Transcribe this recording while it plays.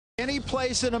Any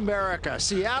place in America,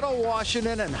 Seattle,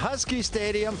 Washington, and Husky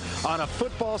Stadium on a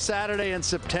football Saturday in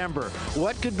September.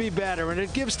 What could be better? And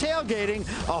it gives tailgating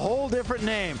a whole different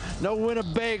name. No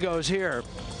Winnebagos here.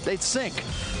 They'd sink.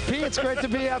 Pete, it's great to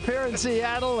be up here in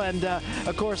Seattle, and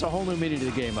of course, a whole new meaning to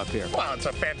the game up here. Well, it's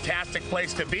a fantastic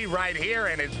place to be right here,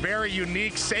 and it's very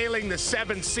unique, sailing the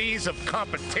 7 seas of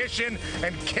competition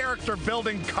and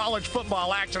character-building college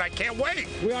football action. I can't wait.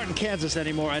 We aren't in Kansas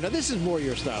anymore. I know this is more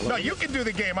your style. No, you can do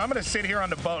the game. I'm going to sit here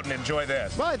on the boat and enjoy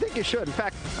this. Well, I think you should. In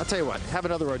fact, I'll tell you what. Have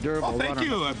another hors d'oeuvre. Oh, thank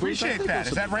you. I appreciate that.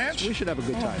 Is that ranch? We should have a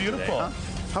good time. Beautiful. Today, huh?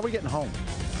 How are we getting home?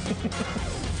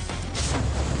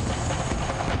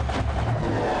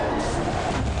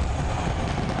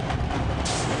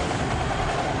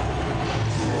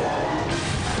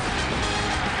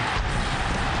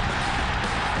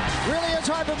 Really, it's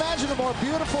hard to imagine a more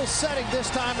beautiful setting this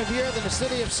time of year than the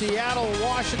city of Seattle,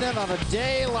 Washington on a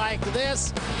day like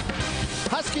this.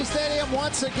 Husky Stadium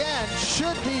once again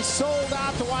should be sold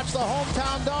out to watch the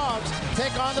hometown Dogs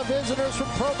take on the visitors from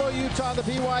Provo, Utah, the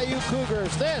BYU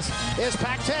Cougars. This is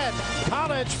Pac-10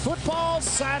 College Football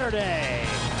Saturday.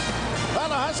 Well,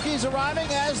 the Huskies arriving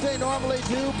as they normally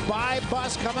do by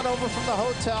bus coming over from the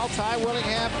hotel. Ty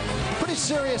Willingham, pretty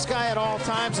serious guy at all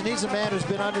times, and he's a man who's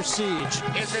been under siege.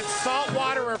 Is it salt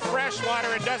water or fresh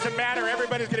water? It doesn't matter.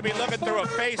 Everybody's going to be looking through a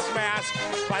face mask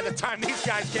by the time these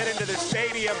guys get into the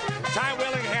stadium. Ty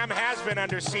Willingham has been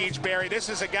under siege, Barry. This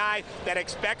is a guy that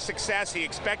expects success. He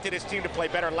expected his team to play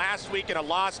better last week in a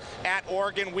loss at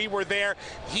Oregon. We were there.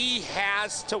 He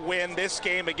has to win this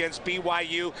game against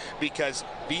BYU because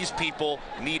these people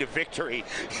need a victory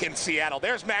in Seattle.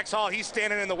 There's Max Hall. He's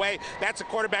standing in the way. That's a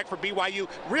quarterback for BYU.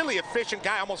 Really efficient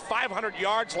guy, almost 500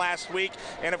 yards last week.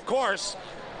 And of course,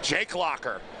 Jake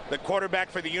Locker, the quarterback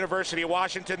for the University of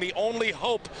Washington, the only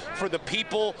hope for the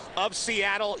people of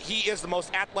Seattle. He is the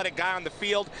most athletic guy on the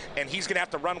field, and he's going to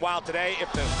have to run wild today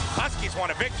if the Huskies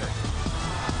want a victory.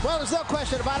 Well, there's no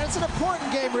question about it. It's an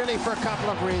important game, really, for a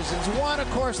couple of reasons. One, of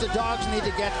course, the Dogs need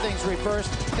to get things reversed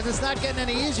because it's not getting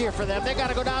any easier for them. They got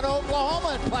to go down to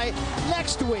Oklahoma and play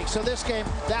next week. So this game,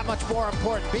 that much more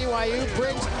important. BYU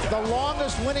brings the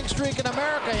longest winning streak in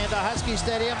America into Husky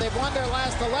Stadium. They've won their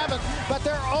last 11, but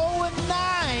they're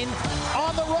 0-9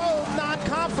 on the road,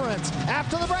 non-conference.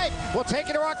 After the break, we'll take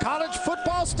you to our college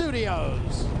football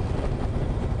studios.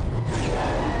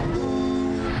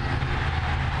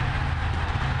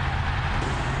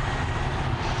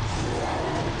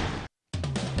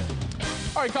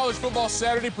 All right, College Football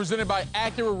Saturday presented by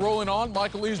Acura rolling on.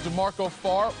 Michael Lee's DeMarco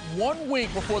Farr. 1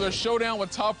 week before their showdown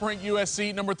with top-ranked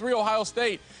USC, number 3 Ohio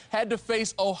State had to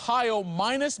face Ohio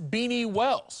minus Beanie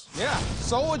Wells. Yeah,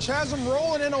 Solich has them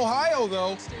rolling in Ohio,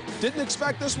 though. Didn't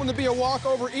expect this one to be a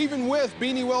walkover, even with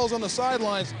Beanie Wells on the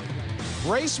sidelines.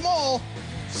 Ray Small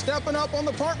stepping up on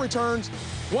the punt returns.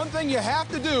 One thing you have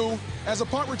to do as a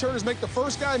punt returner is make the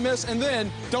first guy miss and then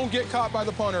don't get caught by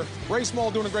the punter. Ray Small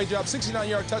doing a great job.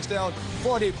 69-yard touchdown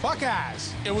for the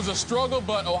Buckeyes. It was a struggle,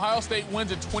 but Ohio State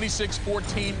wins at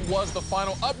 26-14 was the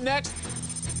final. Up next,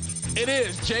 it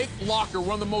is Jake Locker,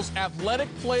 one of the most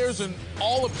athletic players in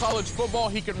all of college football.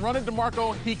 He can run it,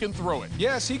 DeMarco. He can throw it.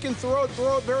 Yes, he can throw it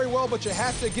very well, but you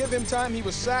have to give him time. He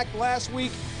was sacked last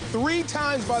week 3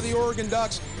 times by the Oregon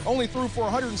Ducks, only threw for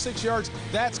 106 yards.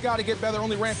 That's got to get better,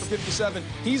 only ran for 57.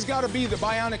 He's got to be the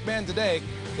bionic man today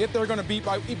if they're going to beat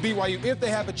BYU. If they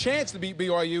have a chance to beat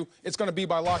BYU, it's going to be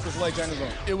by Locker's legs and his own.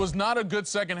 It was not a good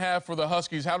second half for the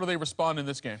Huskies. How do they respond in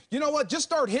this game? You know what? Just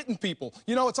start hitting people.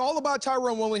 You know, it's all about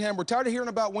Tyrone Willingham. We're tired of hearing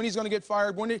about when he's going to get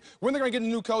fired, when they're going to get a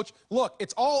new coach. Look,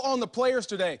 it's all on the players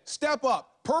today. Step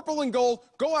up. Purple and gold.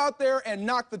 Go out there and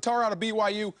knock the tar out of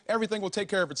BYU. Everything will take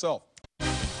care of itself.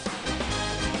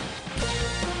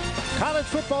 College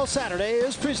Football Saturday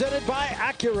is presented by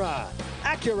Acura.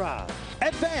 Acura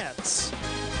Advance.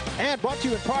 And brought to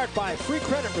you in part by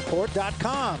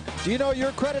FreeCreditReport.com. Do you know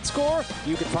your credit score?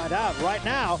 You can find out right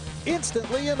now,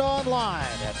 instantly and online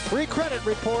at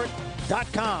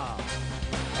FreeCreditReport.com.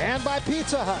 And by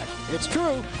Pizza Hut. It's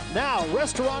true, now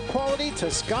restaurant quality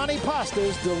Toscani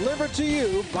pastas delivered to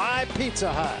you by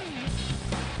Pizza Hut.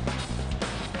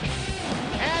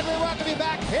 And we welcome you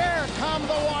back. Here come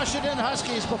the Washington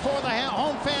Huskies before the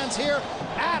home fans here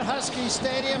at Husky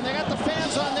Stadium. They got the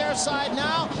fans on their side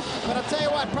now, but I'll tell you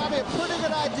what, probably a pretty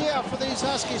good idea for these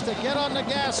Huskies to get on the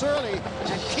gas early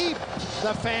and keep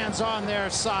the fans on their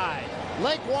side.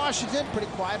 Lake Washington, pretty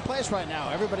quiet place right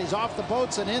now. Everybody's off the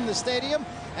boats and in the stadium,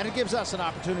 and it gives us an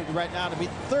opportunity right now to meet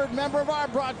the third member of our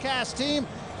broadcast team,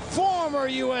 former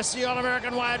USC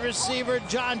All-American wide receiver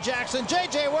John Jackson.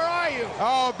 JJ, where are you?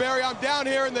 Oh, Barry, I'm down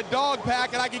here in the dog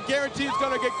pack, and I can guarantee it's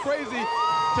going to get crazy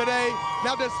today.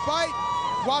 Now, despite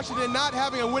Washington not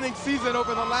having a winning season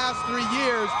over the last 3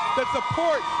 years, the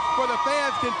support for the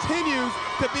fans continues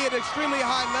to be at an extremely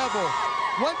high level.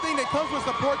 One thing that comes with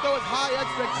support, though, is high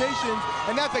expectations,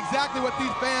 and that's exactly what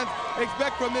these fans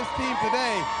expect from this team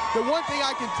today. The one thing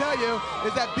I can tell you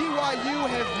is that BYU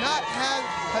has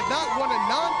not won a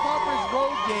non-conference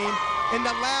road game in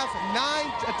the last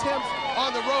 9 attempts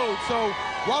on the road. So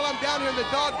while I'm down here in the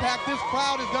dog pack, this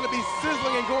crowd is going to be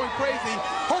sizzling and going crazy,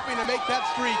 hoping to make that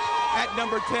streak at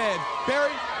number 10.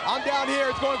 Barry, I'm down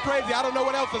here. It's going crazy. I don't know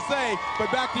what else to say,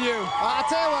 but back to you. I'll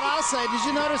tell you what I'll say. Did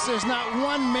you notice there's not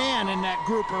one man in that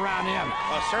group around him?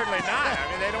 Well, certainly not.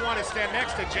 I mean, they don't want to stand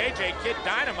next to JJ Kid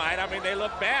Dynamite. I mean, they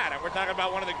look bad. And we're talking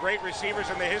about one of the great receivers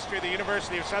in the history of the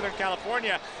University of Southern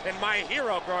California and my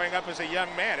hero growing up as a young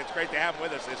man. It's great to have him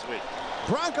with us this week.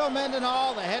 Bronco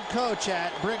Mendenhall, the head coach at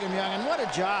Brigham Young, and what a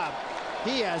job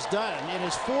he has done. In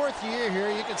his 4th year here,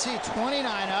 you can see 29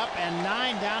 up and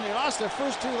 9 down. They lost their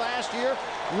first 2 last year,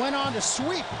 went on to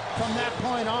sweep from that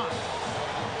point on.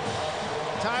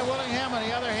 Ty Willingham, on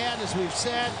the other hand, as we've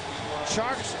said,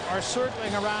 sharks are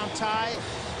circling around Ty.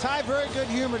 Ty, very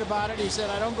good-humored about it. He said,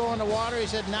 I don't go in the water. He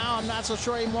said, now I'm not so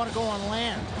sure I even want to go on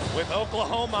land. With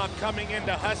Oklahoma coming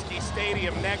into Husky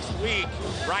Stadium next week,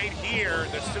 right here,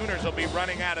 the Sooners will be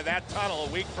running out of that tunnel a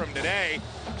week from today.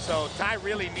 So Ty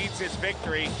really needs his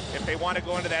victory if they want to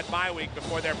go into that bye week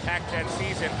before their Pac-10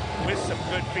 season with some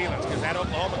good feelings, because that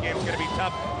Oklahoma game is going to be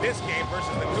tough. This game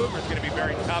versus the Cougars is going to be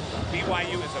very tough.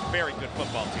 BYU is a very good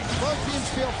football team. Both teams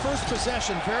feel first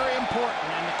possession very important,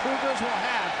 and the Cougars will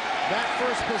have that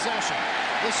first possession.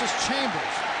 This is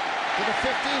Chambers to the 15,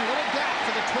 little gap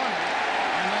to the 20,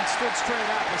 and then stood straight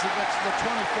up as he gets to the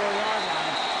 24-yard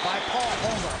line by Paul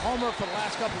Homer. Homer, for the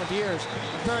last couple of years,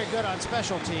 very good on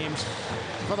special teams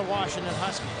for the Washington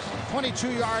Huskies.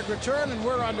 22-yard return, and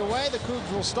we're underway. The Cougs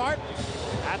will start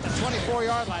at the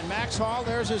 24-yard line. Max Hall,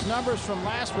 there's his numbers from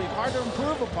last week. Hard to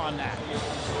improve upon that.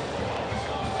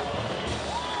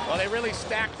 Well, they really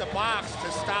stacked the box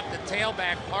to stop the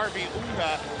tailback, Harvey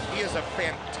Unga. He is a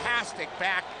fantastic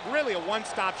back, really a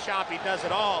one-stop shop. He does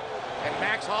it all. And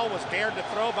Max Hall was dared to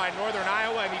throw by Northern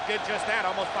Iowa, and he did just that,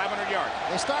 almost 500 yards.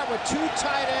 They start with 2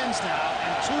 tight ends now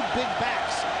and 2 big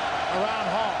backs around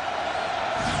Hall.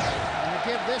 And the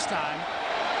give this time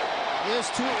is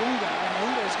to Unga, and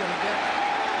Unga is going to get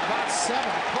about 7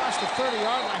 across the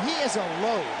 30-yard line. He is a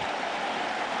load.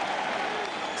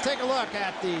 Let's take a look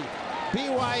at the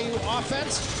BYU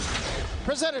offense,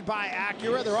 presented by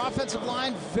Acura. Their offensive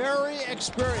line, very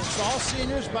experienced. All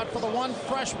seniors, but for the one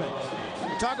freshman.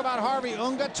 We talk about Harvey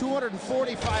Unga,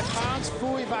 245 pounds.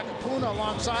 Fui Vakapuna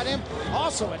alongside him,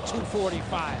 also at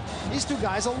 245. These 2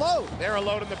 guys a load. They're a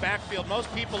load in the backfield.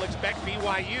 Most people expect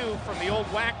BYU from the old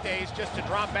WAC days just to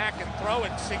drop back and throw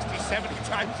it 60, 70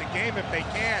 times a game if they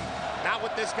can. Not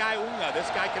with this guy, Unga. This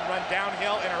guy can run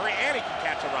downhill in a hurry, and he can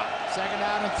catch a rock. 2nd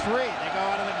down and 3. They go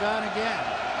out of the gun again.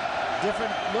 Different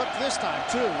look this time,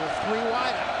 too, with 3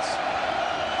 wideouts.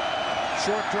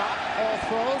 Short drop, all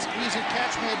throws. Easy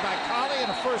catch made by Colley,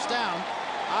 and a first down.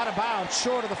 Out of bounds,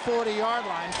 short of the 40-yard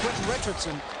line. Quentin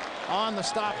Richardson on the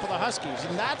stop for the Huskies.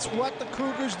 And that's what the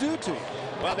Cougars do to you.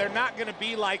 Well, they're not going to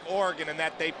be like Oregon in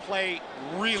that they play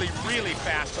really, really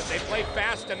fast, but they play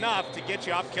fast enough to get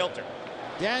you off kilter.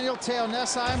 Daniel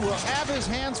Teo-Nessheim will have his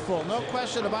hands full, no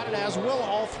question about it, as will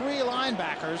all 3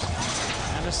 linebackers.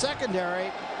 And the secondary,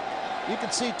 you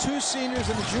can see 2 seniors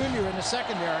and a junior in the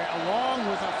secondary, along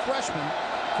with a freshman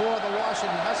for the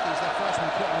Washington Huskies, that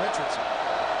freshman Quentin Richardson.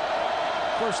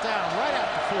 First down right at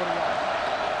the 40-yard line.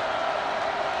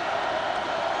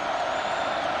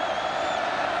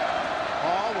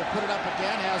 Hall will put it up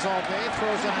again, as all day,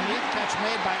 throws underneath, catch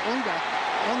made by Unga.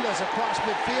 Unga's across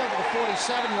midfield to the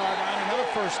 47-yard line, another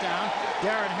first down.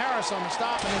 Darren Harris on the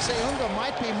stop, and they say Unga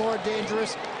might be more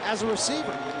dangerous as a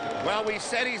receiver. Well, we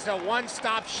said he's a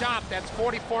one-stop shop. That's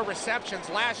 44 receptions.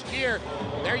 Last year,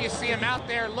 there you see him out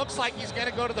there. Looks like he's going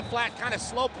to go to the flat, kind of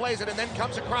slow plays it, and then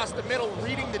comes across the middle,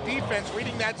 reading the defense,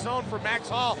 reading that zone for Max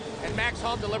Hall. And Max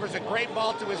Hall delivers a great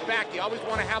ball to his back. You always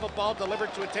want to have a ball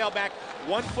delivered to a tailback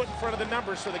 1 foot in front of the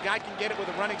numbers so the guy can get it with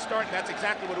a running start, and that's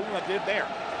exactly what Unga did there.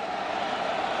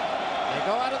 They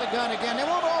go out of the gun again. They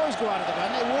won't always go out of the gun.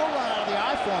 They will run out of the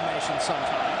I formation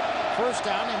sometime. First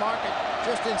down, they mark it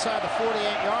just inside the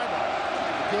 48-yard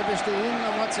line. Give this to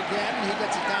Unga once again. He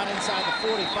gets it down inside the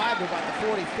 45 to about the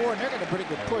 44, and they're getting a pretty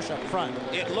good push up front.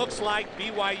 It looks like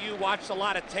BYU watched a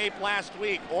lot of tape last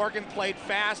week. Oregon played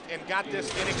fast and got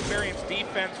this inexperienced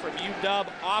defense from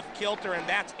UW off kilter, and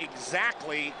that's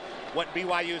exactly what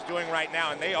BYU is doing right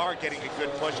now, and they are getting a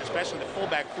good push, especially the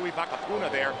fullback Fui Vakapuna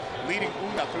there, leading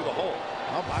Unga through the hole.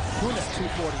 Well, Vakapuna at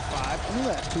 245,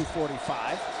 Unga at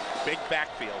 245. big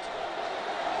backfield.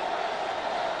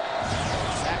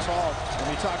 Max Hall, when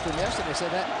we talked to him yesterday,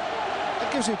 said that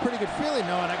gives me a pretty good feeling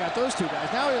knowing I got those two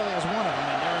guys. Now he only has one of them,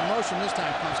 and they're in motion this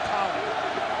time. Comes Colley.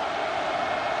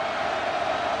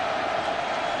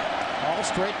 Hall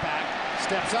straight back,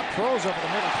 steps up, throws over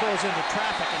the middle, throws into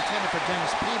traffic, intended for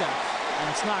Dennis Pita, and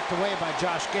it's knocked away by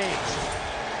Josh Gage.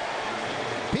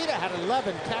 Pita had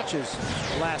 11 catches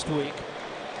last week.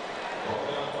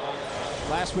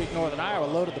 Last week, Northern Iowa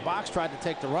loaded the box, tried to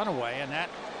take the run away, and that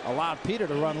allowed Pita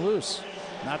to run loose.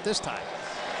 Not this time.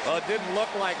 Well, it didn't look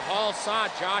like Hall saw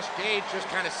Josh Gage just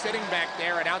kind of sitting back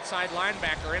there, an outside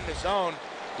linebacker in the zone.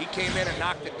 He came in and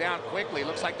knocked it down quickly.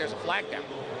 Looks like there's a flag down.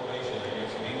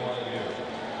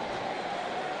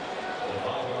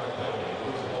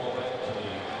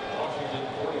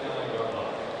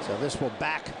 So this will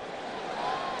back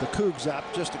the Cougs up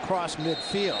just across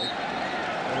midfield.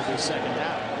 It'll be second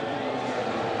down.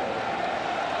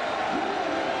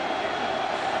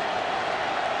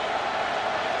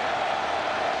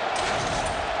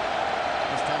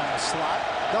 This time a slot,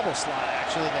 double slot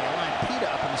actually. They line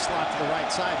Pita up in the slot to the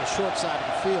right side, the short side of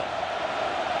the field.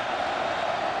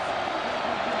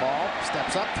 Ball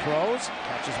steps up, throws.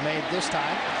 Catch is made this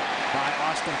time by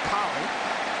Austin Colley.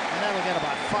 And that'll get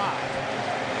about 5.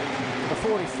 The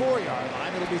 44-yard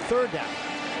line. It'll be third down.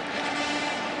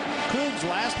 Cougs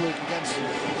last week against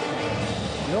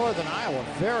Northern Iowa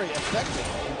very effective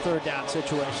in third down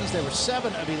situations. They were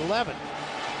 7 of 11.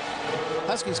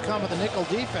 Huskies come with a nickel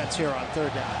defense here on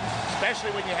third down.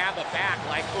 Especially when you have a back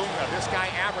like Unga. This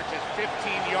guy averages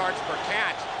 15 yards per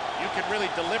catch. You can really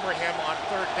deliver him on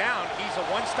third down. He's a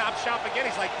one-stop shop again.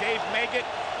 He's like Dave Maggott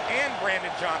and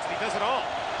Brandon Johnson. He does it all.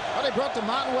 Well, they broke the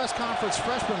Mountain West Conference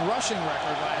freshman rushing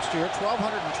record last year,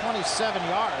 1,227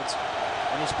 yards,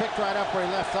 and he's picked right up where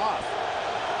he left off.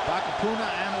 Bakapuna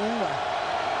and Unga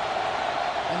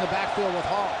in the backfield with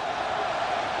Hall.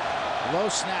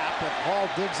 Low snap, but Hall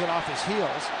digs it off his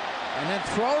heels, and then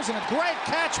throws, and a great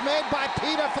catch made by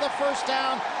Pita for the first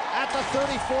down at the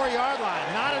 34-yard line.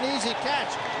 Not an easy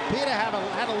catch. Pita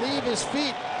had to leave his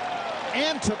feet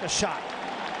and took a shot.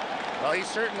 Well, he's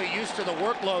certainly used to the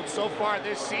workload so far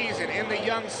this season. In the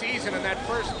young season, in that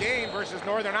first game versus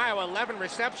Northern Iowa, 11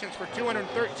 receptions for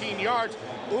 213 yards.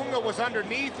 Unga was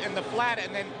underneath in the flat,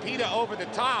 and then Pita over the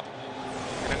top.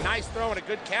 And a nice throw and a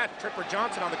good catch. Tripper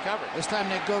Johnson on the cover. This time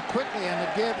they go quickly, and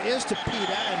the give is to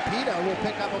Pita, and Pita will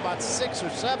pick up about 6 or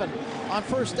 7 on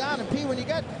first down. And Pete, when you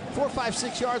got 4, 5,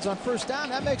 6 yards on first down,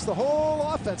 that makes the whole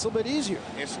offense a little bit easier.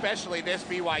 Especially this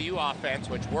BYU offense,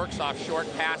 which works off short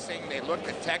passing. They looked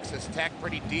at Texas Tech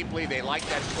pretty deeply. They like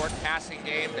that short passing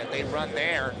game that they run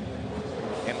there.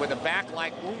 And with a back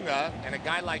like Unga and a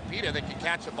guy like Pita that can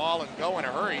catch the ball and go in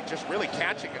a hurry, just really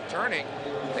catching and turning,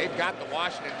 they've got the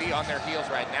Washington D on their heels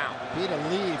right now. Pita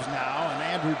leaves now, and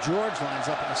Andrew George lines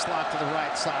up in the slot to the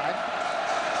right side.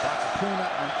 Bakapuna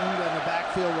and Unga in the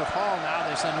backfield with Hall now.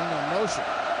 They send Unga in motion.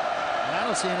 And I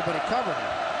don't see anybody covering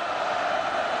him.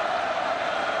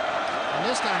 And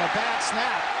this time a bad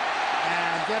snap,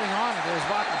 and getting on it is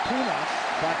Bakapuna,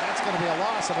 but that's going to be a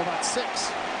loss of about 6.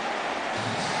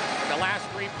 The last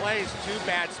 3 plays, 2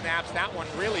 bad snaps. That one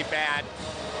really bad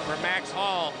for Max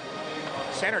Hall.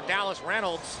 Center Dallas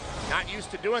Reynolds, not used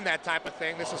to doing that type of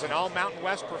thing. This is an all-Mountain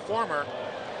West performer.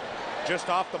 Just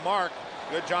off the mark.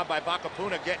 Good job by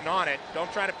Bakapuna getting on it.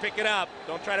 Don't try to pick it up.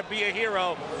 Don't try to be a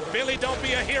hero. Billy, don't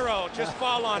be a hero. Just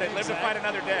fall on it. Live to fight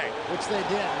another day. Which they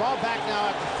did. Ball back now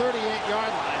at the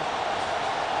 38-yard line.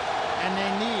 And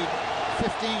they need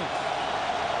 15.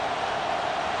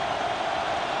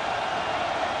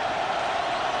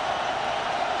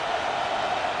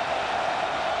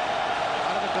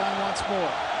 Once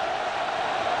more.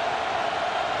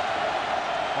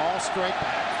 Hall straight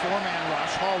back, 4-man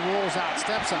rush. Hall rolls out,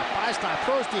 steps up, buys time,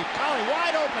 throws deep. Colley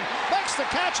wide open, makes the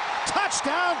catch.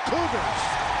 Touchdown, Cougars.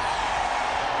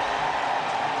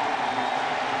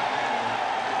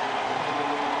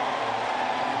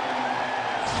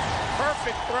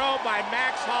 Perfect throw by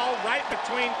Max Hall right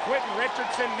between Quentin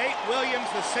Richardson, Nate Williams,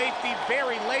 the safety,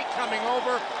 very late coming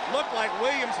over. Looked like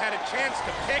Williams had a chance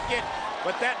to pick it.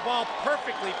 But that ball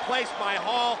perfectly placed by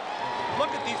Hall.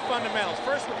 Look at these fundamentals.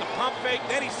 First with the pump fake,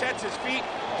 then he sets his feet,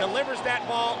 delivers that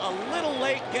ball a little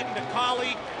late getting to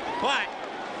Colley, but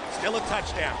still a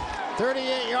touchdown.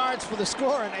 38 yards for the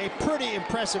score and a pretty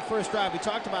impressive first drive. We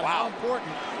talked about how important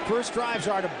first drives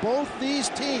are to both these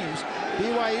teams.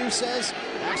 BYU says,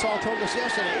 Max Hall told us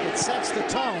yesterday, it sets the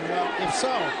tone. Well, if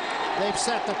so, they've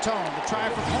set the tone. The try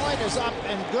for point is up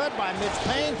and good by Mitch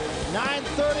Payne.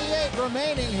 9:38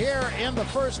 remaining here in the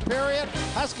first period.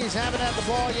 Huskies haven't had the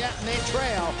ball yet, and they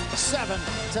trail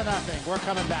 7-0. We're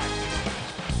coming back.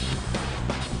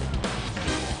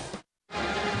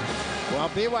 Well,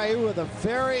 BYU with a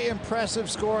very impressive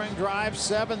scoring drive,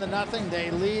 7-0. They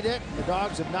lead it. The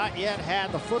Dogs have not yet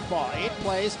had the football. 8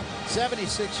 plays,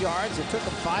 76 yards. It took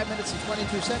them 5 minutes and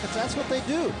 22 seconds. That's what they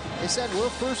do. They said, we're a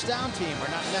first down team.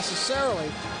 We're not necessarily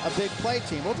a big play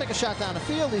team. We'll take a shot down the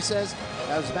field, he says.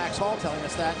 That was Max Hall telling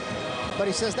us that. But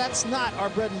he says that's not our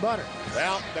bread and butter.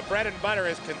 Well, the bread and butter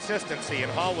is consistency,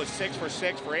 and Hall was 6 for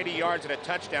 6 for 80 yards and a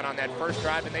touchdown on that first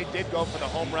drive, and they did go for the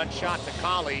home run shot to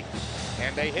Colley,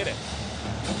 and they hit it.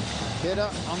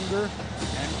 Pitta, Unger,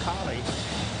 and Colley.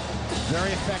 Very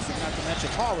effective, not to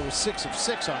mention Hall, who was 6 of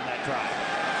 6 on that drive.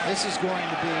 This is going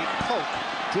to be Polk,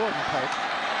 Jordan Polk,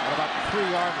 at about the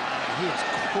 3-yard line. He is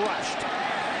crushed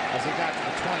as he got to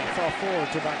the 20, fell forward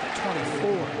to about the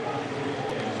 24.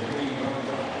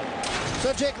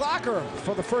 So Jake Locker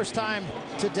for the first time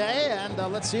today, and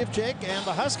let's see if Jake and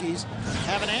the Huskies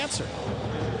have an answer.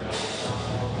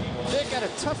 Jake had a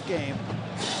tough game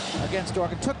against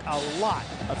Oregon, took a lot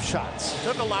of shots.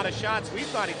 Took a lot of shots. We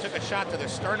thought he took a shot to the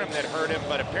sternum that hurt him,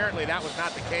 but apparently that was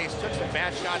not the case. Took some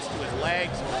bad shots to his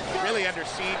legs, really under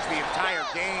siege the entire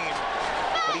game.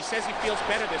 But he says he feels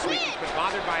better this week. He's been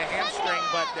bothered by a hamstring,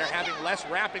 but they're having less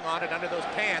wrapping on it under those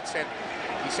pants, and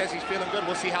he says he's feeling good.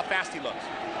 We'll see how fast he looks.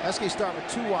 Huskies start with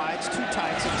 2 wides, 2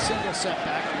 tights, and a single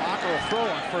setback. Locker will throw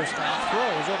on first down.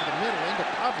 Throws over the middle into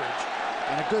coverage.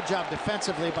 And a good job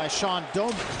defensively by Sean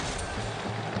Doman.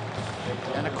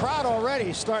 And the crowd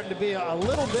already starting to be a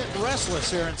little bit restless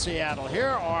here in Seattle. Here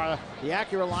are the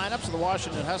Acura lineups of the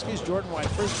Washington Huskies. Jordan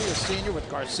White-Frisbee, a senior, with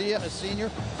Garcia, a senior.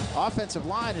 Offensive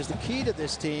line is the key to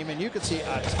this team, and you can see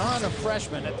a ton of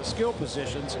freshmen at the skill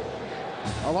positions,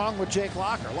 along with Jake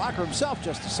Locker. Locker himself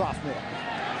just a sophomore.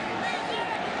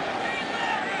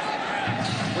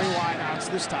 3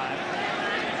 wideouts this time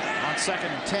on 2nd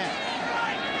and 10.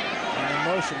 And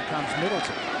in motion comes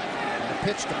Middleton. And a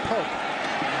pitch to Pope.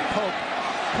 And Pope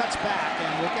cuts back,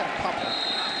 and we'll get a couple.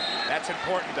 That's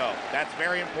important, though. That's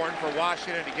very important for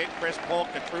Washington to get Chris Polk,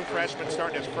 the true freshman,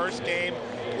 starting his first game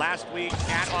last week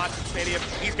at Austin Stadium.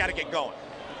 He's got to get going.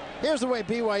 Here's the way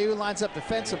BYU lines up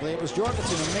defensively. It was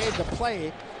Jorgensen who made the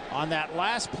play on that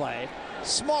last play.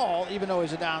 Small, even though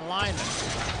he's a down lineman.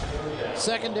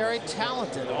 Secondary,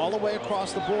 talented all the way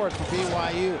across the board for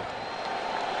BYU.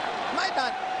 Might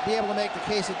not be able to make the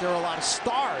case that there are a lot of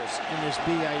stars in this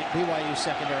BYU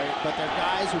secondary, but they're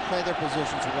guys who play their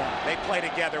positions well. They play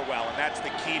together well, and that's the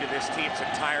key to this team's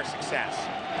entire success.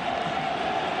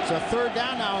 So 3rd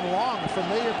down now and long, a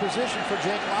familiar position for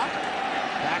Jake Locker.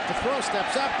 Back to throw,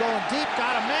 steps up, going deep,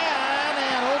 got a man,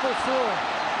 and overthrew him.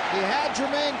 He had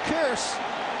Jermaine Kearse,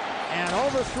 and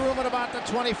overthrew him at about the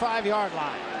 25-yard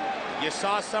line. You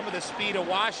saw some of the speed of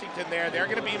Washington there. They're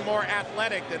going to be more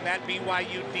athletic than that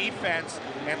BYU defense.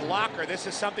 And Locker, this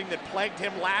is something that plagued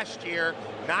him last year.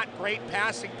 Not great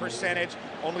passing percentage.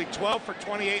 Only 12 for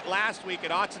 28 last week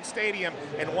at Autzen Stadium.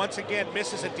 And once again,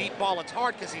 misses a deep ball. It's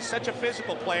hard because he's such a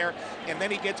physical player. And then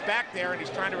he gets back there and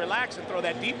he's trying to relax and throw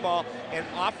that deep ball. And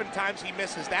oftentimes he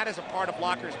misses. That is a part of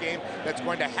Locker's game that's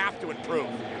going to have to improve.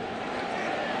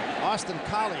 Austin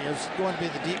Colley is going to be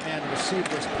the deep man to receive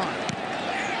this punt.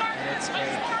 And it's a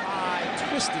high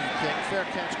twisting kick, fair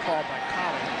catch called by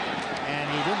Colley. And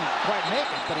he didn't quite make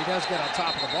it, but he does get on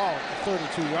top of the ball at the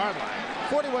 32-yard line.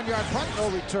 41-yard punt, no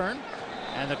return.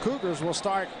 And the Cougars will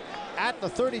start at the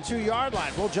 32-yard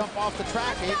line. We'll jump off the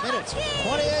track, 8 minutes,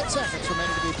 28 seconds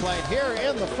remaining to be played here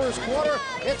in the first quarter.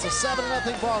 It's a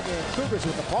 7-0 ball game. Cougars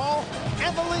with the ball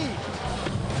and the lead.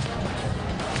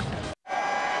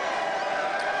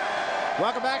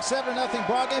 Welcome back, 7-0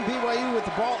 ball game. BYU with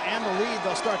the ball and the lead.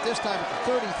 They'll start this time at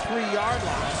the 33-yard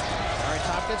line. Larry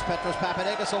Tompkins, Petros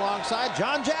Papadakis alongside.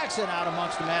 John Jackson out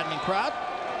amongst the maddening crowd.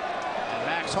 And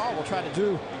Max Hall will try to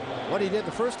do what he did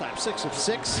the first time, 6 of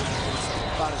 6.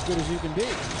 About as good as you can be.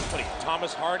 What are you,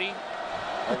 Thomas Hardy?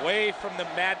 Away from the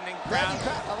maddening crowd.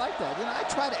 I like that. You know, I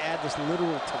try to add this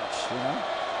literal touch, you know.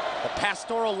 The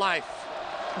pastoral life.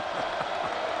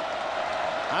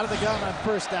 Out of the gun on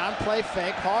first down, play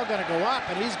fake. Hall going to go up,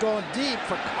 and he's going deep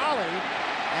for Colley.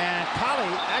 And Colley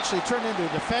actually turned into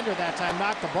a defender that time,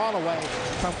 knocked the ball away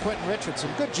from Quentin Richardson.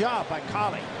 Good job by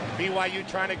Colley. BYU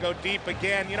trying to go deep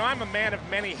again. You know, I'm a man of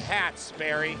many hats,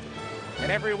 Barry. And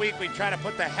every week we try to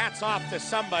put the hats off to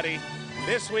somebody.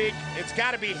 This week, it's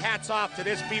got to be hats off to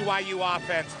this BYU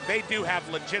offense. They do have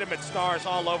legitimate stars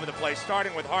all over the place,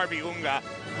 starting with Harvey Unga.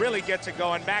 Really gets it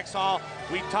going. Max Hall,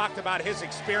 we talked about his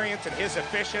experience and his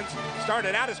efficiency.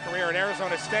 Started out his career at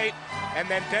Arizona State. And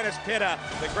then Dennis Pitta,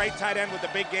 the great tight end with the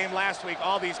big game last week.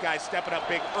 All these guys stepping up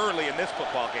big early in this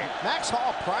football game. Max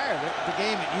Hall, prior to the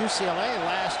game at UCLA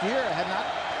last year, had not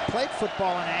played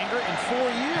football in anger in 4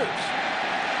 years.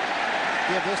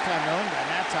 give this time to Unga, and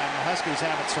that time the Huskies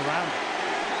have it surrounded.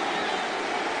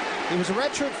 He was a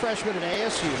redshirt freshman at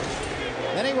ASU.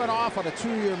 Then he went off on a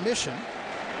 2-year mission.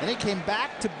 Then he came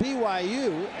back to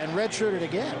BYU and redshirted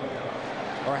again.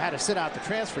 Or had to sit out the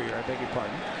transfer year, I beg your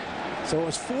pardon. So it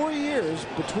was 4 years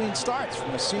between starts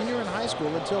from a senior in high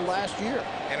school until last year.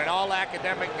 And an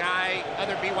all-academic guy.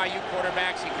 Other BYU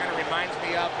quarterbacks he kind of reminds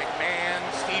me of McMahon,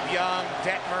 Steve Young,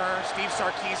 Detmer, Steve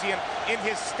Sarkisian. In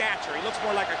his stature, he looks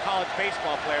more like a college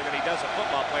baseball player than he does a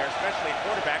football player, especially in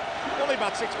quarterback. Only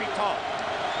about 6 feet tall.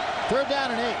 3rd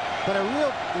down and 8, but a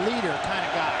real leader kind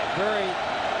of guy. Very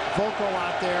vocal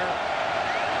out there.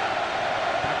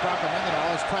 Bronco Mendenhall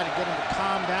always trying to get him to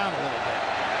calm down a little bit.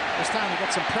 This time he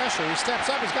gets some pressure. He steps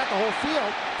up. He's got the whole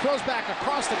field. Throws back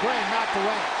across the grain, knocked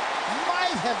away.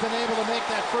 Might have been able to make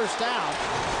that 1st down.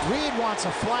 Reed wants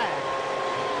a flag.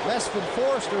 Lesvin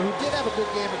Forrester, who did have a good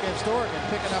game against Oregon,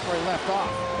 picking up where he left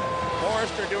off.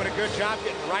 Forrester doing a good job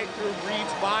getting right through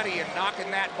Reed's body and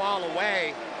knocking that ball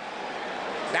away.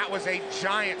 That was a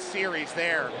giant series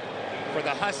there for the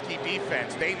Husky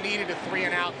defense. They needed a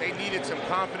 3-and-out. They needed some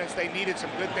confidence. They needed some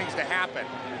good things to happen.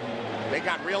 They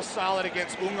got real solid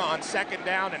against Unga on 2nd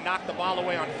down and knocked the ball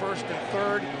away on 1st and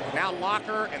 3rd. Now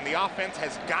Locker and the offense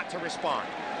has got to respond.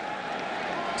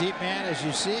 Deep man, as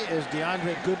you see, is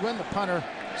DeAndre Goodwin, the punter,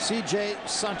 C.J.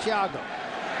 Santiago.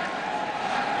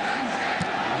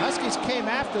 The Huskies came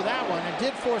after that one and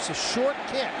did force a short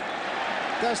kick.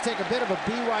 Does take a bit of a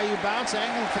BYU bounce,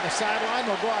 angling for the sideline.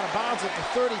 Will go out of bounds at the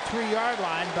 33-yard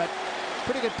line, but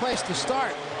pretty good place to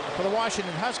start for the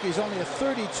Washington Huskies. Only a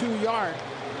 32-yard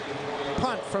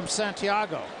punt from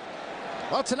Santiago.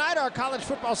 Well, tonight our College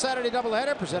Football Saturday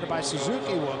doubleheader presented by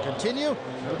Suzuki will continue.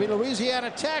 It'll be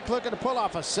Louisiana Tech looking to pull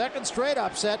off a 2nd straight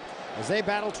upset as they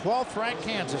battle 12th-ranked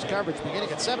Kansas. Coverage beginning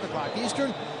at 7 o'clock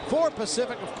Eastern, 4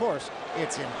 Pacific. Of course,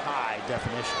 it's in high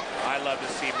definition. I love to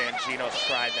see Mangino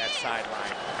stride that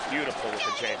sideline. Beautiful what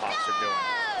the Jayhawks are doing.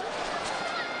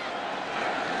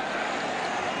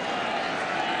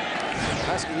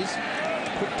 Huskies,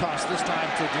 quick toss this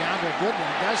time to DeAndre Goodwin.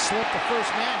 He does slip the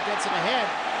 1st man, gets it ahead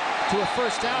to a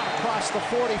 1st down across the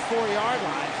 44-yard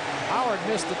line. Howard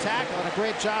missed the tackle, and a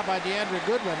great job by DeAndre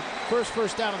Goodwin.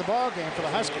 First down of the ball game for the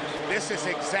Huskies. This is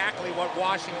exactly what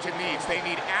Washington needs. They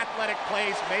need athletic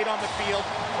plays made on the field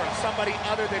from somebody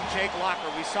other than Jake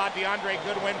Locker. We saw DeAndre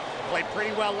Goodwin play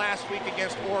pretty well last week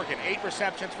against Oregon. 8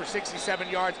 receptions for 67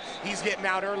 yards. He's getting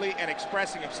out early and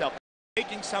expressing himself.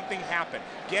 Making something happen,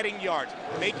 getting yards,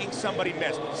 making somebody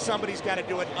miss. Somebody's got to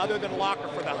do it other than Locker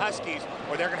for the Huskies,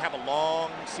 or they're going to have a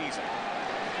long season.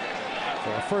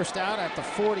 So a 1st down at the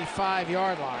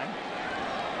 45-yard line.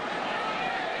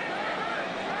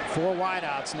 4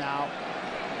 wideouts now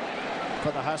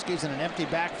for the Huskies in an empty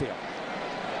backfield.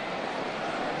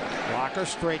 Locker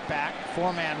straight back,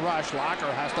 4-man rush.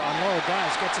 Locker has to unload,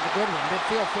 does, gets it to Goodwin.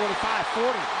 Midfield 45,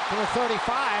 40, to the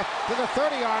 35, to the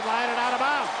 30-yard line and out of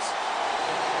bounds.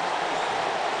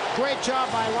 Great job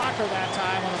by Locker that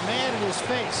time with a man in his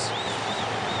face.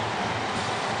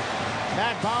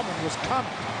 Matt Bauman was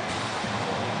coming.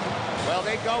 Well,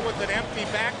 they go with an empty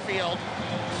backfield.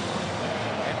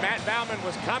 And Matt Bauman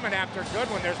was coming after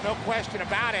Goodwin. There's no question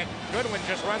about it. Goodwin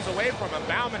just runs away from him.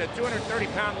 Bauman, a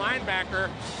 230-pound linebacker.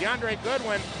 DeAndre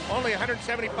Goodwin, only a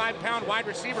 175-pound wide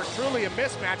receiver. Truly a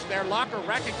mismatch there. Locker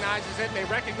recognizes it. They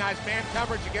recognize man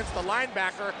coverage against the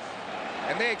linebacker.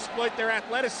 And they exploit their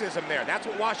athleticism there. That's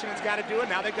what Washington's got to do, and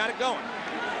now they've got it going.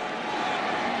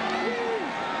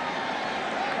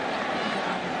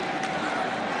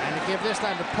 And to give this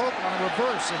time to Polk on a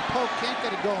reverse, and Polk can't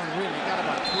get it going really. Got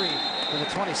about 3 to the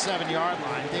 27-yard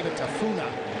line. David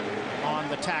Tafuna on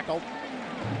the tackle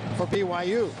for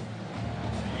BYU.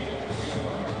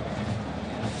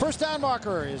 1st down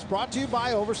marker is brought to you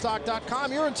by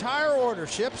Overstock.com. Your entire order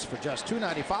ships for just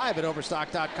 $2.95 at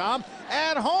Overstock.com.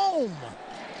 At home.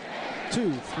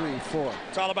 2, 3, 4.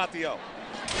 It's all about the O.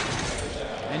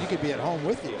 And you could be at home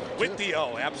with the O. With the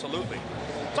O, absolutely.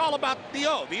 It's all about the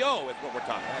O. The O is what we're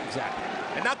talking about. Exactly.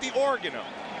 And not the Oregon O.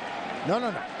 No.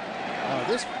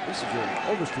 This is your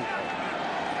Overstreet O.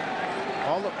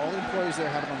 All the employees there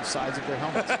have it on the sides of their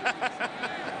helmets.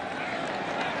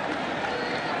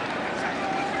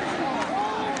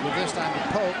 With this time to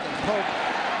Polk, and Polk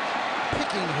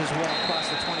picking his way across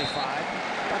the 25.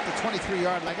 About the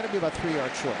 23-yard line, going to be about 3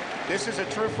 yards short. This is a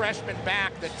true freshman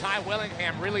back that Ty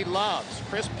Willingham really loves.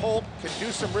 Chris Polk can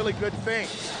do some really good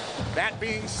things. That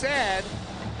being said,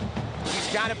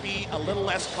 he's got to be a little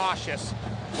less cautious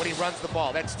when he runs the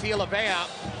ball. That's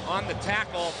Tialavea on the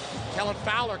tackle. Kellen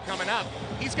Fowler coming up.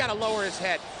 He's got to lower his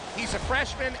head. He's a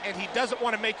freshman, and he doesn't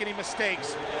want to make any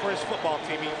mistakes for his football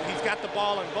team. He's got the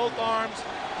ball in both arms.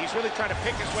 He's really trying to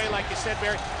pick his way, like you said,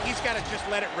 Barry. He's got to just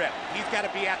let it rip. He's got to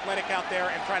be athletic out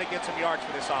there and try to get some yards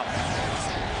for this offense.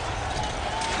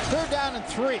 3rd down and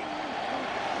 3.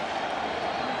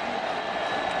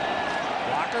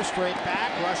 Walker straight back.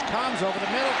 Rush comes over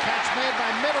the middle. Catch made by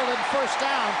Middleton. 1st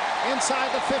down inside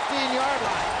the 15-yard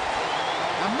line.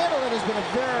 Now, Middleton has been a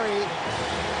very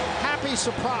happy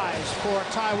surprise for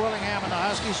Ty Willingham and the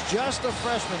Huskies. Just a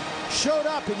freshman. Showed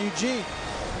up in Eugene.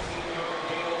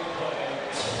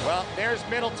 Well, there's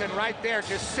Middleton right there,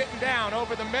 just sitting down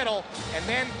over the middle, and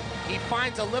then he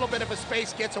finds a little bit of a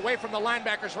space, gets away from the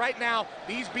linebackers. Right now,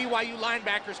 these BYU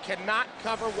linebackers cannot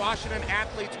cover Washington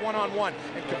athletes one-on-one.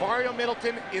 And Cavario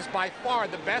Middleton is by far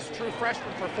the best true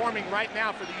freshman performing right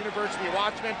now for the University of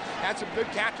Washington. Had some good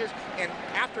catches, and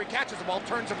after he catches the ball,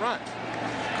 turns and runs.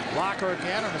 Locker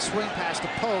again on a swing pass to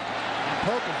Polk. And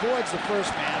Polk avoids the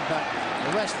first man, but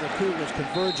the rest of the Cougars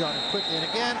converge on him quickly. And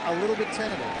again, a little bit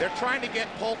tentative. They're trying to get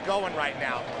Polk going right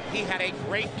now. He had a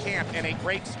great camp and a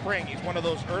great spring. He's one of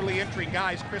those early entry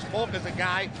guys. Chris Polk is a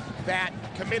guy that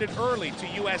committed early to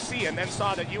USC and then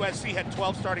saw that USC had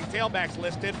 12 starting tailbacks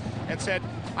listed and said,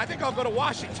 I think I'll go to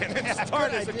Washington and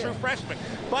start as a true freshman.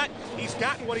 But he's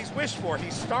gotten what he's wished for.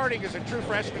 He's starting as a true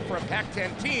freshman for a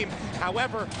Pac-10 team.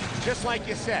 However, just like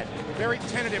you said, very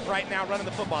tentative right now running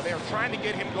the football. They are trying to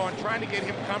get him going, trying to get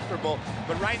him comfortable.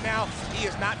 But right now, he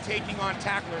is not taking on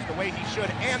tacklers the way he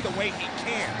should and the way he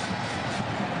can.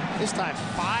 This time,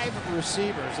 5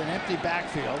 receivers, an empty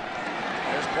backfield.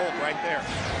 There's Polk right there.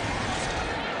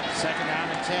 2nd down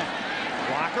and 10.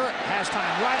 Walker has time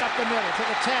right up the middle to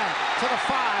the 10, to the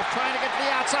 5, trying to get to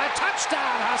the outside.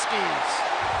 Touchdown, Huskies!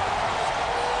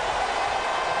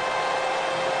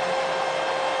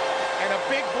 And a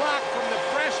big block from the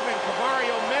freshman,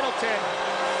 Cavario Middleton,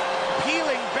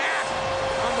 peeling back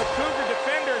on the Cougar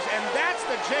defenders, and that's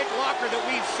the Jake Locker that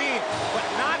we've seen. But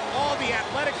not all the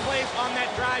athletic plays on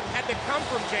that drive had to come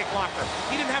from Jake Locker.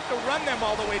 He didn't have to run them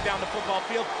all the way down the football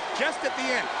field. Just at the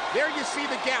end, there you see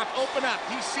the gap open up.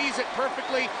 He sees it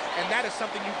perfectly, and that is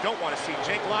something you don't want to see.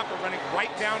 Jake Locker running right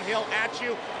downhill at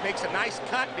you, makes a nice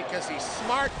cut because he's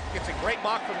smart, gets a great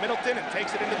block from Middleton, and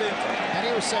takes it into the end zone. And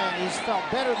he was saying he's felt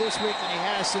better this week than he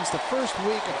has since the first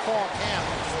week of fall camp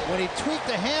when he tweaked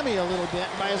the hammy a little bit.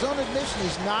 And by his own admission,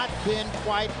 he's not been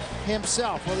quite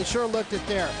himself. Well, he sure looked it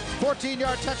there.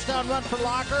 14-yard touchdown run for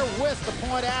Locker with the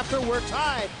point after. We're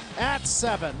tied at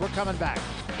 7. We're coming back.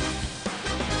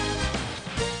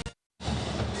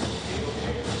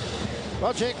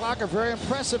 Well, Jake Locker very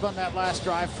impressive on that last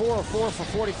drive. 4 of 4 for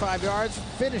 45 yards,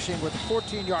 finishing with a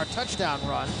 14-yard touchdown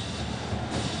run.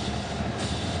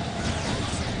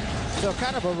 So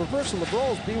kind of a reversal of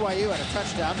roles. BYU had a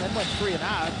touchdown, then went 3 and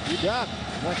out.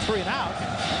 UW went 3 and out,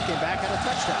 and came back at a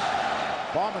touchdown.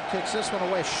 Ballman kicks this one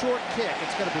away. Short kick.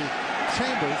 It's going to be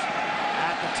Chambers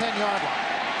at the 10-yard line.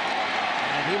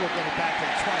 And he will get it back to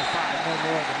the 25, no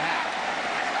more than that.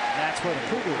 And that's where the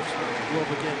Cougars will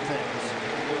begin things.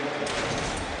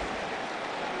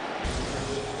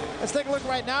 Let's take a look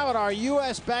right now at our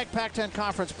U.S. Bank Pac-10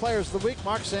 Conference Players of the Week.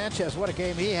 Mark Sanchez, what a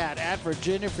game he had at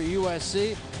Virginia for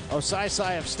USC.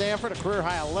 Osai of Stanford, a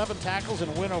career-high 11 tackles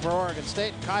and a win over Oregon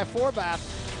State. Kai Forbath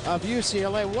of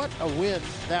UCLA, what a win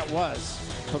that was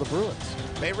for the Bruins.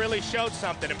 They really showed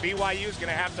something, and BYU is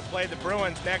going to have to play the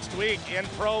Bruins next week in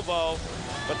Provo.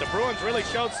 But the Bruins really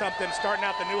showed something starting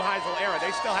out the new Heisel era.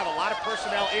 They still have a lot of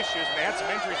personnel issues, and they had some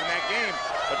injuries in that game.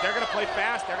 But they're going to play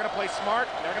fast, they're going to play smart,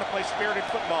 and they're going to play spirited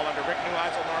football under Rick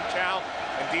Neuheisel, Norm Chow,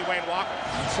 and Dwayne Walker.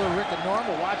 I'm sure Rick and Norm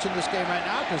are watching this game right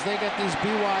now because they get these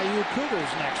BYU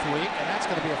Cougars next week, and that's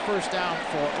going to be a first down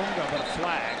for Unga, but a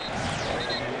flag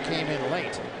came in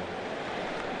late.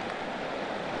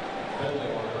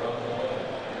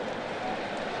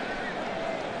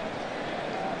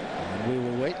 We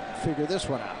will wait and figure this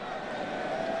one out.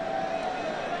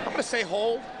 I'm going to say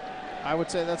hold. I would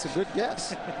say that's a good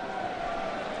guess.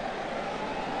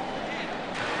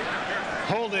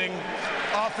 Holding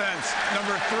offense,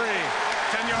 number 3.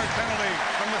 10-yard penalty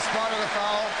from the spot of the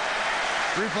foul.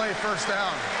 Replay first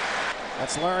down.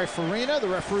 That's Larry Farina, the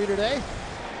referee today.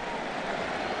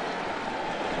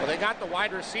 Well, they got the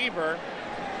wide receiver,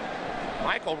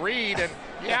 Michael Reed, and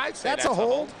yeah, I'd say that's a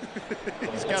hold.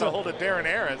 He's got a hold of Darren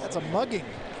Harris. That's a mugging.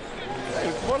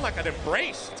 It's more like an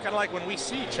embrace. It's kind of like when we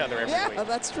see each other every week. Yeah,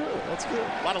 that's true. That's good.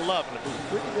 A lot of love in the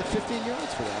booth. We can get 15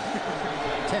 yards for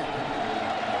that. 10.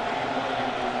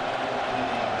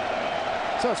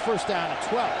 So it's first down at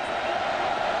 12.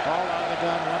 Ball out of the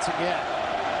gun once again.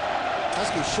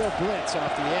 Huskies show blitz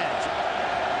off the edge.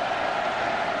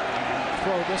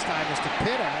 Throw this time is to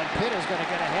Pitta, and Pitta's going to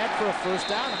get ahead for a first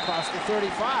down across the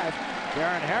 35.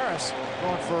 Darren Harris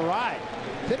going for a ride.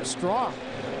 Pitta's strong.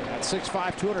 At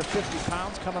 6'5", 250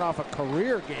 pounds, coming off a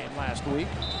career game last week.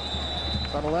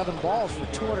 About 11 balls for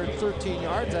 213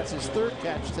 yards. That's his third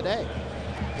catch today.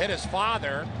 Hit his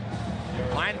father,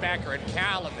 linebacker in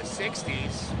Cal in the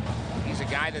 60s. He's a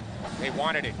guy that they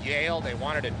wanted at Yale, they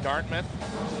wanted at Dartmouth.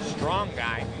 Strong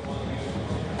guy.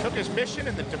 Took his mission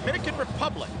in the Dominican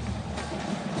Republic.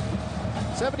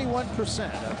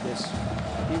 71% of this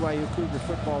BYU Cougar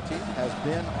football team has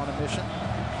been on a mission.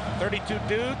 32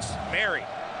 dudes, married.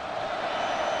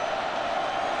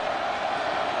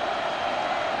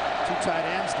 Two tight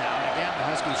ends now, and again the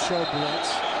Huskies show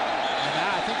blitz. And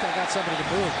now I think they got somebody to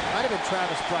move. Might have been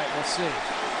Travis Bright, we'll see.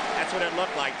 That's what it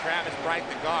looked like, Travis Bright,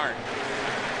 the guard.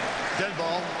 Dead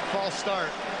ball, false start.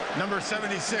 Number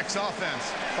 76,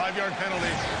 offense. 5-yard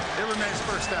penalty. It remains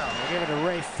first down. They give it to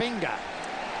Ray Finga.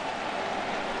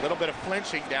 A little bit of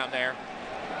flinching down there.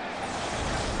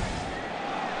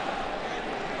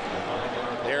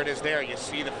 There it is there. You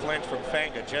see the flinch from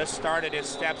Finga. Just started his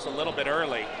steps a little bit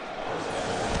early.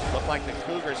 Looked like the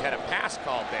Cougars had a pass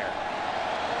called there.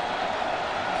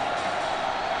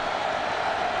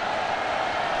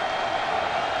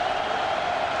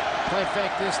 Play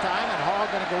fake this time, and Hall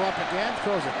going to go up again.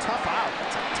 Throws a tough out.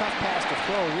 It's a tough pass to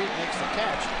throw. Reed makes the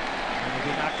catch. And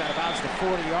he'll be knocked out of bounds to the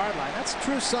 40-yard line. That's a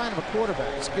true sign of a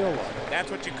quarterback, skill-wise.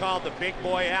 That's what you call the big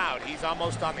boy out. He's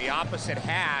almost on the opposite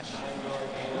hash.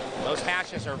 Those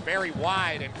hashes are very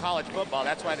wide in college football.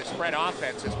 That's why the spread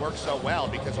offenses work so well,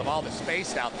 because of all the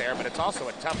space out there, but it's also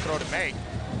a tough throw to make.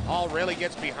 Hall really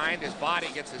gets behind his body,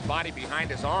 gets his body behind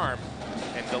his arm,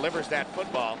 and delivers that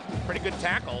football. Pretty good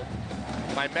tackle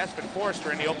by Mesfin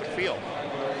Forrester in the open field.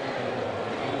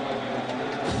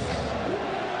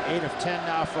 8 of 10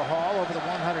 now for Hall over the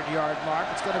 100-yard mark.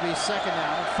 It's going to be second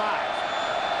down and 5.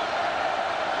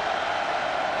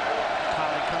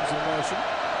 Colley comes in motion.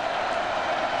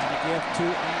 And a give to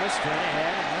Inga straight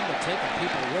ahead, and Inga taking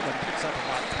people with him. Picks up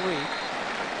about 3.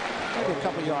 Maybe a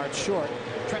couple yards short.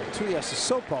 Trent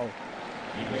Tuiasosopo,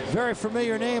 very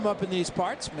familiar name up in these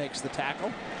parts, makes the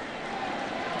tackle.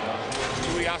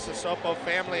 Tuiasosopo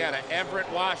family out of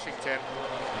Everett, Washington.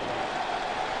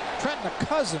 Trenton, a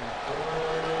cousin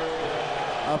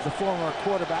of the former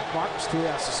quarterback Marcus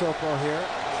Tuiasosopo here.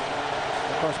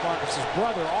 Of course, Marcus's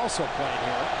brother also played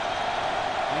here,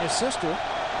 and his sister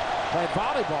played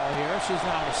volleyball here. She's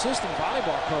now an assistant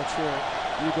volleyball coach here at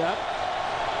UW.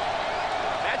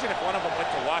 Imagine if one of them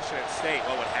went to Washington State,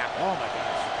 what would happen? Oh my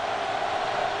gosh.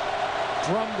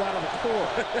 Drummed out of the court.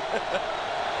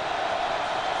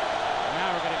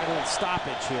 Now we're going to get a little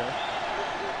stoppage here.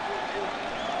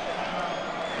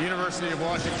 University of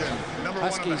Washington, number 1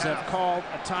 Huskies have called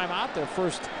a timeout, their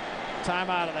first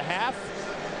timeout of the half.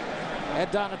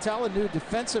 Ed Donatella, new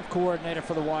defensive coordinator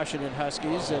for the Washington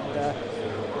Huskies, and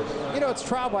you know, it's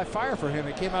trial by fire for him.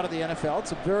 He came out of the NFL.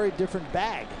 It's a very different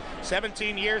bag.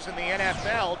 17 years in the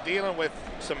NFL, dealing with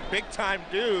some big-time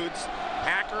dudes,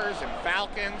 Packers and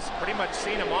Falcons, pretty much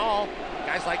seen them all.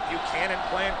 Guys like Buchanan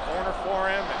playing corner for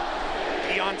him, and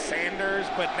Deion Sanders,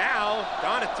 but now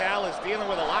Donatel is dealing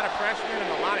with a lot of freshmen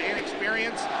and a lot of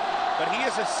inexperience, but he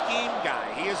is a scheme guy.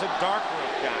 He is a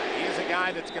darkroom guy. He is a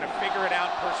guy that's going to figure it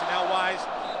out personnel-wise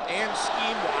and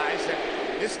scheme-wise, and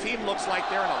this team looks like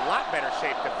they're in a lot better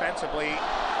shape defensively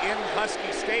in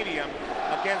Husky Stadium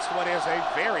against what is a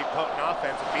very potent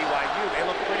offense at BYU. They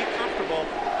look pretty comfortable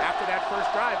after that first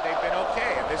drive. They've been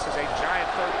okay, and this is a giant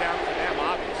third down for them,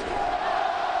 obviously.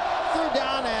 Third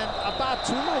down and about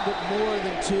 2, a little bit more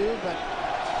than 2, but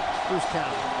who's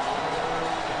counting?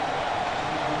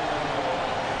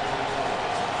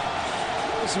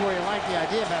 This is where you like the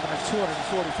idea of having a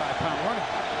 245-pound running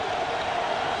back.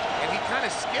 And he kind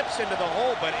of skips into the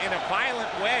hole, but in a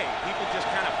violent way. People just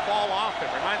kind of fall off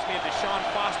him. Reminds me of Deshaun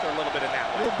Foster a little bit in that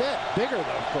way. A little bit. Bigger,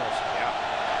 though, of course. Yeah.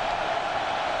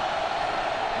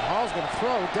 And Hall's going to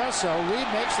throw. Does so. Reed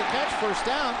makes the catch. First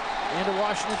down into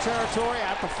Washington territory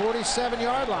at the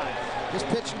 47-yard line. Just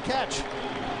pitch and catch.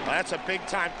 Well, that's a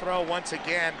big-time throw once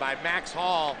again by Max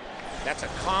Hall. That's a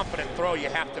confident throw you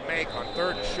have to make on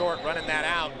 3rd and short, running that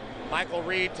out. Michael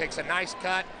Reed takes a nice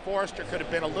cut. Forrester could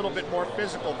have been a little bit more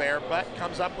physical there, but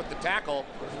comes up with the tackle.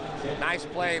 Nice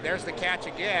play. There's the catch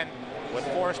again with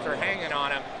Forrester hanging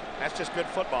on him. That's just good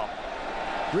football.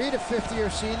 Reed, a 5th-year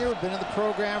senior, been in the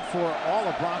program for all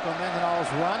of Bronco Mendenhall's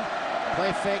run.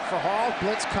 Play fake for Hall.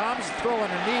 Blitz comes, throw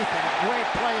underneath, and a great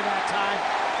play that time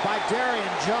by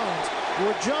Darian Jones.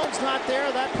 Were Jones not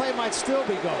there, that play might still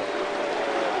be going.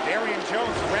 Darian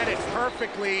Jones read it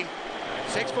perfectly.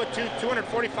 6'2",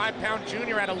 245-pound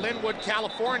junior out of Linwood,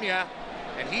 California,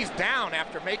 and he's down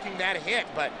after making that hit.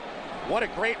 But what a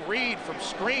great read from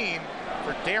screen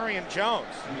for Darian Jones.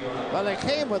 Well, they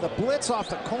came with a blitz off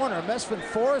the corner. Mesvin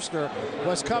Forrester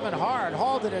was coming hard.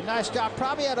 Hall did a nice job.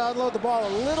 Probably had to unload the ball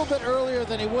a little bit earlier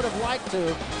than he would have liked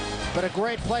to, but a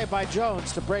great play by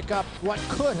Jones to break up what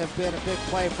could have been a big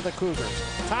play for the Cougars.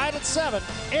 Tied at 7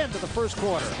 into the first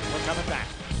quarter. We're coming back.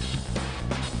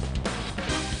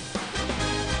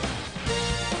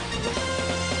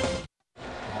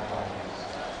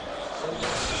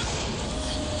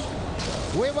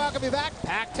 We welcome you back.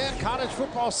 Pac-10 College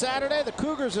Football Saturday. The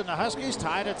Cougars and the Huskies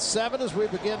tied at 7 as we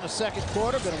begin the second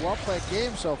quarter. Been a well-played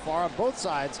game so far on both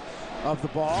sides of the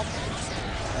ball.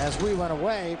 As we went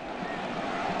away,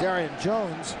 Darian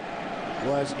Jones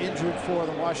was injured for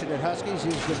the Washington Huskies.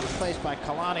 He's been replaced by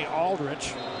Kalani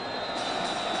Aldrich.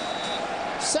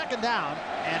 Second down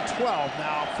and 12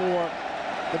 now for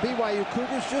the BYU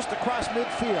Cougars just across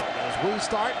midfield as we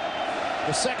start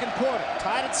the second quarter.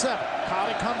 Tied at 7.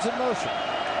 Colley comes in motion.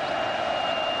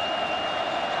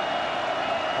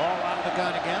 Ball out of the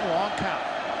gun again. Long count.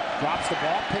 Drops the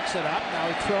ball, picks it up. Now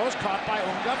he throws. Caught by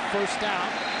Unga. First down.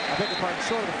 I beg your pardon,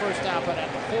 short of the first down, but at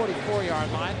the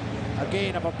 44-yard line. A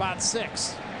gain of about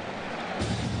 6.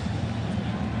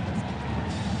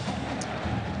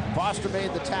 Foster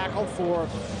made the tackle for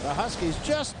the Huskies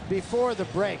just before the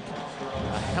break.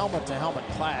 A helmet-to-helmet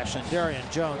clash, and Darian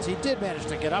Jones, he did manage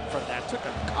to get up from that. Took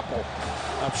a couple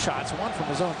of shots, one from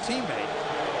his own teammate,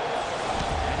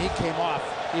 and he came off.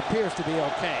 He appears to be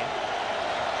okay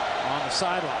on the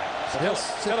sideline. But he'll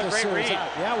still a great read. Out.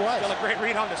 Yeah, it was. Still a great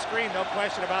read on the screen, no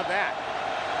question about that.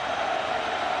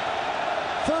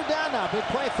 Third down now, big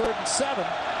play, 3rd and 7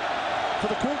 for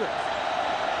the Cougars.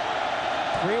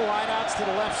 3 wideouts to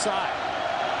the left side.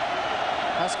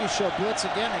 Huskies show blitz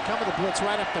again. They come with a blitz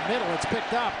right up the middle. It's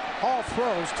picked up. Hall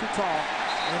throws, too tall.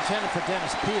 Intended for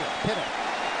Dennis Pitta.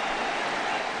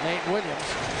 Nate Williams,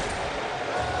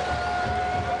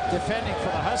 defending for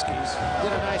the Huskies,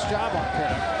 did a nice job on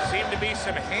Pitta. Seemed to be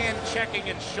some hand checking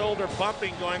and shoulder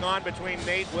bumping going on between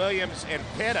Nate Williams and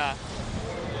Pitta.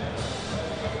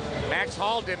 Max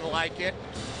Hall didn't like it.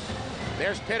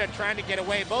 There's Pitta trying to get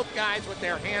away. Both guys with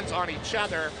their hands on each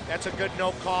other. That's a good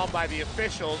no call by the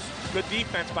officials. Good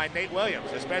defense by Nate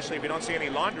Williams, especially if you don't see any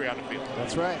laundry on the field.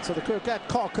 That's right. So that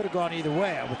call could have gone either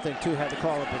way, I would think, too, had the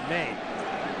call have been made.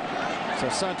 So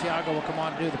Santiago will come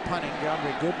on to do the punting.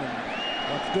 DeAndre Goodman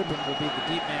will be the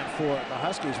deep man for the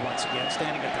Huskies once again,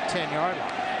 standing at the 10-yard line.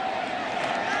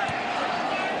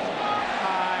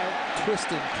 High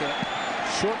twisting kick,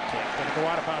 short kick, going to go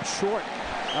out about short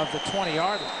of the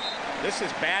 20-yard line. This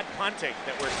is bad punting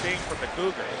that we're seeing from the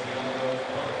Cougars.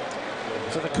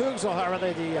 So the Cougs will, or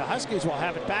the Huskies will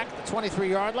have it back at the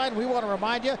 23-yard line. We want to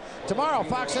remind you, tomorrow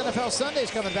Fox NFL Sunday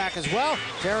is coming back as well.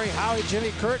 Terry, Howie,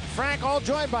 Jimmy, Kurt, and Frank, all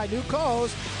joined by new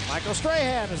co-host Michael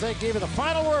Strahan as they give you the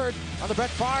final word on the Brett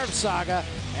Favre saga.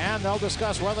 And they'll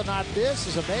discuss whether or not this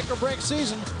is a make-or-break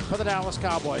season for the Dallas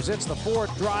Cowboys. It's the Ford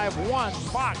Drive 1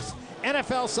 Fox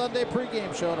NFL Sunday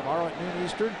pregame show tomorrow at noon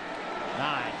Eastern,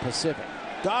 9 Pacific.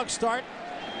 Dogs start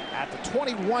at the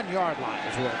 21-yard line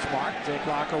is where it's marked. Jake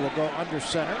Locker will go under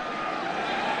center.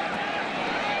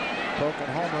 Poke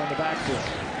and Homer in the backfield.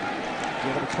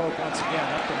 Give it a poke once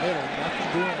again up the middle.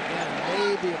 Nothing doing again.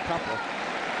 Maybe a couple.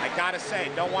 I gotta say,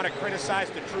 don't want to criticize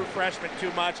the true freshman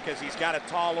too much because he's got a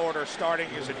tall order starting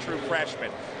as a true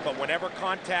freshman. But whenever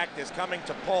contact is coming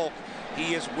to Polk,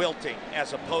 he is wilting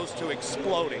as opposed to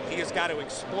exploding. He has got to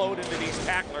explode into these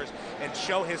tacklers and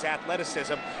show his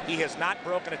athleticism. He has not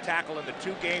broken a tackle in the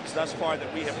 2 games thus far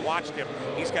that we have watched him.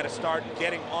 He's got to start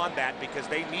getting on that because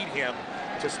they need him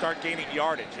to start gaining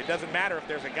yardage. It doesn't matter if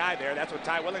there's a guy there. That's what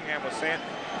Ty Willingham was saying.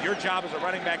 Your job as a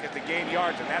running back is to gain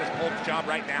yards, and that is Polk's job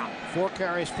right now. 4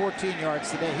 carries, 14 yards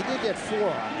today. He did get 4 on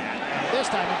that. And this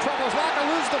time in trouble as Locker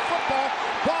loses the football.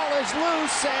 Ball is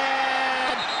loose,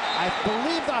 and I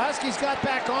believe the Huskies got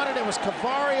back on it. It was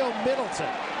Cavario Middleton.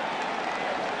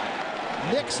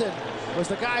 Nixon was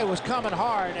the guy who was coming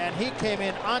hard, and he came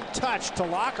in untouched to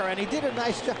Locker, and he did a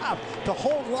nice job to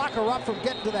hold Locker up from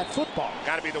getting to that football.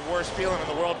 Got to be the worst feeling in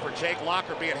the world for Jake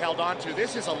Locker being held on to.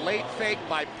 This is a late fake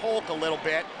by Polk a little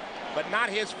bit, but not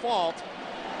his fault.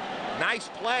 Nice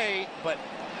play, but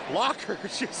Locker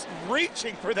just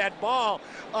reaching for that ball,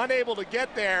 unable to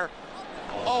get there.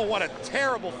 Oh, what a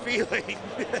terrible feeling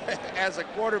as a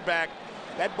quarterback.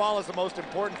 That ball is the most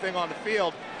important thing on the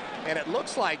field, and it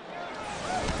looks like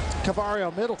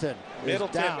Cavario Middleton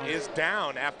is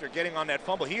down after getting on that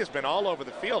fumble. He has been all over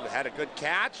the field. Had a good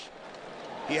catch.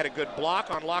 He had a good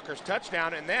block on Locker's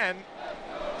touchdown, and then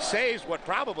saves what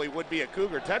probably would be a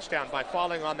Cougar touchdown by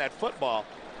falling on that football.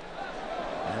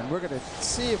 And we're going to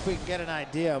see if we can get an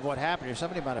idea of what happened here.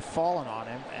 Somebody might have fallen on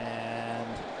him, and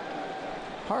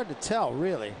Hard to tell,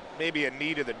 really. Maybe a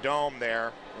knee to the dome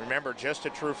there. Remember, just a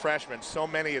true freshman. So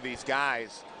many of these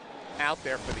guys out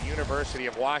there for the University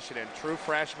of Washington, true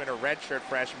freshman or redshirt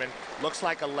freshman, looks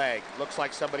like a leg. Looks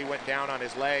like somebody went down on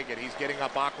his leg and he's getting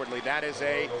up awkwardly. That is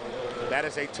a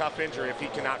tough injury if he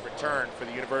cannot return for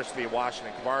the University of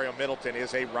Washington. Cavario Middleton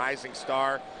is a rising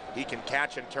star. He can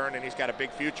catch and turn, and he's got a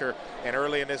big future. And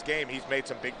early in this game, he's made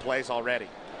some big plays already.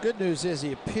 Good news is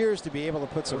he appears to be able to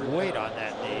put some weight on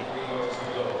that knee.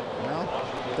 Well,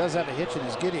 does have a hitch in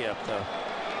his giddy up, though.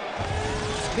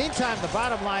 Meantime, the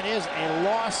bottom line is a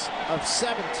loss of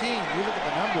 17. You look at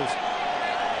the numbers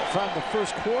from the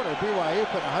first quarter. BYU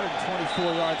put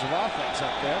 124 yards of offense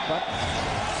up there, but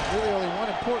really only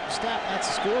one important stat, and that's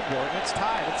the scoreboard, and it's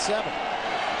tied at 7.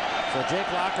 So Jake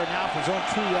Locker now for his own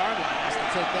 2-yard line has to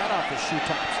take that off his shoe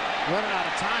tops. Running out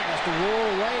of time, has to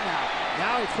roll away now.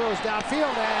 Now he throws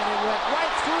downfield, and it went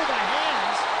right through the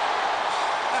hands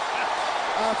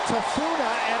of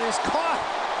Tafuna and is caught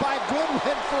by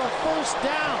Goodwin for a first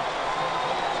down.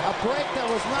 A break that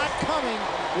was not coming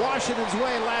Washington's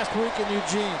way last week in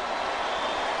Eugene.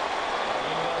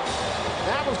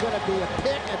 That was going to be a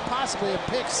pick and possibly a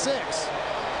pick 6.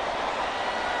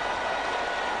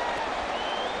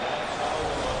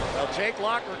 Well, Jake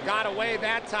Locker got away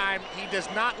that time. He does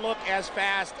not look as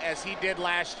fast as he did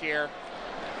last year.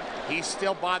 He's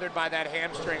still bothered by that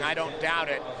hamstring. I don't doubt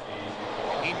it.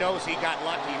 He knows he got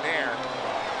lucky there.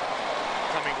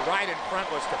 Coming right in front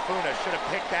was Tafuna. Should have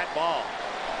picked that ball.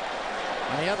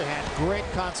 On the other hand, great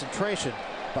concentration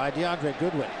by DeAndre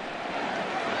Goodwin.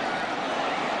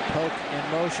 Poke in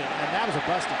motion, and that was a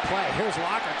busted play. Here's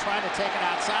Locker trying to take it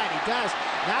outside. He does.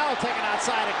 Now he'll take it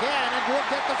outside again, and we'll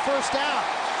get the first down.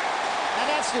 And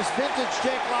that's just vintage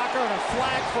Jake Locker, and a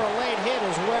flag for a late hit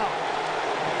as well.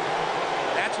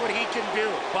 That's what he can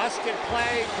do. Busted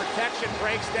play, protection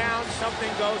breaks down,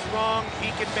 something goes wrong.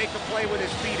 He can make a play with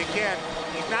his feet again.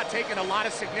 He's not taken a lot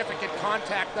of significant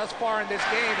contact thus far in this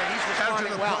game, and he's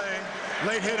responding well.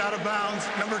 Play, late hit out of bounds,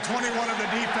 number 21 of the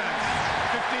defense.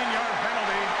 15-yard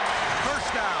penalty,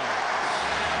 first down.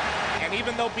 And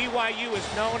even though BYU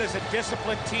is known as a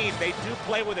disciplined team, they do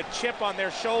play with a chip on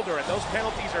their shoulder, and those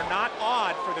penalties are not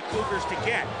odd for the Cougars to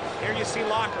get. Here you see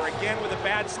Locker again with a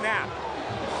bad snap.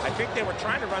 I think they were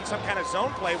trying to run some kind of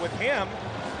zone play with him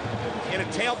in a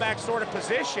tailback sort of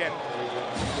position.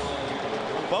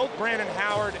 Both Brandon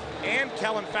Howard and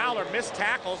Kellen Fowler missed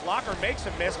tackles. Locker makes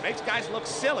a miss, makes guys look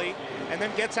silly, and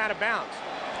then gets out of bounds.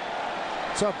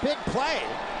 So a big play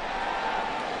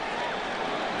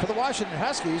for the Washington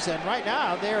Huskies, and right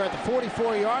now they're at the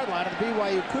 44-yard line of the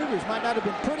BYU Cougars. Might not have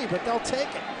been pretty, but they'll take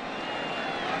it.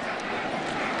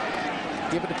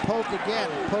 Give it to Poke again.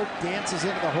 Poke dances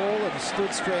into the hole and is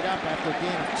stood straight up after a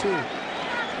gain of 2.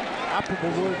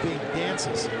 Operable word being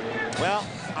dances. Well,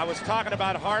 I was talking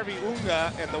about Harvey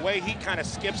Unga and the way he kind of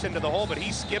skips into the hole, but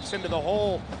he skips into the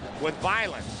hole with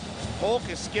violence. Polk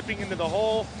is skipping into the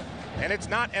hole, and it's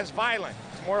not as violent.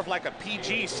 It's more of like a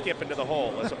PG skip into the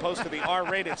hole as opposed to the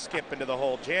R-rated skip into the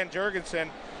hole. Jan Jurgensen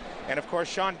and, of course,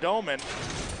 Sean Doman,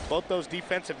 both those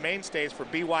defensive mainstays for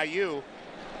BYU,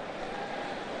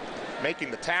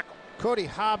 making the tackle. Cody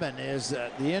Hobbin is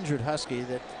the injured Husky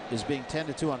that is being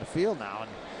tended to on the field now. And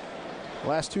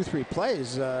last 2-3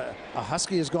 plays, a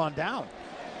Husky has gone down.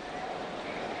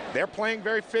 They're playing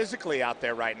very physically out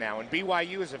there right now, and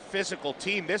BYU is a physical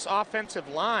team. This offensive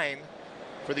line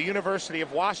for the University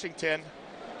of Washington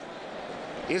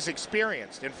is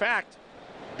experienced. In fact,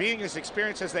 being as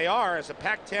experienced as they are as a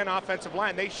Pac-10 offensive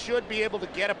line, they should be able to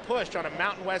get a push on a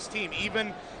Mountain West team,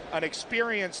 even an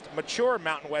experienced, mature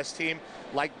Mountain West team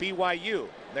like BYU.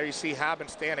 There you see Hobbin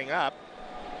standing up.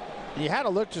 You had a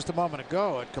look just a moment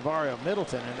ago at Cavario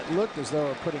Middleton, and it looked as though they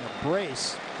were putting a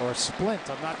brace or a splint,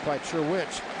 I'm not quite sure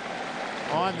which,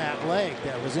 on that leg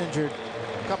that was injured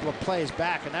a couple of plays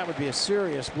back, and that would be a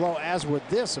serious blow, as would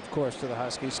this, of course, to the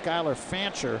Huskies. Skylar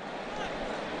Fancher,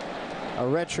 a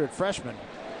redshirt freshman,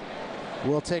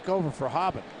 will take over for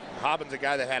Hobbin. Hobbin's a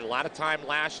guy that had a lot of time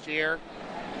last year.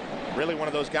 Really one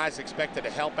of those guys expected to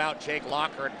help out Jake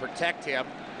Locker and protect him.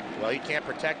 Well, he can't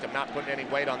protect him, not putting any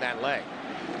weight on that leg.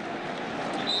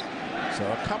 So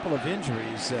a couple of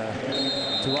injuries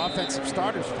to offensive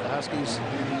starters for the Huskies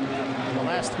in the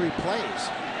last 3 plays.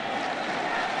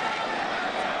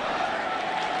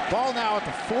 Ball now at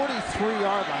the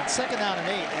 43-yard line, 2nd down and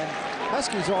 8, and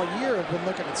Huskies all year have been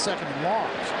looking at 2nd and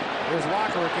longs. There's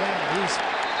Locker again, and he's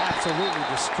absolutely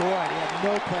destroyed. He had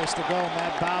no place to go, and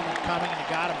Matt Bauman coming, and he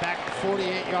got him back at the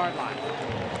 48-yard line.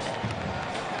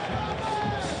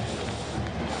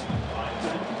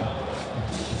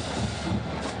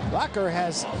 Locker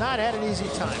has not had an easy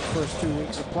time first 2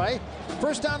 weeks of play.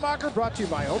 First Down Locker brought to you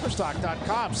by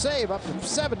Overstock.com. Save up to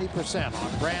 70%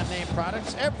 on brand name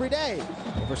products every day.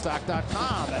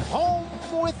 Overstock.com, at home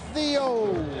with the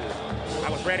O. I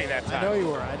was ready that time. I know you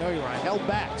were. I held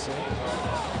back, see?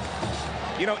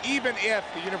 You know, even if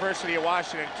the University of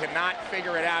Washington cannot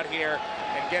figure it out here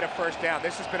and get a first down,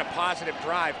 this has been a positive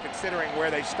drive considering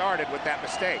where they started with that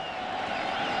mistake.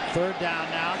 Third down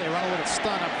now. They run a little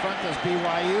stun up front. Does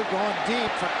BYU going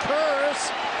deep for Kurz.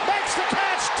 Makes the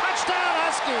catch. Touchdown,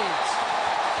 Huskies.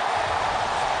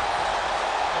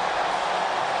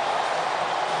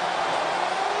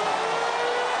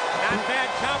 Not bad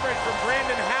coverage from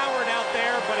Brandon Howard out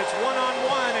there, but it's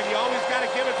one-on-one, and you always got to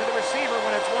give it to the receiver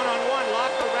when it's one-on-one.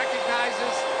 Locker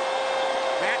recognizes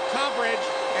that coverage,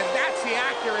 and that's the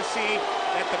accuracy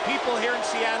that the people here in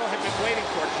Seattle have been waiting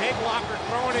for. Jake Locker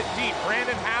throwing it deep.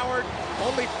 Brandon Howard,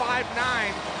 only 5'9".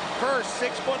 Kurz,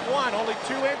 6'1", only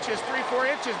 2 inches, 3-4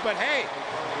 inches, but hey,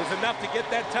 it was enough to get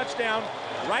that touchdown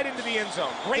right into the end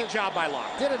zone. Great job by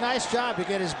Locker. Did a nice job to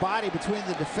get his body between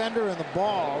the defender and the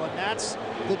ball, and that's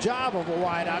the job of a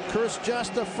wideout. Kurz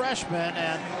just a freshman,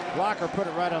 and Locker put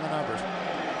it right on the numbers.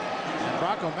 And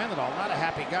Rocco Mendenhall, not a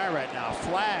happy guy right now.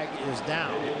 Flag is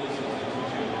down.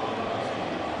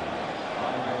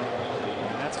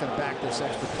 And that's going to back this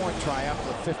extra point try up to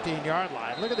the 15-yard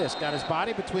line. Look at this. Got his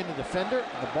body between the defender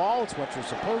and the ball. It's what you're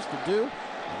supposed to do.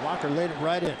 And Locker laid it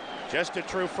right in. Just a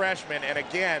true freshman, and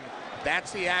again,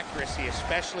 that's the accuracy,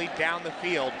 especially down the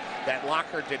field, that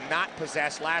Locker did not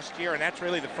possess last year, and that's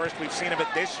really the first we've seen of it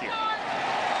this year.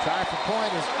 Try for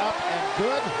point is up and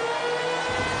good.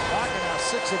 Locker now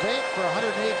 6 of 8 for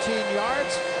 118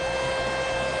 yards.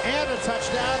 And a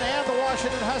touchdown, and the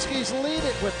Washington Huskies lead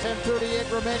it with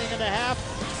 10:38 remaining in the half.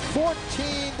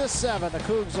 14-7. The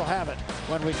Cougs will have it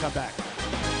when we come back.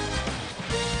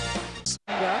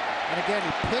 And again,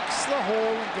 he picks the hole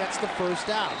and gets the first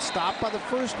down. Stopped by the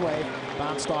first wave,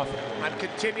 bounced off it. I'm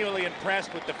continually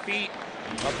impressed with the feet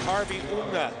of Harvey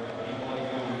Unga.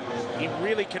 He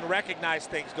really can recognize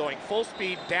things going full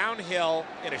speed downhill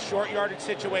in a short yardage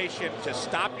situation. To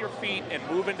stop your feet and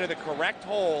move into the correct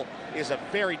hole is a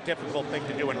very difficult thing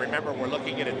to do. And remember, we're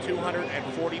looking at a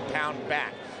 240-pound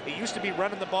back. He used to be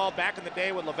running the ball back in the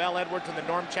day with Lavelle Edwards and the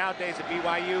Norm Chow days at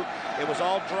BYU. It was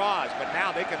all draws, but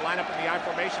now they can line up in the I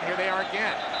formation. Here they are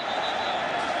again.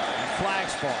 And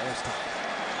flags fall this time.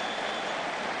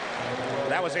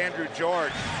 That was Andrew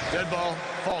George. Dead ball,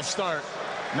 false start.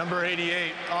 Number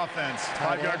 88, offense,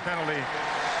 5-yard penalty.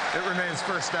 It remains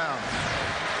first down.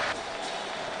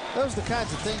 Those are the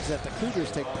kinds of things that the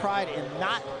Cougars take pride in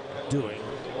not doing.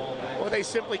 Or they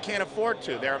simply can't afford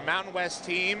to. They're a Mountain West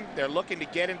team. They're looking to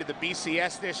get into the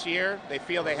BCS this year. They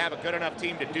feel they have a good enough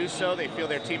team to do so. They feel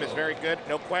their team is very good.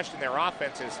 No question, their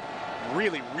offense is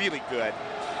really, really good.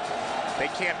 They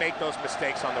can't make those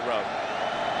mistakes on the road.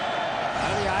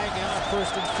 Out of the eye again on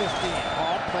 1st and 15.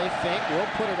 Hall play fake, will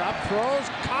put it up, throws.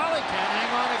 Collie can't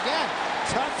hang on again.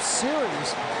 Tough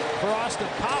series for Austin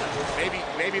Collie.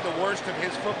 Maybe the worst of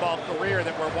his football career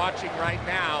that we're watching right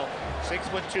now.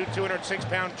 6'2",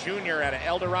 206-pound junior out of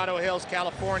El Dorado Hills,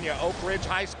 California, Oak Ridge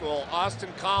High School,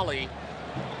 Austin Collie.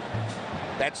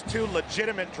 That's 2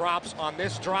 legitimate drops on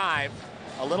this drive.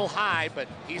 A little high, but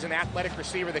he's an athletic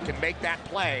receiver that can make that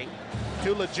play.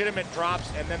 2 legitimate drops,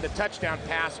 and then the touchdown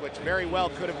pass, which very well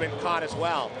could have been caught as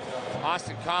well.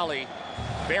 Austin Collie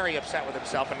very upset with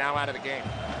himself and now out of the game.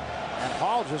 And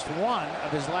Hall just 1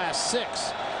 of his last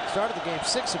 6. Started the game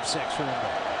 6 of 6, remember.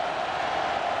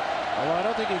 Although I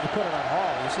don't think he could put it on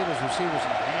Hall. You see those receivers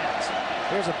in the hands.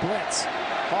 Here's a blitz.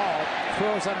 Hall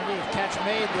throws underneath. Catch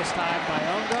made this time by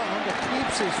Unga. Unga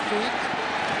keeps his feet.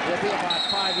 He'll be about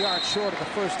 5 yards short of the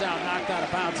first down, knocked out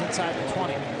of bounds inside the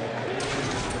 20.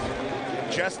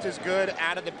 Just as good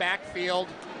out of the backfield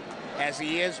as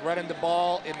he is running the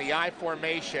ball in the I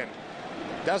formation.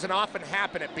 Doesn't often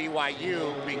happen at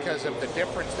BYU because of the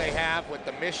difference they have with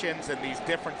the missions and these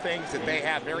different things that they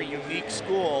have. Very unique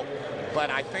school. But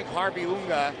I think Harvey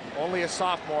Unga, only a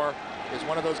sophomore, is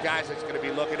one of those guys that's going to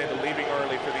be looking into leaving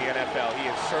early for the NFL. He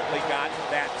has certainly got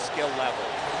that skill level.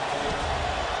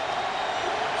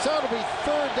 So it'll be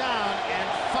 3rd down and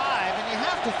 5, and you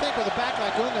have to think with a back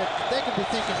like Unga, they could be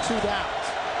thinking 2 downs.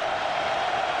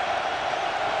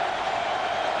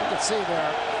 You can see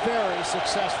they're very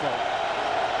successful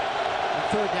in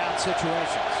 3rd down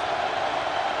situations.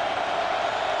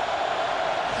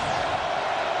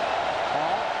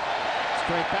 Ball,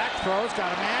 straight back, throws,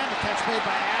 got a man, the catch made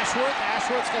by Ashworth.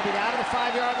 Ashworth's going to be down to the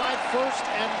 5-yard line, 1st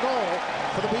and goal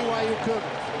for the BYU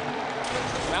Cougars.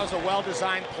 That was a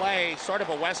well-designed play, sort of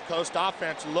a West Coast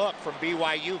offense look from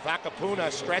BYU.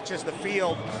 Vakapuna stretches the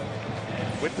field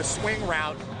with the swing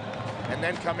route, and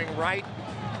then coming right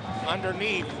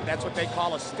underneath. That's what they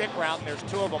call a stick route, and there's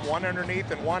two of them, one underneath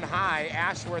and one high.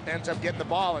 Ashworth ends up getting the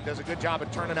ball and does a good job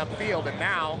of turning upfield. And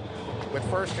now, with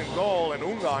 1st and goal and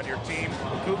Unga on your team,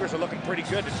 the Cougars are looking pretty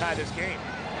good to tie this game.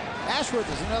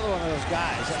 Ashworth is another one of those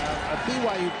guys, a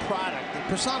BYU product that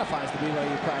personifies the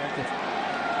BYU product.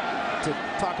 To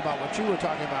talk about what you were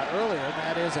talking about earlier, and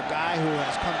that is a guy who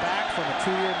has come back from a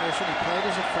 2-year mission. He played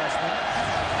as a freshman.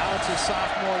 Now it's his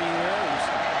sophomore year. He's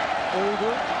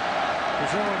older,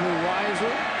 presumably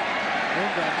wiser.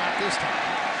 Unga, not this time.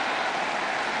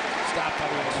 Stopped by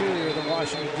the interior of the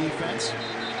Washington defense.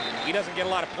 He doesn't get a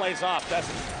lot of plays off, does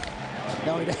he?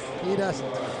 No, he doesn't.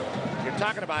 You're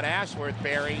talking about Ashworth,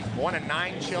 Barry, one of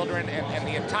 9 children, and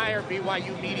the entire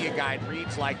BYU media guide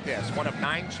reads like this. One of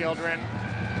 9 children,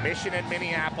 mission in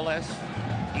Minneapolis,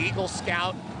 Eagle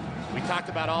Scout. We talked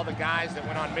about all the guys that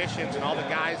went on missions and all the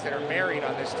guys that are married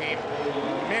on this team.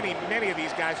 Many of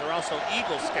these guys are also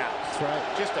Eagle Scouts. That's right.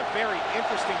 Just a very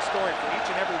interesting story for each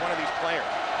and every one of these players.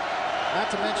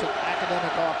 Not to mention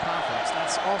academic all-conference.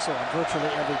 That's also on virtually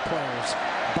every player's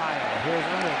bio. Here's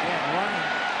Unga again running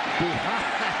behind.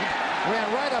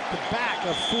 Ran right up the back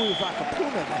of Fui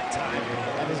Vakapuna that time,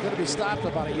 and is going to be stopped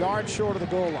about a yard short of the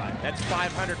goal line. That's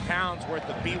 500 pounds worth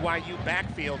of BYU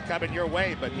backfield coming your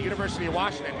way, but the University of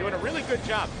Washington doing a really good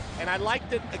job. And I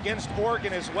liked it against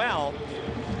Oregon as well,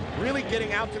 really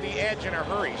getting out to the edge in a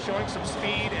hurry, showing some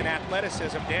speed and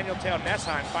athleticism. Daniel Tail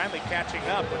Nessheim finally catching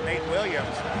up with Nate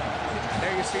Williams.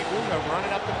 There you see Unga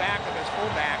running up the back of his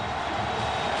fullback.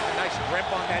 A nice grip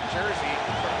on that jersey,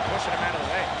 pushing him out of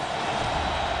the way.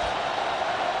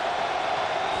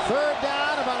 3rd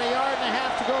down, about a yard and a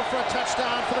half to go for a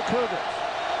touchdown for the Cougars.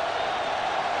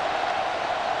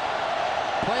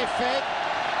 Play fake.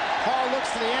 Hall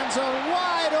looks to the end zone.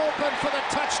 Wide open for the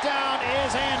touchdown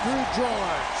is Andrew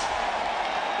George.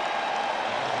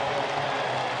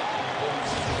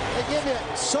 They give you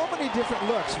so many different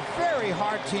looks. Very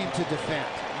hard team to defend.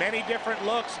 Many different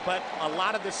looks, but a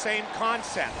lot of the same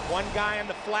concept. One guy in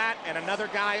the flat and another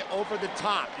guy over the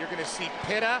top. You're going to see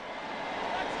Pitta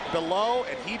below,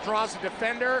 and he draws the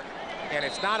defender, and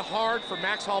it's not hard for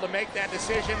Max Hall to make that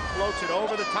decision. Floats it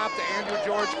over the top to Andrew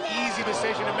George. Easy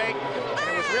decision to make, and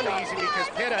it was really easy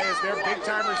because Pitta is their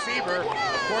big-time receiver.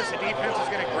 Of course, the defense is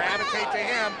going to gravitate to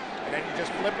him, and then you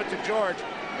just flip it to George.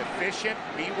 Efficient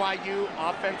BYU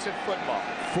offensive football.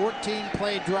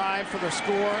 14-play drive for the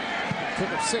score. Took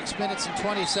them 6 minutes and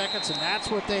 20 seconds, and that's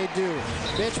what they do.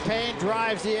 Mitch Payne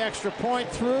drives the extra point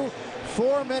through.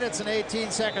 4 minutes and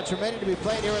 18 seconds remaining to be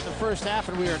played here in the first half,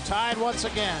 and we are tied once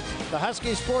again. The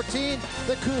Huskies 14,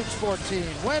 the Cougs 14.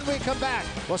 When we come back,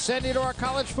 we'll send you to our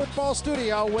college football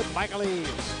studio with Michael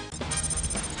Eaves.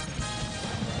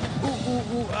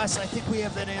 Us. I think we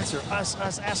have that answer. Us.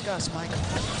 Ask us, Mike.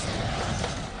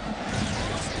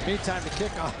 Meantime, the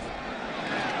kickoff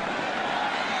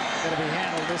going to be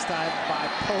handled this time by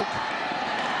Polk.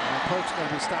 And Polk's going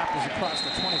to be stopped as he crosses the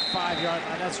 25-yard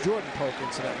line. That's Jordan Polk,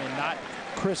 incidentally, not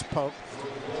Chris Polk.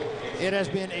 It has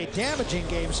been a damaging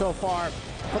game so far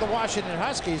for the Washington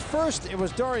Huskies. First, it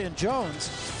was Dorian Jones,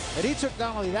 and he took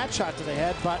not only that shot to the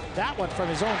head, but that one from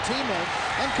his own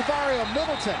teammate, and Cavario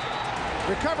Middleton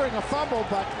recovering a fumble,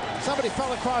 but somebody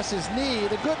fell across his knee.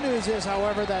 The good news is,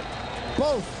 however, that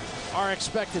both are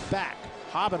expected back.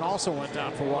 Hobbin also went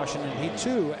down for Washington. He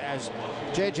too, as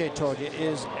JJ told you,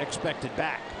 is expected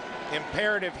back.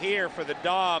 Imperative here for the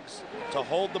Dogs to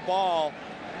hold the ball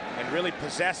and really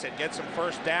possess it, get some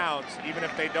first downs, even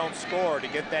if they don't score, to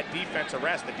get that defense a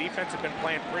rest. The defense has been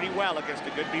playing pretty well against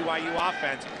a good BYU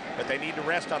offense, but they need to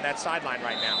rest on that sideline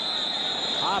right now.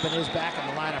 Hobbin is back in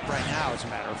the lineup right now, as a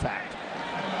matter of fact.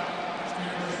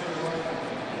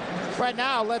 Right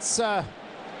now, let's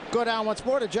go down once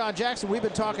more to John Jackson. We've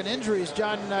been talking injuries.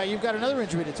 John, you've got another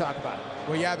injury to talk about.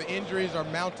 Well, yeah, the injuries are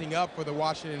mounting up for the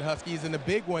Washington Huskies, and the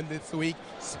big one this week,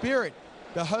 Spirit,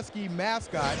 the Husky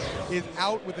mascot, is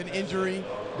out with an injury.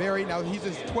 Now, he's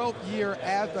his 12th year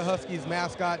as the Huskies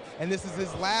mascot, and this is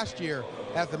his last year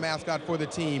as the mascot for the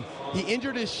team. He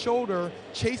injured his shoulder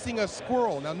chasing a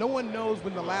squirrel. Now, no one knows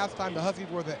when the last time the Huskies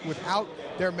were without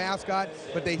their mascot,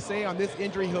 but they say on this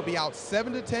injury he'll be out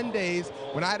 7 to 10 days.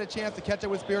 When I had a chance to catch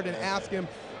up with Spirit and ask him,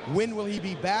 when will he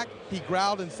be back, he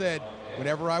growled and said,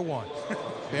 whenever I want.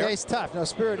 Yeah, he's tough. No,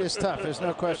 Spirit is tough. There's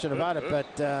no question about it,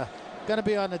 but going to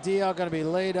be on the DL, going to be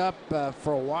laid up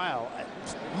for a while.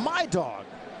 My dog,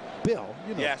 Bill,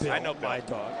 you know, yes, Bill, I know Bill. My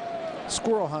dog,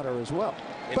 squirrel hunter as well.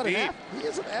 But he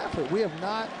is an athlete. We have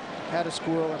not had a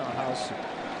squirrel in our house in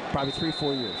probably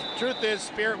 3-4 years. Truth is,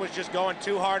 Spirit was just going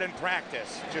too hard in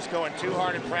practice.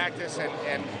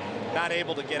 And not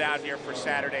able to get out here for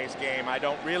Saturday's game. I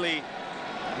don't really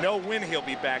know when he'll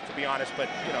be back, to be honest. But,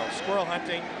 you know, squirrel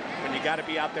hunting, when you got to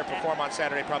be out there perform on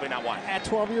Saturday, probably not wise. At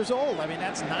 12 years old. I mean,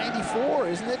 that's 94,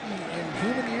 isn't it, in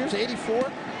human years,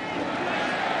 84?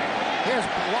 Here's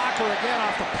Locker again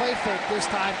off the play fake, this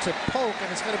time to Polk,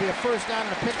 and it's going to be a first down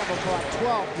and a pickup of about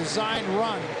 12. Design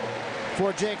run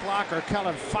for Jake Locker.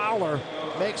 Kellen Fowler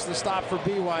makes the stop for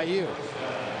BYU.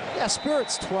 Yeah,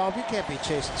 Spirit's 12. You can't be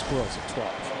chasing squirrels at 12.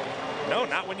 No,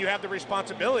 not when you have the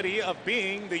responsibility of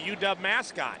being the UW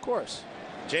mascot. Of course.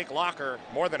 Jake Locker,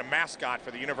 more than a mascot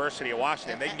for the University of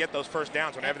Washington. They can get those first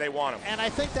downs whenever they want them. And I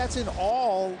think that's in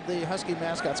all the Husky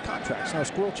mascots' contracts. No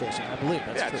squirrel chasing, I believe.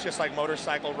 That's true. It's just like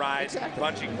motorcycle rides, exactly.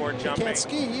 bungee cord jumping. Can't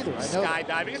ski either, I know.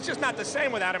 Skydiving. It's just not the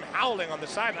same without him howling on the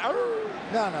sideline.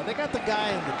 No, they got the guy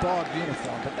in the dog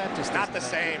uniform, but that just not the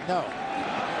same. No.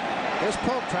 There's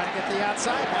Polk trying to get the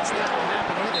outside. That's not going to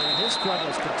happen either, and his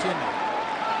struggles continue.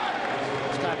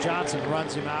 Scott Johnson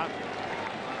runs him out.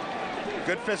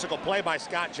 Good physical play by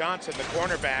Scott Johnson, the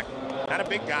cornerback. Not a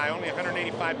big guy, only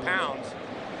 185 pounds.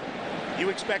 You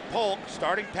expect Polk,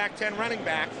 starting Pac-10 running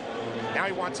back. Now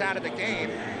he wants out of the game.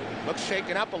 Looks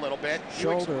shaken up a little bit.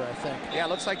 Shoulder, I think. Yeah,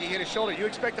 looks like he hit his shoulder. You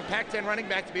expect the Pac-10 running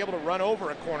back to be able to run over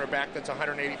a cornerback that's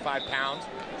 185 pounds,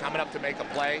 coming up to make a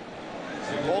play.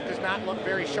 Polk has not looked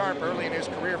very sharp early in his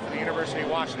career for the University of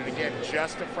Washington. Again,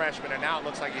 just a freshman, and now it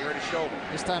looks like he hurt his shoulder.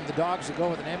 This time the Dogs will go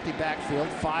with an empty backfield,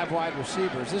 5 wide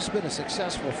receivers. This has been a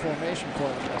successful formation for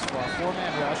them thus far.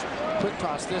 4-man rush, quick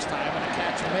toss this time, and a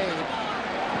catch made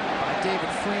by David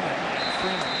Freeman. And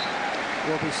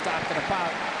Freeman will be stopped at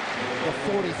about the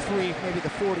 43, maybe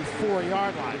the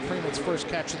 44-yard line. Freeman's first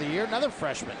catch of the year, another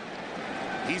freshman.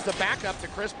 He's the backup to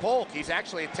Chris Polk. He's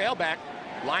actually a tailback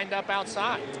lined up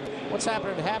outside. What's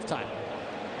happening at halftime?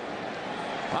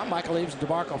 Well, Michael Eaves and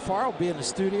DeMarco Farr will be in the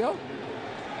studio.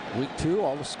 Week 2,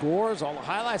 all the scores, all the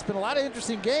highlights. Been a lot of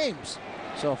interesting games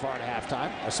so far at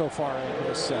halftime. So far in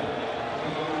this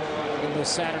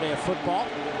Saturday of football.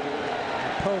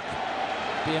 And Polk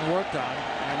being worked on,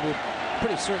 and we're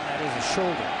pretty certain that is a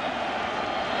shoulder.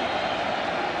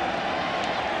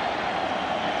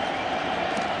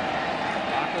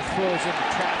 Locker throws into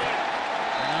traffic.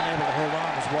 Unable to hold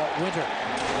on is Walt Winter.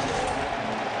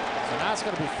 So now it's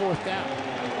going to be 4th down.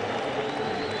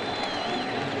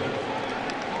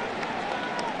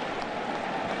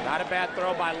 Not a bad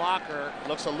throw by Locker.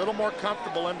 Looks a little more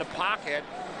comfortable in the pocket.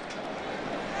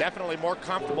 Definitely more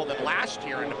comfortable than last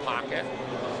year in the pocket.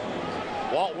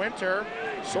 Walt Winter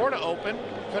sort of open.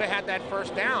 Could have had that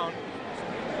first down.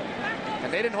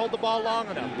 And they didn't hold the ball long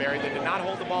enough, Barry. They did not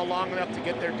hold the ball long enough to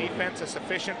get their defense a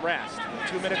sufficient rest.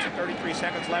 2 minutes and 33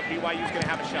 seconds left. BYU's going to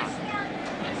have a shot.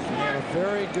 They have a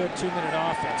very good 2-minute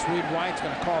offense. Reed White's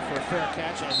going to call for a fair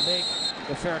catch and make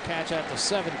the fair catch at the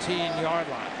 17-yard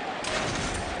line.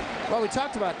 Well, we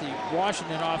talked about the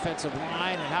Washington offensive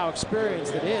line and how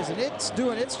experienced it is, and it's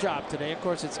doing its job today. Of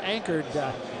course, it's anchored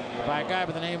by a guy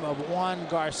by the name of Juan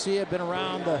Garcia. Been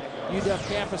around the UW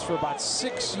campus for about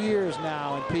 6 years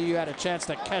now, and PU had a chance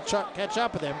to catch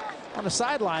up with him on the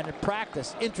sideline in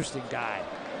practice. Interesting guy.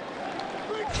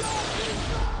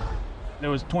 It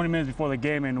was 20 minutes before the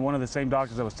game, and one of the same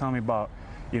doctors that was telling me about,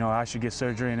 you know, I should get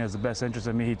surgery and it was the best interest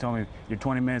of me. He told me, you're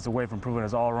 20 minutes away from proving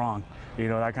us all wrong. You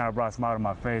know, that kind of brought a smile to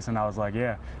my face, and I was like,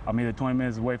 yeah, I'm either 20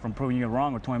 minutes away from proving you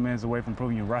wrong or 20 minutes away from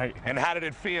proving you right. And how did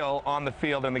it feel on the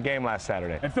field in the game last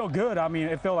Saturday? It felt good. I mean,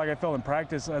 it felt like I felt in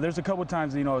practice. There's a couple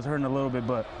times, you know, it was hurting a little bit,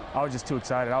 but I was just too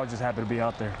excited. I was just happy to be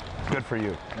out there. Good for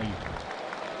you. Thank you.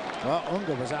 Well,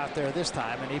 Unga was out there this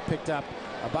time, and he picked up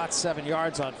about 7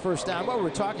 yards on first down. What we're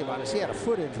talking about is he had a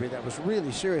foot injury that was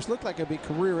really serious. Looked like it'd be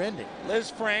career-ending. Liz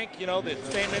Frank, you know, the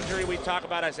same injury we talk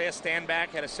about. Isaiah Stanback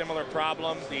had a similar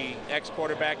problem, the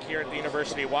ex-quarterback here at the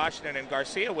University of Washington, and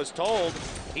Garcia was told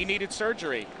he needed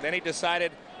surgery. Then he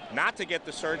decided not to get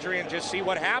the surgery and just see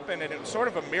what happened, and it was sort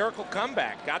of a miracle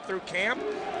comeback. Got through camp,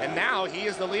 and now he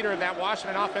is the leader of that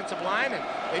Washington offensive line, and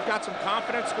they've got some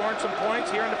confidence scoring some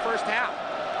points here in the first half.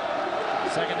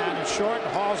 Second down and short.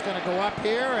 Hall's going to go up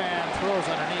here and throws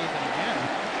underneath. And again,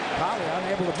 Polly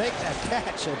unable to make that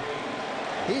catch. And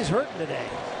he's hurting today.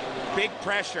 Big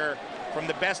pressure from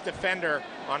the best defender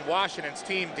on Washington's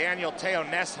team, Daniel Teo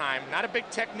Nesheim. Not a big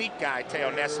technique guy,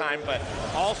 Teo Nesheim, but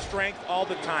all strength all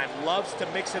the time. Loves to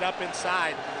mix it up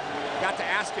inside. Got to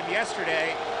ask him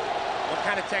yesterday what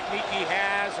kind of technique he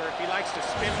has, or if he likes to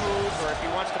spin move, or if he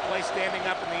wants to play standing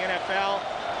up in the NFL.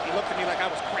 He looked at me like I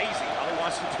was crazy. All he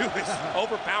wants to do is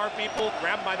overpower people,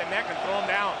 grab them by the neck, and throw them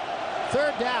down.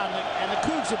 Third down, and the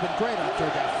Cougs have been great on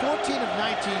third down. 14 of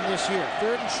 19 this year.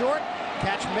 Third and short,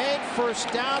 catch made, first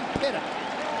down, Pitta.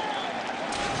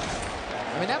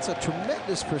 I mean, that's a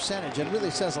tremendous percentage and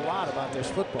really says a lot about this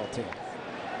football team.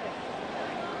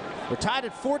 We're tied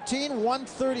at 14,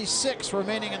 1:36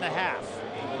 remaining in the half.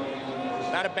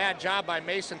 Not a bad job by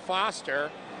Mason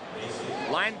Foster.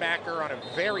 Linebacker on a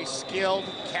very skilled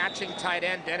catching tight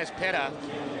end, Dennis Pitta,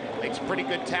 makes a pretty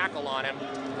good tackle on him.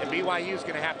 And BYU is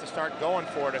going to have to start going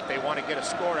for it if they want to get a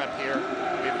score up here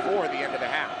before the end of the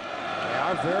half. They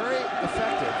are very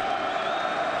effective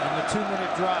in the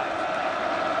 2-minute drive.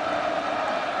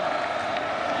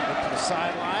 Up to the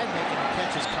sideline, making the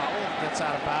catch is Colley. Gets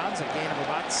out of bounds, a gain of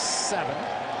about 7.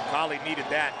 Colley needed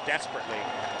that desperately.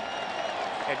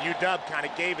 And UW kind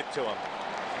of gave it to him.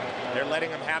 They're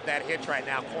letting him have that hitch right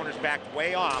now. Corner's backed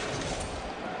way off.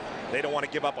 They don't want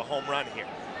to give up a home run here.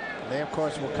 They, of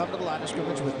course, will come to the line of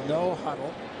scrimmage with no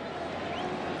huddle.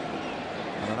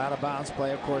 And an out-of-bounds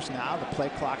play, of course, now. The play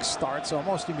clock starts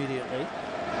almost immediately.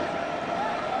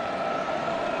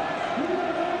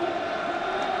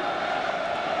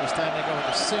 This time they go with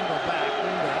a single back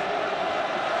window.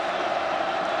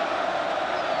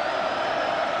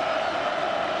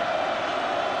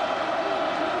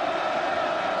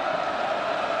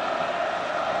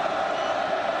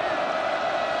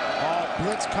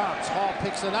 Blitz comes. Hall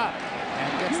picks it up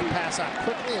and gets the pass out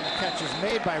quickly, and the catch is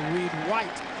made by Reed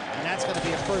White, and that's going to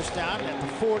be a first down at the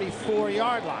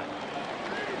 44-yard line.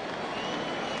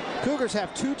 Cougars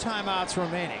have 2 timeouts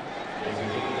remaining.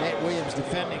 Nate Williams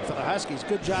defending for the Huskies.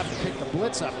 Good job to pick the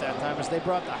blitz up that time as they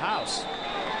brought the house.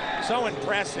 So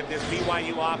impressive, this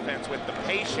BYU offense with the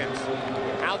patience,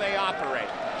 how they operate,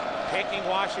 picking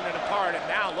Washington apart, and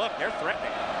now look, they're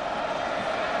threatening.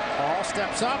 Hall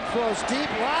steps up, throws deep,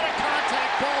 a lot of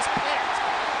contact, ball's picked.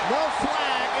 No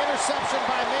flag, interception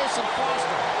by Mason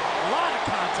Foster. A lot of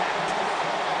contact.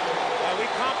 Well, we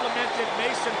complimented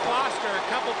Mason Foster a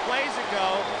couple plays ago,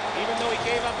 even though he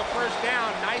gave up a first down.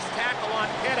 Nice tackle on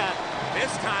Pitta. This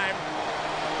time,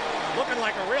 looking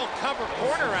like a real cover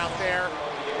corner out there,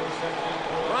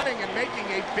 running and making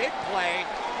a big play.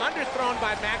 Underthrown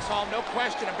by Max Hall, no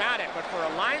question about it, but for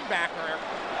a linebacker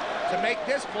to make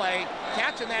this play,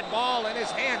 catching that ball in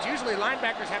his hands. Usually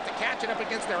linebackers have to catch it up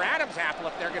against their Adam's apple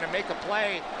if they're going to make a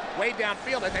play way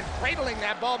downfield, and then cradling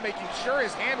that ball, making sure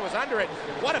his hand was under it.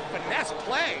 What a finesse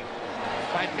play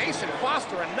by Mason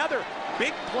Foster. Another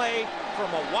big play from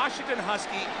a Washington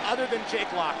Husky other than Jake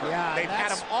Locker. Yeah, they've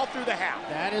had him all through the half.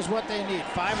 That is what they need.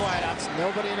 5 wideouts,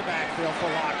 nobody in the backfield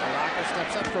for Locker. Locker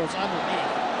steps up, throws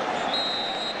underneath.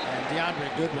 And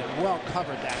DeAndre Goodwin well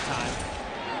covered that time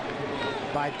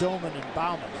by Doman and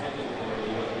Bauman.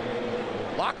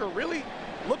 Locker really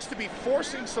looks to be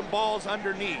forcing some balls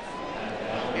underneath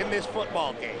in this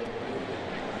football game.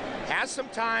 Has some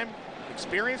time,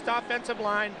 experienced offensive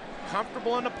line,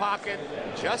 comfortable in the pocket,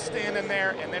 just standing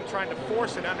there and then trying to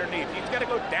force it underneath. He's got to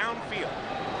go downfield.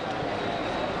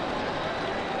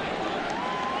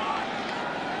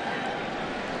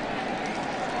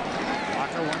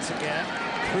 Locker once again,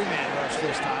 3-man rush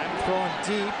this time, throwing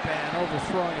deep and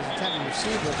overthrowing his intended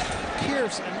receiver,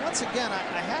 Kearse. And once again,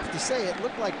 I have to say, it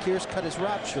looked like Kearse cut his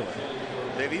route short.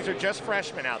 These are just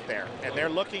freshmen out there, and they're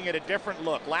looking at a different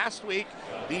look. Last week,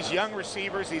 these young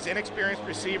receivers, these inexperienced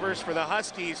receivers for the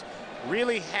Huskies,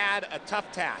 really had a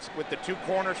tough task with the 2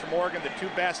 corners from Oregon, the 2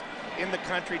 best in the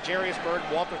country, Jarius Byrd,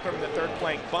 Walter Thurman III,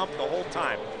 playing bump the whole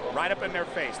time, right up in their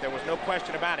face. There was no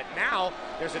question about it. Now,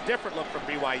 there's a different look from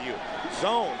BYU.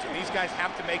 Zones, and these guys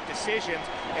have to make decisions,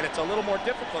 and it's a little more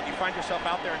difficult. You find yourself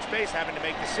out there in space having to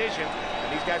make decisions,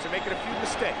 and these guys are making a few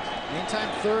mistakes. Meantime,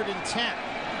 3rd and 10.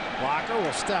 Locker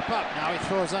will step up. Now he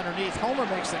throws underneath. Homer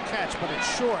makes the catch, but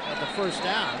it's short of the first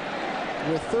down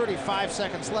with 35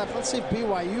 seconds left. Let's see if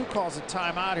BYU calls a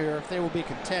timeout here, if they will be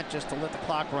content just to let the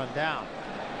clock run down.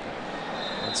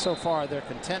 And so far they're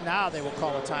content. Now they will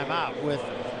call a timeout with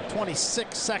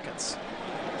 26 seconds.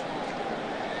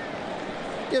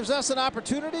 Gives us an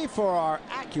opportunity for our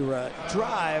Acura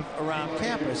drive around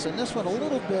campus, and this one a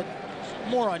little bit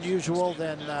more unusual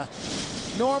than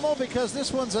normal, because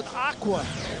this one's an aqua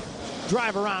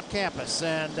drive around campus,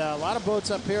 and a lot of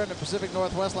boats up here in the Pacific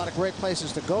Northwest, a lot of great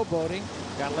places to go boating.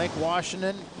 Got Lake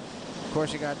Washington, of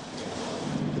course you got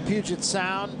the Puget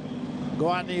Sound, go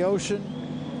out in the ocean,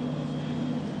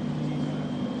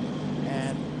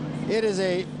 and it is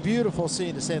a beautiful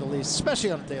scene to say the least,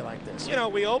 especially on a day like this. You know,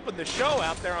 we opened the show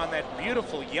out there on that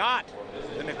beautiful yacht,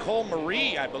 the Nicole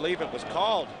Marie, I believe it was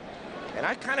called, and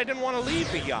I kind of didn't want to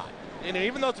leave the yacht. And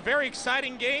even though it's a very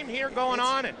exciting game here going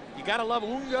on, and you got to love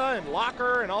Unga and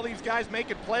Locker and all these guys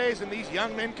making plays and these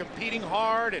young men competing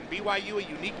hard, and BYU a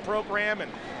unique program,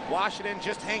 and Washington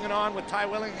just hanging on with Ty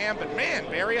Willingham. But man,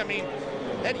 Barry, I mean,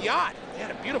 that yacht, they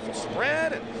had a beautiful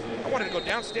spread, and I want wanted to go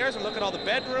downstairs and look at all the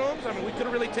bedrooms. I mean, we could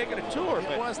have really taken a tour.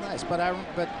 It was nice, but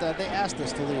they asked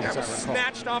us to leave. I was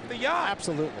snatched off the yacht.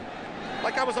 Absolutely.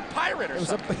 Like I was a pirate or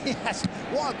something. Yes.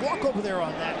 Walk over there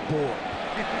on that board.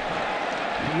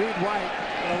 Reed White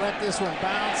will let this one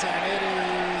bounce, and it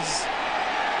is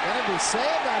going to be saved,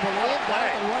 I believe. Down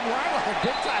at the 1-yard line.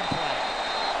 Big time play.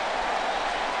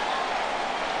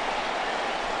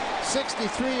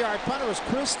 63-yard punter was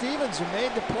Chris Stevens who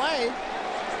made the play.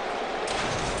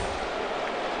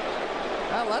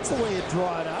 Well, that's the way you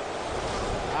draw it up.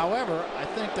 However, I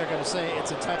think they're going to say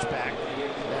it's a touchback.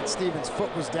 That Stevens'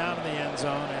 foot was down in the end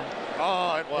zone, and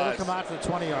it was. It'll come out to the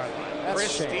 20-yard line. That's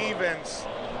Chris Stevens,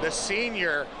 the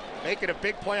senior, making a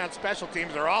big play on special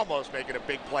teams, or almost making a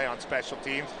big play on special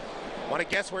teams. Want to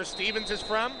guess where Stevens is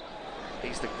from?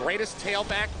 He's the greatest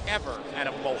tailback ever out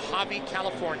of Mojave,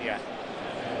 California.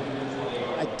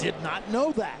 I did not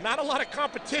know that. Not a lot of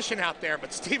competition out there,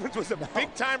 but Stevens was a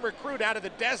big-time recruit out of the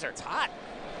desert. It's hot.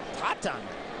 It's hot down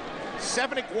there.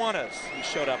 7 iguanas he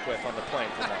showed up with on the plane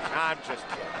for that. I'm just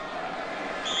kidding.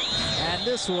 And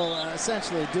this will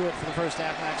essentially do it for the first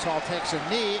half. Max Hall takes a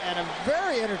knee, and a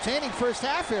very entertaining first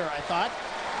half here, I thought.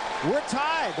 We're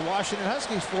tied. The Washington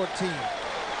Huskies 14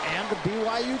 and the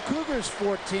BYU Cougars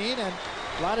 14, and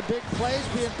a lot of big plays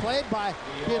being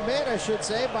made, I should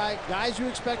say, by guys you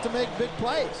expect to make big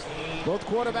plays. Both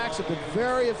quarterbacks have been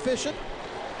very efficient,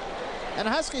 and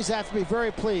the Huskies have to be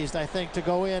very pleased, I think, to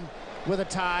go in with a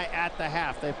tie at the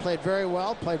half. They played very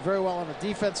well on the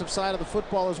defensive side of the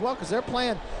football as well, because they're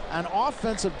playing an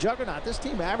offensive juggernaut. This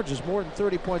team averages more than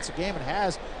 30 points a game and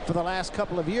has for the last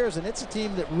couple of years, and it's a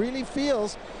team that really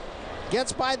feels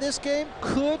gets by this game,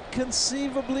 could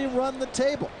conceivably run the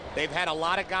table. They've had a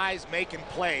lot of guys making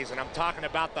plays, and I'm talking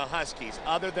about the Huskies,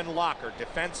 other than Locker.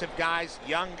 Defensive guys,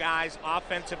 young guys,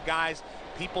 offensive guys,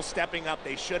 people stepping up.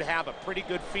 They should have a pretty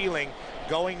good feeling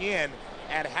going in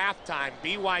at halftime.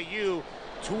 BYU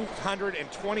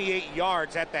 228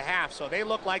 yards at the half, so they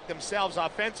look like themselves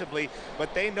offensively,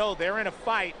 but they know they're in a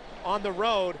fight on the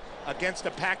road against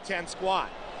a Pac-10 squad.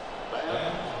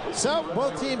 So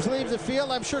both teams leave the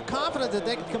field, I'm sure confident that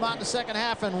they can come out in the second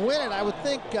half and win it. I would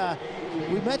think,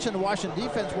 we mentioned the Washington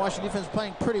defense. Washington defense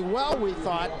playing pretty well, we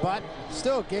thought, but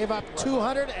still gave up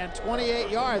 228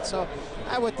 yards. So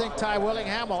I would think Ty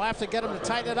Willingham will have to get him to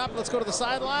tighten it up. Let's go to the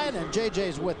sideline, and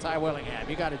JJ's with Ty Willingham.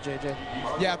 You got it, JJ.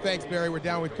 Yeah, thanks, Barry. We're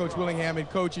down with Coach Willingham. And,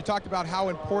 Coach, you talked about how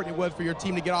important it was for your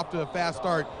team to get off to a fast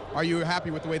start. Are you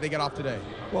happy with the way they got off today?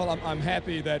 Well, I'm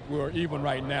happy that we're even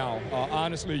right now.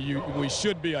 Honestly, we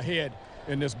should be ahead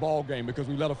in this ball game because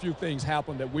we let a few things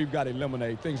happen that we've got to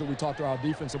eliminate. Things that we talked to our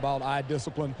defense about, eye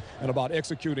discipline, and about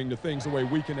executing the things the way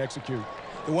we can execute.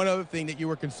 The one other thing that you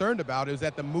were concerned about is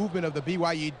that the movement of the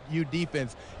BYU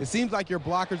defense. It seems like your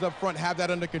blockers up front have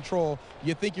that under control.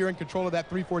 You think you're in control of that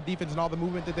 3-4 defense and all the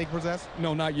movement that they possess?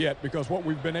 No, not yet, because what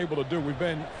we've been able to do, we've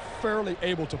been fairly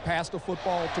able to pass the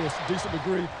football to a decent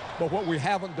degree, but what we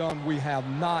haven't done, we have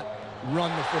not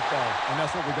run the football, and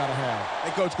that's what we got to have.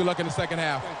 Hey, Coach, good luck in the second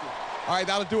half. Thank you. All right,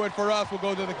 that'll do it for us. We'll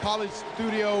go to the college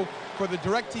studio for the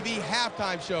DirecTV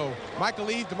halftime show. Michael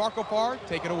Lees, DeMarco Farr,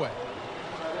 take it away.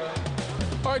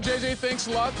 All right, JJ, thanks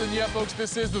a lot. And yeah, folks,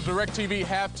 this is the DirecTV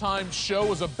halftime show. It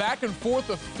was a back-and-forth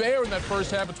affair in that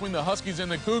first half between the Huskies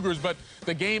and the Cougars, but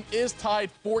the game is tied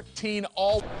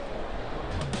 14-all.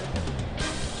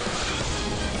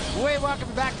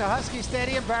 Welcome back to Husky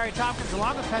Stadium. Barry Tompkins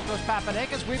along with Petros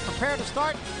Papadakis. We prepare to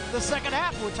start the second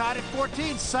half. We're tied at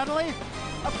 14. Suddenly,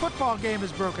 a football game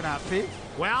has broken out, Pete.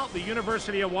 Well, the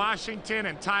University of Washington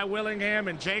and Ty Willingham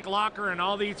and Jake Locker and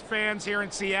all these fans here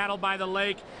in Seattle by the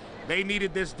lake, they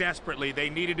needed this desperately.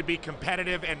 They needed to be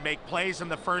competitive and make plays in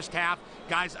the first half.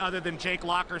 Guys other than Jake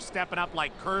Locker stepping up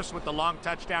like Curse with the long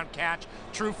touchdown catch.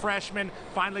 True freshmen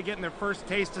finally getting their first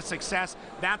taste of success.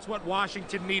 That's what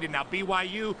Washington needed. Now,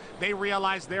 BYU, they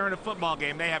realize they're in a football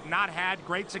game. They have not had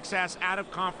great success out of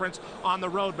conference on the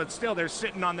road, but still they're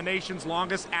sitting on the nation's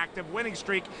longest active winning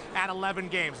streak at 11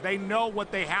 games. They know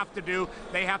what they have to do.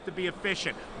 They have to be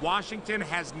efficient. Washington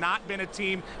has not been a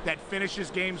team that finishes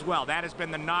games well. That has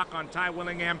been the knock on Ty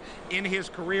Willingham in his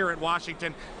career at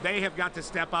Washington. They have got to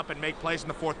step up and make plays in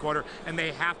the fourth quarter, and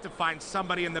they have to find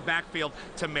somebody in the backfield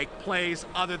to make plays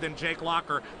other than Jake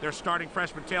Locker. Their starting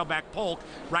freshman tailback, Polk,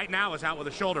 right now is out with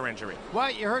a shoulder injury.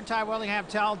 Well, you heard Ty Willingham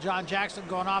tell John Jackson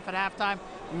going off at halftime,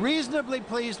 reasonably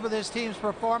pleased with his team's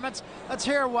performance. Let's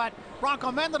hear what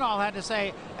Bronco Mendenhall had to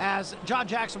say as John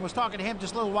Jackson was talking to him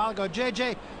just a little while ago.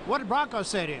 JJ, what did Bronco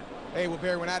say to you? Hey, well,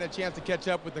 Barry, when I had a chance to catch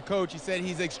up with the coach, he said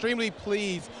he's extremely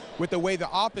pleased with the way the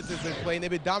offense has been playing. They've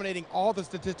been dominating all the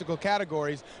statistical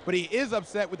categories, but he is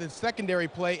upset with the secondary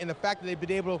play and the fact that they've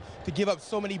been able to give up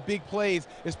so many big plays,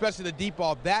 especially the deep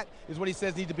ball. That is what he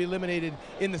says needs to be eliminated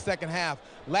in the second half.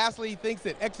 Lastly, he thinks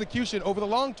that execution over the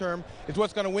long term is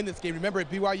what's going to win this game. Remember,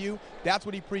 at BYU, that's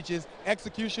what he preaches: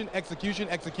 execution, execution,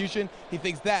 execution. He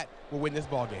thinks that will win this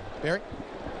ball game. Barry?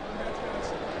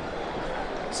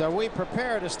 So we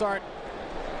prepare to start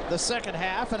the second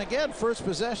half, and again, first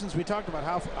possessions, we talked about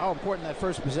how important that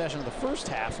first possession of the first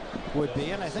half would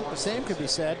be, and I think the same could be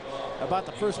said about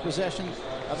the first possession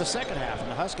of the second half, and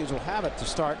the Huskies will have it to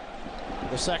start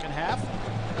the second half.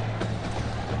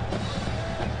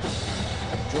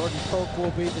 Jordan Polk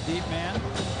will be the deep man,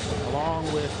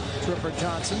 along with Tripper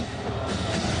Johnson.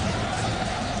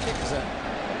 Kick is a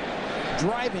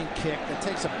driving kick that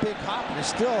takes a big hop and is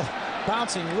still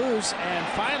bouncing loose, and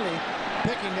finally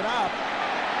picking it up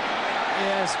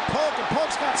is Polk, and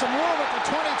Polk's got some room at the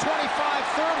 20, 25,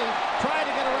 30. Tried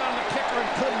to get around the kicker and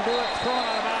couldn't do it. Thrown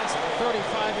out of bounds at the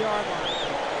 35-yard line.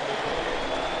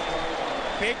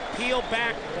 Big peel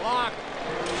back block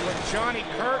from Johnny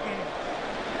Curtin.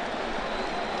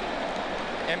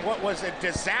 And what was a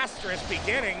disastrous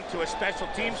beginning to a special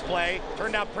teams play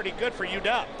turned out pretty good for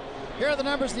UW. Here are the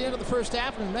numbers at the end of the first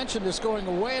half. We mentioned this going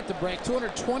away at the break.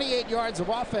 228 yards of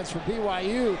offense for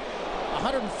BYU.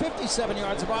 157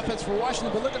 yards of offense for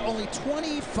Washington, but look at only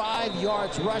 25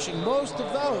 yards rushing. Most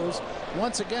of those,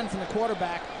 once again, from the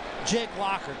quarterback, Jake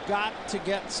Locker. Got to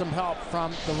get some help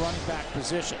from the running back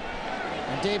position.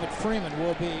 And David Freeman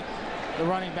will be the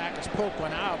running back as Polk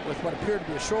went out with what appeared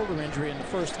to be a shoulder injury in the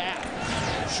first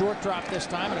half. Short drop this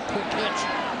time and a quick hitch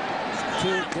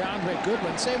to DeAndre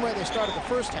Goodwin. Same way they started the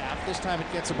first half. This time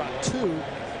it gets about 2.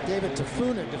 David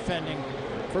Tafuna defending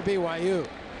for BYU.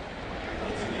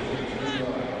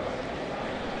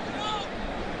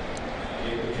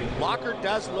 Locker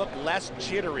does look less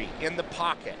jittery in the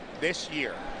pocket this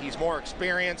year. He's more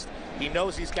experienced. He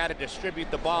knows he's got to distribute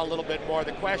the ball a little bit more.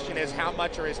 The question is, how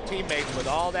much are his teammates, with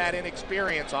all that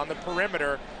inexperience on the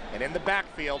perimeter and in the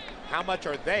backfield, how much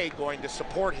are they going to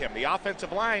support him? The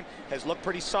offensive line has looked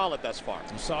pretty solid thus far.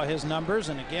 You saw his numbers,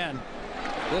 and again,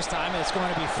 this time it's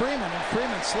going to be Freeman, and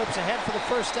Freeman slips ahead for the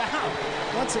first down.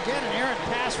 Once again, an errant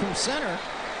pass from center,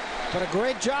 but a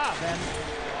great job. And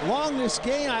longest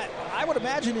gain, I would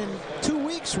imagine, in 2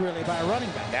 weeks, really, by a running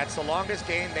back. That's the longest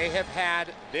gain they have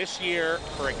had this year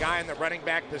for a guy in the running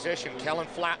back position. Kellen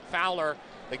Fowler,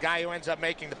 the guy who ends up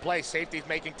making the play. Safeties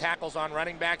making tackles on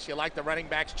running backs. You like the running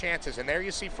back's chances. And there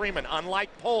you see Freeman, unlike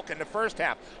Polk in the first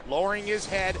half, lowering his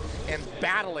head and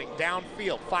battling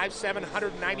downfield. 5'7",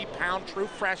 190-pound true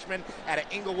freshman out of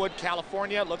Inglewood,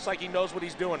 California. Looks like he knows what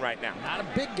he's doing right now. Not a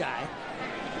big guy,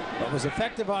 but was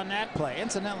effective on that play.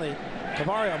 Incidentally,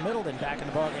 Tavario Middleton back in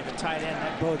the ballgame at tight end.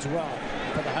 That bodes well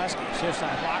for the Huskies. Here's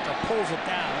time Locker pulls it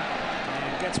down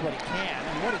and gets what he can.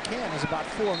 And what he can is about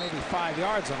 4, maybe 5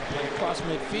 yards on the play across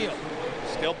midfield.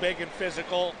 Still big and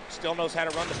physical. Still knows how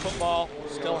to run the football.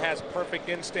 Still has perfect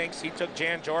instincts. He took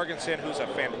Jan Jorgensen, who's a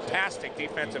fantastic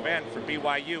defensive end for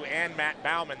BYU, and Matt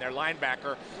Bauman, their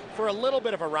linebacker, for a little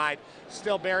bit of a ride.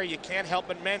 Still, Barry, you can't help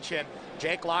but mention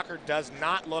Jake Locker does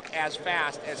not look as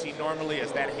fast as he normally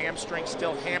is. That hamstring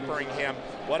still hampering him.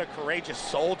 What a courageous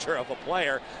soldier of a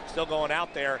player, still going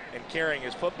out there and carrying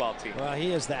his football team. Well,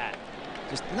 he is that.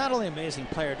 Just not only an amazing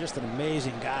player, just an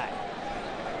amazing guy.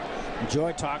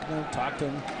 Enjoyed talking to him. Talked to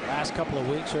him last couple of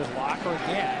weeks. There's Locker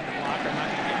again. Locker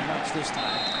not going to get much this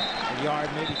time. A yard,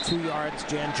 maybe 2 yards.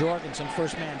 Jan Jorgensen,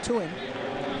 first man to him.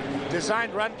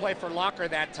 Designed run play for Locker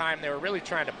that time. They were really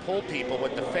trying to pull people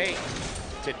with the fake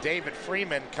to David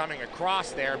Freeman coming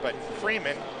across there, but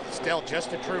Freeman, still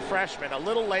just a true freshman, a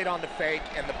little late on the fake,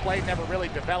 and the play never really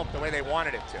developed the way they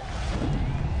wanted it to.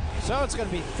 So it's going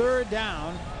to be 3rd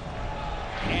down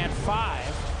and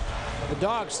 5. The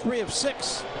Dogs 3 of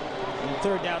 6 in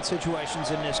 3rd down situations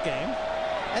in this game.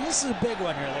 And this is a big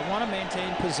one here. They want to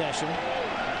maintain possession,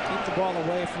 keep the ball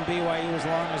away from BYU as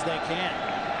long as they can.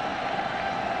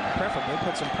 Preferably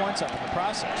put some points up in the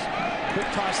process. Quick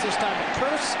toss this time to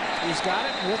Curse. He's got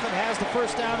it, and with it has the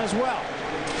first down as well.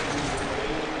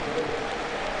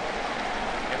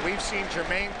 And we've seen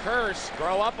Jermaine Curse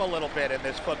grow up a little bit in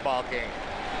this football game.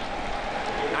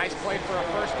 Nice play for a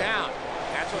first down.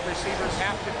 That's what receivers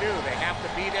have to do. They have to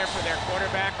be there for their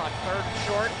quarterback on 3rd and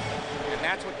short, and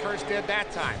that's what Curse did that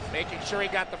time. Making sure he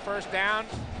got the first down,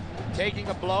 taking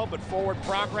a blow, but forward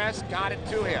progress got it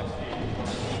to him.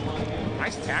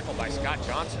 Nice tackle by Scott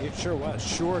Johnson. It sure was.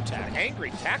 Sure tackle. An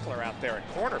angry tackler out there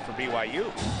at corner for BYU.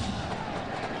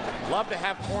 Love to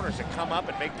have corners that come up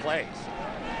and make plays.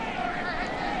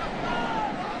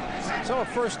 So a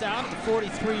first down at the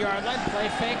 43-yard line. Play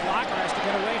fake. Locker has to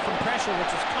get away from pressure,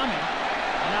 which is coming.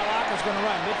 And now Locker's going to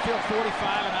run midfield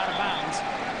 45 and out of bounds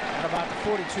at about the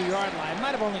 42-yard line.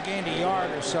 Might have only gained a yard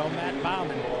or so. Matt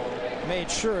Bauman made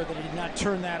sure that he did not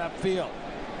turn that upfield.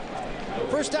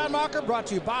 First down marker brought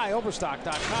to you by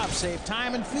Overstock.com. Save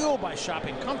time and fuel by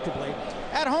shopping comfortably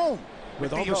at home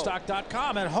with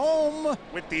Overstock.com. At home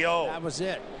with the O. That was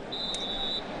it.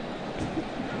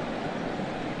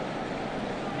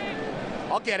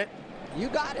 I'll get it. You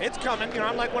got it. It's coming. You know,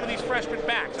 I'm like one of these freshman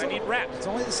backs. I need reps. It's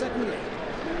only the second game.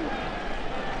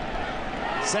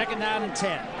 Second down and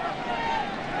 10.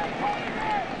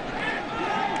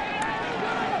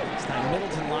 This time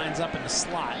Middleton lines up in the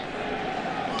slot.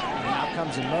 And now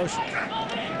comes in motion.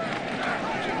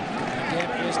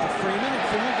 Again is to Freeman, and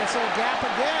Freeman gets a little gap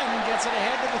again and gets it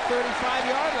ahead to the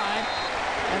 35-yard line.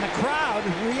 And the crowd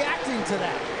reacting to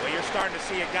that. Well, you're starting to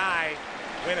see a guy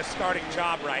win a starting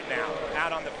job right now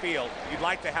out on the field. You'd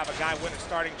like to have a guy win a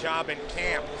starting job in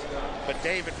camp, but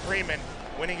David Freeman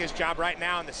winning his job right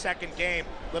now in the second game.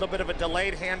 A little bit of a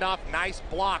delayed handoff. Nice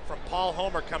block from Paul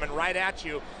Homer coming right at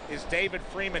you is David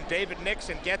Freeman. David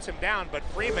Nixon gets him down, but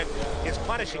Freeman is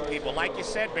punishing people. Like you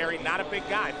said, Barry, not a big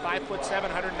guy. 5'7",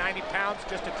 190 pounds,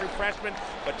 just a true freshman,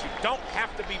 but you don't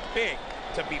have to be big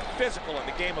to be physical in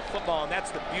the game of football, and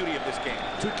that's the beauty of this game.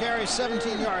 2 carries,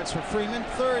 17 yards for Freeman.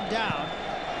 Third down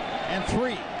and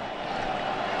 3.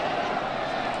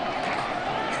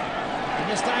 And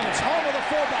this time it's home with a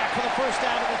fullback for the first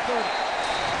down of the 30.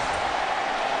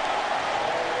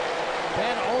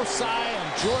 Ben Osai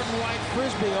and Jordan White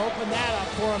Frisbee open that up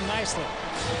for him nicely.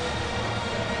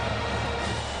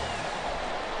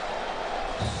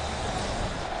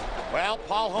 Well,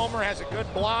 Paul Homer has a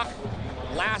good block.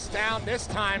 Last down this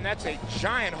time. That's a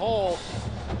giant hole.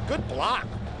 Good block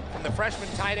from the freshman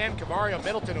tight end, Kamario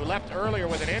Middleton, who left earlier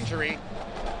with an injury.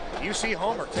 You see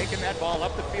Homer taking that ball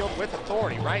up the field with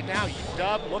authority. Right now,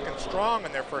 UW looking strong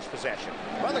in their first possession.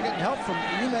 Well, they're getting help from,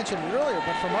 you mentioned it earlier,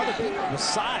 but from other people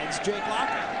besides Jake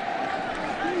Locker.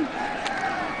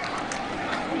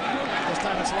 This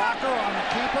time it's Locker on the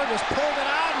keeper, just pulled it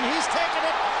out, and he's taking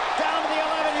it down to the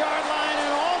 11-yard line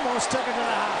and almost took it to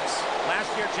the house. Last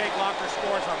year, Jake Locker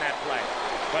scores on that play,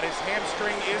 but his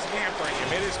hamstring is hampering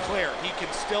him. It is clear he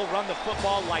can still run the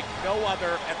football like no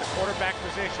other at the quarterback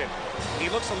position. He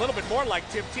looks a little bit more like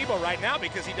Tim Tebow right now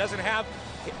because he doesn't have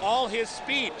all his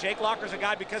speed. Jake Locker's a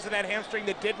guy, because of that hamstring,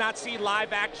 that did not see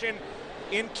live action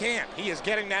in camp. He is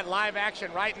getting that live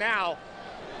action right now.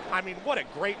 I mean, what a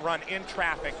great run in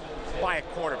traffic by a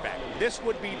quarterback. This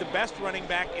would be the best running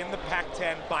back in the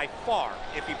Pac-10 by far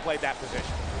if he played that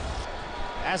position.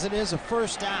 As it is a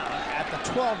first down at the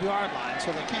 12-yard line,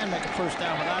 so they can make a first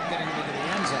down without getting it into the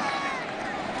end zone.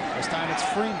 This time it's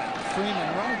Freeman.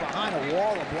 Freeman running behind a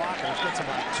wall of blockers, gets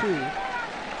about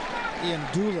 2. Ian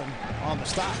Doolin on the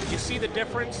stop. You see the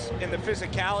difference in the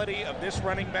physicality of this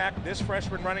running back, this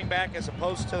freshman running back, as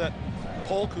opposed to the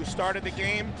Polk who started the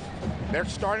game? They're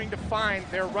starting to find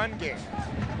their run game.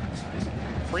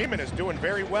 Freeman is doing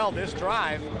very well this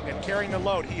drive and carrying the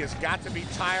load. He has got to be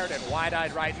tired and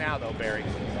wide-eyed right now, though, Barry.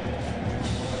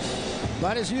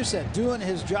 But as you said, doing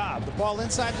his job. The ball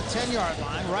inside the 10-yard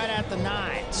line, right at the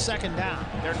 9, second down.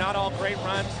 They're not all great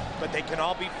runs, but they can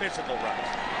all be physical runs.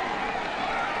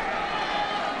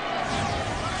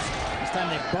 This time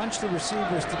they bunch the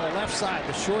receivers to the left side,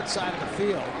 the short side of the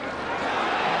field.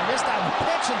 And this time the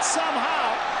pitch, and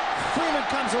somehow Freeman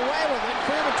comes away with it.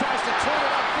 Freeman tries to turn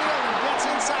it upfield and gets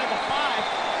inside the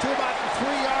 5 to about the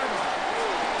 3-yard line.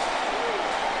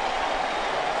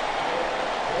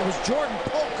 It was Jordan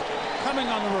Polk coming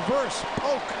on the reverse.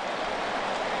 Polk.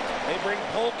 They bring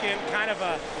Polk in, kind of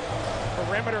a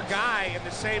perimeter guy, in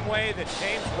the same way that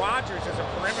James Rogers is a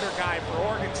perimeter guy for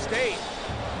Oregon State.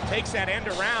 Takes that end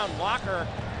around. Locker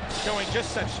showing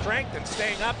just such strength and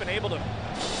staying up and able to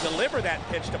deliver that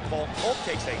pitch to Polk. Polk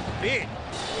takes a big,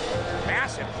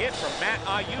 massive hit from Matt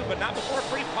Ayu, but not before a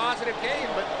pretty positive game,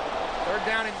 but third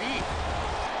down indeed.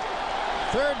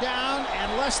 Third down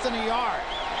and less than a yard.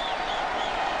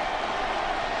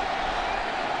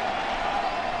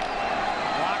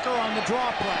 Locker on the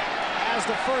draw play. As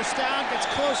the first down gets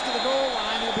close to the goal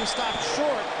line, he'll be stopped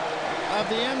short of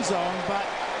the end zone, but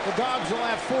the Dogs will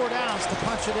have 4 downs to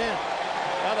punch it in.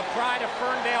 Well, the pride of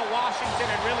Ferndale, Washington,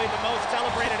 and really the most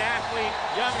celebrated athlete,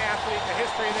 young athlete in the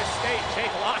history of this state,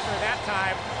 Jake Locker, that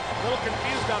time a little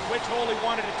confused on which hole he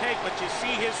wanted to take, but you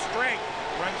see his strength.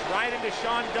 Runs right into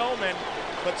Sean Doman,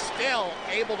 but still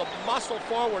able to muscle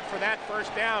forward for that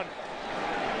first down.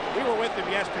 We were with him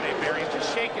yesterday, Barry, and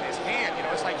just shaking his hand. You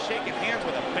know, it's like shaking hands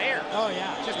with a bear. Oh,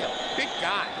 yeah. Just a big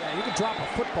guy. Yeah, you can drop a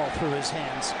football through his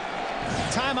hands.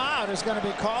 Timeout is going to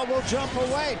be called. We'll jump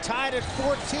away. Tied at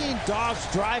 14. Dogs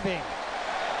driving.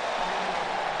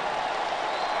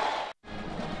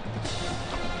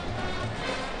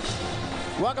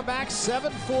 Welcome back.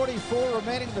 7:44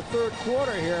 remaining in the third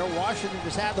quarter here. Washington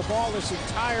has had the ball this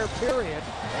entire period.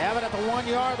 They have it at the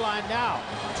 1-yard line now.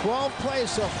 12 plays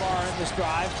so far in this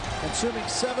drive, consuming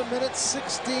 7 minutes,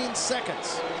 16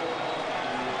 seconds.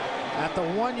 At the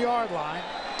 1-yard line,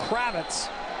 Kravitz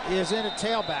is in at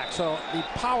tailback. So the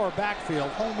power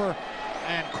backfield, Homer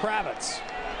and Kravitz.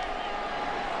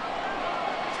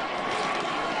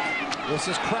 This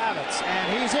is Kravitz,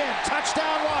 and he's in.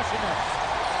 Touchdown, Washington.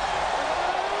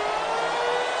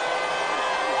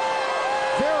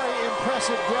 Very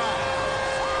impressive drive.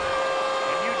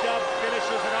 And UW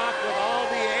finishes it off with all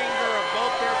the anger of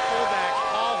both their fullbacks.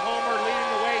 Paul Homer leading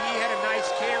the way. He had a nice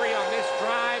carry on this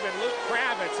drive. And Luke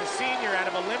Kravitz, a senior out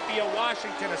of Olympia,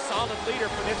 Washington, a solid leader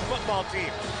for this football team.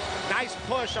 Nice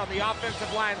push on the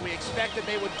offensive line. We expected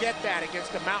they would get that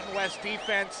against the Mountain West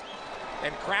defense.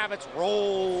 And Kravitz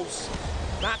rolls,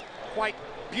 not quite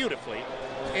beautifully,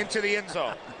 into the end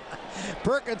zone.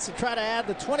 Perkins to try to add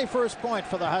the 21st point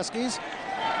for the Huskies.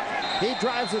 He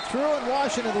drives it through, and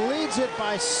Washington leads it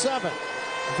by 7.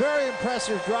 Very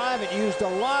impressive drive. It used a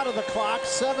lot of the clock.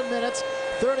 7 minutes,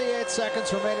 38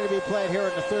 seconds remaining to be played here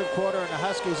in the third quarter, and the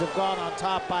Huskies have gone on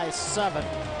top by 7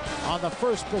 on the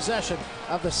first possession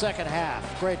of the second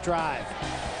half. Great drive.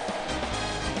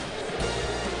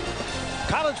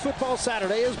 College Football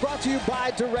Saturday is brought to you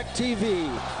by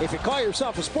DirecTV. If you call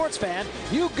yourself a sports fan,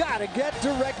 you gotta get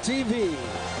DirecTV.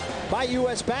 By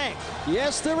U.S. Bank.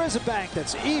 Yes, there is a bank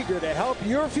that's eager to help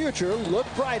your future look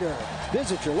brighter.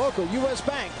 Visit your local U.S.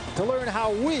 Bank to learn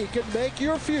how we can make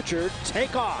your future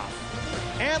take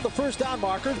off. And the First Down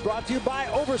Marker is brought to you by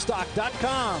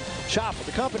Overstock.com. Shop with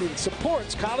the company that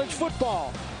supports college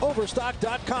football.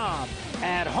 Overstock.com.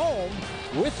 At home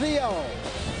with the O.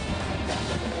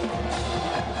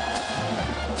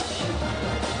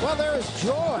 Well, there is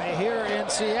joy here in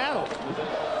Seattle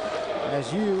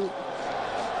as you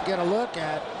get a look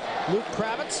at Luke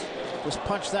Kravitz. Just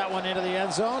punched that one into the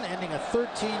end zone, ending a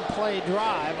 13-play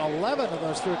drive. 11 of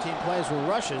those 13 plays were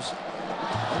rushes.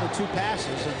 Only 2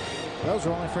 passes, and those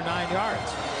were only for 9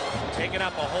 yards. Taking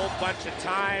up a whole bunch of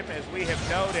time, as we have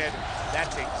noted.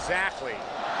 That's exactly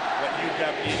what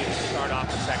UW needed to start off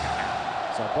the second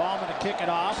half. So Ballman to kick it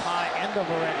off. High end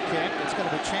over end kick. It's going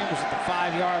to be Chambers at the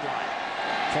 5-yard line.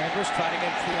 Chambers trying to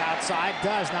get it to the outside.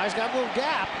 Does. Now he's got a little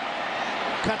gap.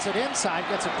 Cuts it inside,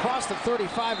 gets across the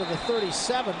 35 to the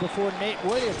 37 before Nate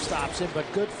Williams stops him, but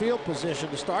good field position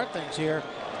to start things here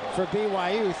for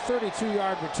BYU.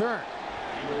 32-yard return.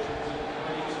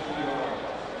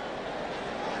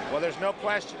 Well, there's no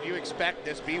question you expect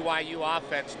this BYU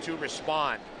offense to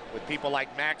respond with people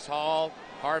like Max Hall,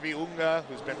 Harvey Unga,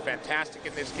 who's been fantastic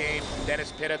in this game,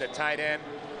 Dennis Pitta, the tight end,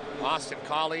 Austin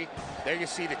Colley. There you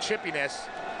see the chippiness.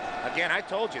 Again, I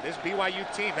told you, this BYU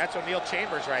team, that's O'Neal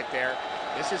Chambers right there.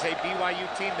 This is a BYU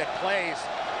team that plays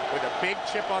with a big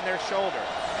chip on their shoulder,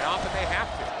 and often they have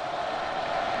to.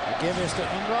 The give is to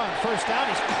Unga on first down.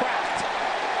 He's cracked.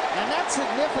 And that's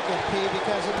significant, P,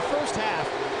 because in the first half,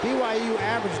 BYU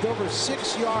averaged over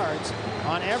 6 yards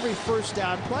on every first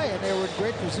down play, and they were in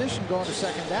great position going to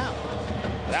second down.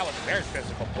 That was a very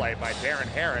physical play by Darren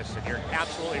Harris, and you're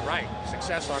absolutely right.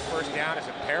 Success on first down is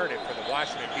imperative for the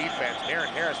Washington defense.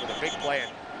 Darren Harris with a big play,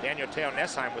 and Daniel Teo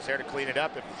Nessheim was there to clean it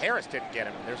up. If Harris didn't get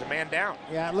him, there's a man down.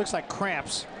 Yeah, it looks like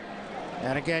cramps.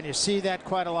 And again, you see that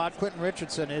quite a lot. Quentin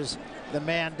Richardson is the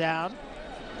man down.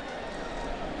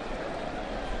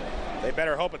 They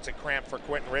better hope it's a cramp for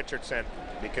Quentin Richardson,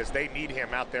 because they need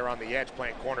him out there on the edge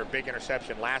playing corner. Big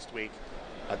interception last week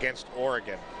against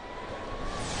Oregon.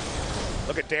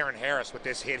 Look at Darren Harris with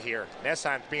this hit here.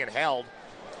 Nessheim's being held.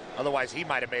 Otherwise, he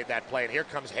might have made that play. And here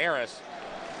comes Harris.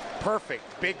 Perfect,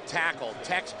 big tackle,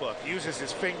 textbook. Uses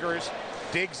his fingers,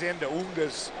 digs into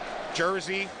Unga's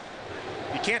jersey.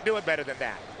 You can't do it better than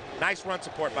that. Nice run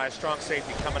support by a strong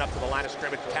safety coming up to the line of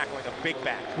scrimmage, tackling a big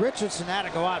back. Richardson had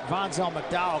to go out. Vonzel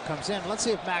McDowell comes in. Let's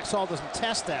see if Max Hall doesn't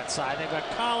test that side. They've got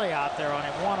Colley out there on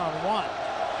him one-on-one.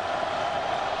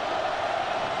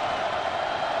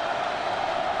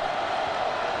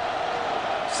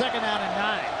 Second down and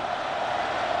 9.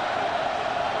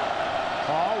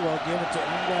 Hall will give it to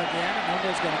Unga again, and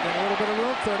Unga's going to get a little bit of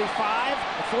room. 35,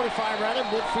 or 45 rather,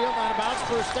 midfield, out of bounds,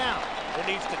 first down.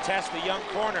 Who needs to test the young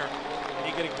corner? And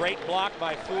you get a great block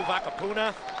by Fu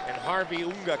Vakapuna and Harvey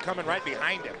Unga coming right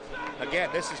behind him. Again,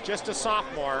 this is just a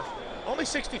sophomore, Only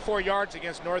 64 yards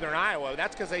against Northern Iowa.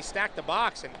 That's because they stacked the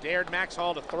box and dared Max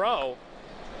Hall to throw.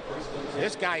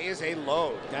 This guy is a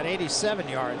load. Got 87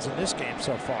 yards in this game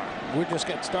so far. We're just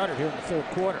getting started here in the third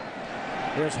quarter.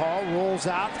 Here's Hall, rolls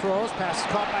out, throws, passes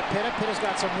caught by Pitta. Pitta's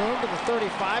got some room to the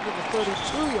 35 to the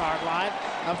 32-yard line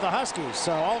of the Huskies.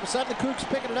 So all of a sudden the Cougs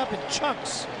picking it up in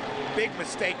chunks. Big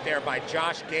mistake there by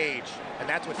Josh Gage. And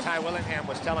that's what Ty Willingham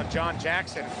was telling John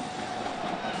Jackson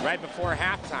right before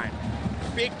halftime.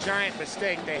 Big, giant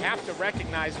mistake. They have to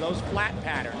recognize those flat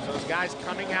patterns. Those guys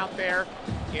coming out there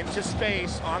into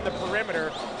space on the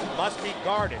perimeter must be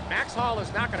guarded. Max Hall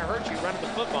is not going to hurt you running the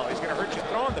football. He's going to hurt you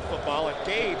throwing the football. And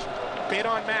Gage bit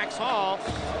on Max Hall,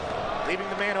 leaving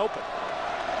the man open.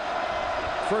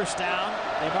 First down.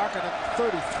 They mark it at the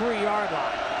 33-yard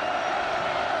line.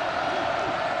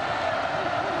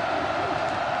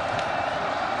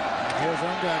 Here's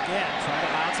Unga again, trying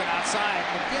to bounce it outside.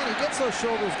 And again, he gets those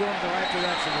shoulders going in the right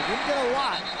direction. He didn't get a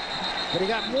lot, but he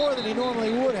got more than he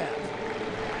normally would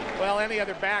have. Well, any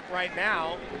other back right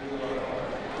now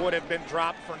would have been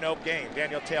dropped for no gain.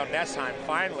 Daniel Teo Nessheim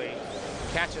finally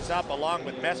catches up along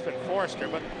with Mespin Forrester.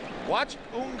 But watch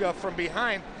Unga from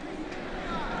behind.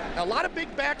 A lot of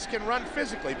big backs can run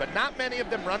physically, but not many of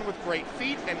them run with great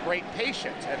feet and great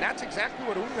patience. And that's exactly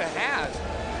what Unga has.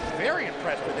 Very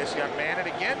impressed with this young man. And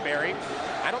again, Barry,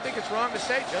 I don't think it's wrong to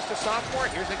say, just a sophomore,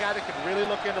 here's a guy that can really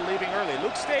look into leaving early.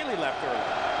 Luke Staley left early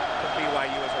from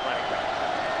BYU as a running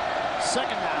back.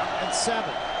 Second down and 7.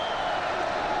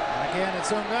 And again,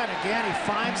 it's Unga. And again, he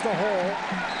finds the hole.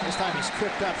 This time he's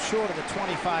tripped up short of the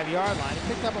 25-yard line.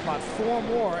 He picked up about 4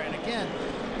 more. And again,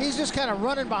 he's just kind of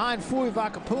running behind Fui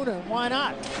Vakapuna. And why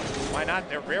not? Why not?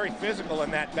 They're very physical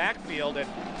in that backfield. And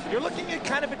you're looking at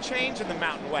kind of a change in the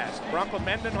Mountain West. Bronco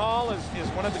Mendenhall is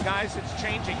one of the guys that's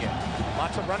changing it.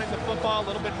 Lots of running the football, a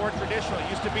little bit more traditional. It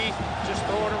used to be just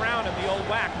throw it around in the old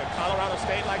whack, but Colorado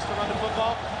State likes to run the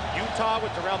football. Utah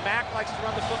with Darrell Mack likes to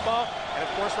run the football. And of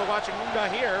course, we're watching Unga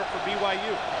here for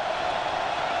BYU.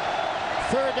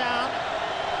 Third down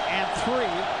and 3. They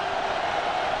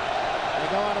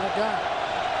go out of the gun.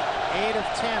 8 of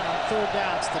 10 on third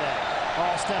downs today.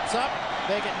 Hall steps up.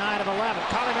 Make it 9 of 11.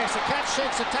 Collie makes the catch,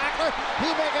 shakes the tackler. He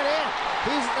make it in.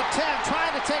 He's at the 10,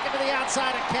 trying to take it to the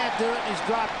outside and can't do it. And he's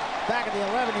dropped back at the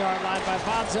 11-yard line by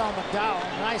Vonzel McDowell.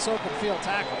 Nice open field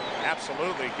tackle.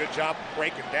 Absolutely. Good job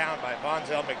breaking down by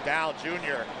Vonzel McDowell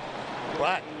Jr.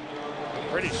 But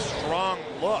pretty strong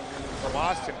look from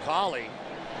Austin Collie.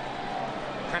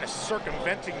 Kind of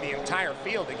circumventing the entire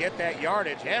field to get that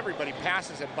yardage. Everybody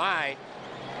passes him by.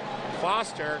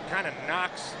 Foster kind of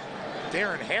knocks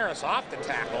Darren Harris off the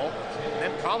tackle. And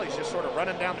then Colley's just sort of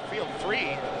running down the field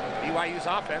free. BYU's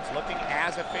offense looking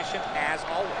as efficient as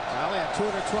always. Well, they had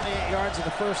 228 yards in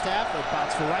the first half. They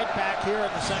bounced right back here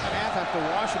in the second half after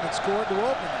Washington scored to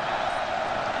open the half.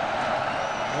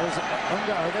 There's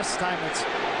Unga, or this time it's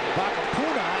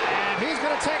Vakapuna, and he's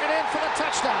going to take it in for the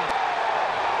touchdown.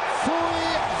 Fui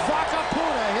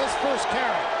Vakapuna, his first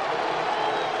carry.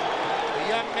 The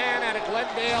young man out of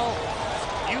Glendale,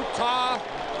 Utah,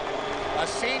 a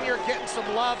senior getting some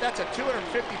love. That's a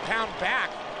 250-pound back,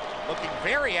 looking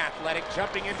very athletic,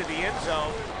 jumping into the end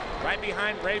zone, right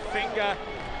behind Ray Finga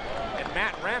and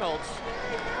Matt Reynolds.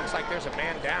 Looks like there's a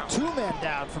man down. 2 men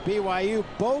down for BYU,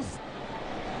 both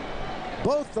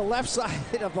the left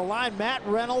side of the line, Matt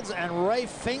Reynolds and Ray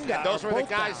Finga. And those were the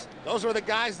guys. Down. Those were the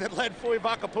guys that led Fui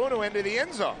Vakapuna into the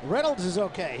end zone. Reynolds is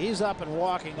okay. He's up and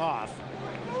walking off.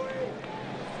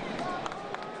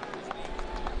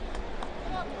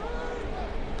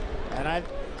 And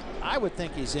I would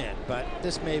think he's in, but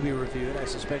this may be reviewed. I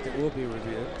suspect it will be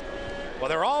reviewed. Well,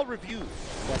 they're all reviewed.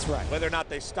 That's right. Whether or not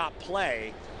they stop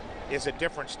play is a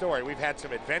different story. We've had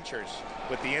some adventures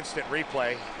with the instant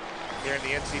replay here in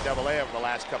the NCAA over the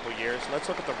last couple of years. Let's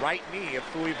look at the right knee of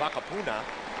Fui Vakapuna.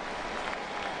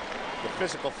 The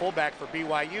physical fullback for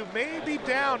BYU may be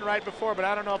down right before, but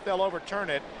I don't know if they'll overturn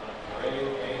it.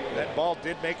 That ball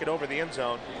did make it over the end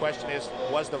zone. The question is,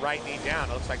 was the right knee down?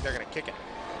 It looks like they're going to kick it.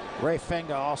 Ray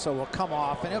Finga also will come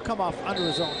off, and he'll come off under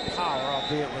his own power,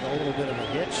 albeit with a little bit of a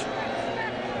hitch.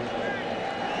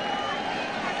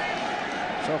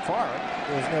 So far,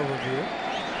 there's no review.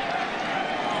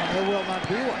 And there will not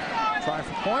be one. Try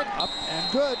for point, up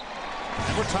and good.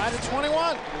 And we're tied at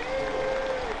 21.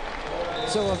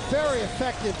 So a very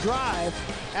effective drive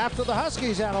after the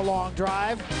Huskies had a long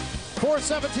drive.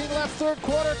 4:17 left, third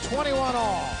quarter, 21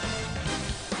 all.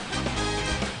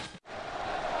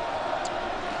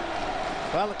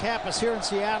 Well, the campus here in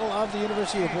Seattle of the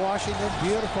University of Washington.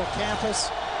 Beautiful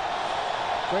campus.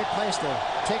 Great place to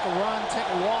take a run, take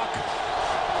a walk,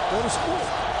 go to school.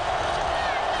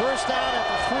 First down at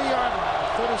the 3-yard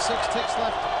line. 36 ticks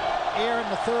left here in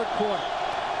the third quarter.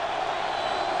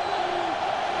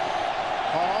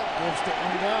 Hall gives to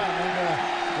Unga, and Unga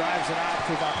drives it out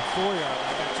to about the 4-yard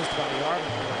line. That's just about a yard.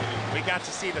 We got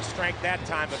to see the strength that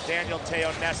time of Daniel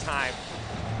Teo Nesheim,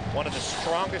 one of the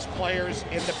strongest players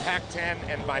in the Pac-10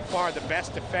 and by far the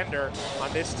best defender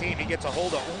on this team. He gets a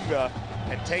hold of Unga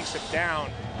and takes him down.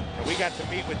 And we got to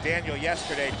meet with Daniel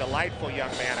yesterday. Delightful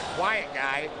young man, a quiet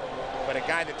guy, but a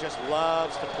guy that just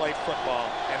loves to play football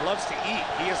and loves to eat.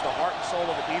 He is the heart and soul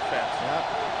of the defense. Yep.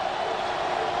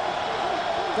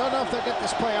 Don't know if they'll get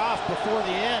this play off before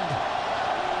the end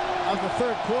of the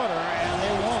third quarter, and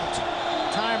they won't.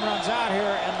 Time runs out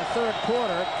here in the third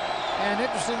quarter. And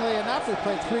interestingly enough, we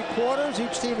played 3 quarters.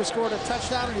 Each team has scored a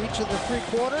touchdown in each of the 3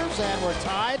 quarters, and we're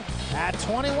tied at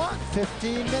 21.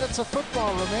 15 minutes of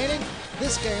football remaining.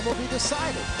 This game will be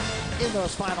decided in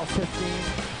those final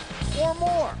 15 or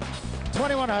more.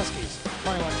 21 Huskies,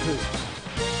 21 Cougars.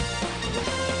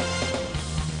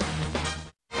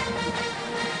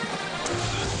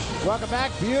 Welcome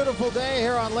back. Beautiful day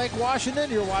here on Lake Washington.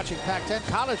 You're watching Pac-10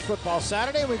 College Football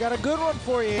Saturday. We got a good one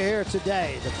for you here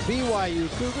today. The BYU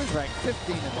Cougars ranked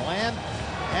 15 in the land,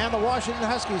 and the Washington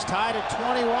Huskies tied at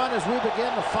 21 as we begin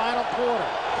the final quarter.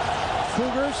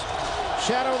 Cougars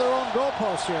shadow their own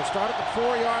goalpost here. Start at the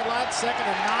 4-yard line, 2nd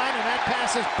and 9, and that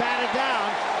pass is batted down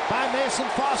by Mason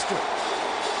Foster.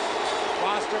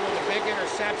 Foster with a big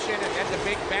interception and then the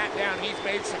big bat down. He's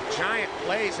made some giant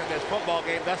plays in this football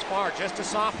game thus far. Just a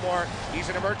sophomore. He's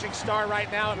an emerging star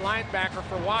right now at linebacker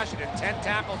for Washington. 10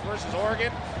 tackles versus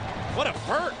Oregon. What a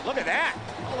vert. Look at that.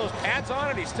 All those pads on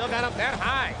it. He still got up that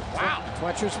high. Wow. That's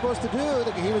what you're supposed to do.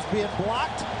 He was being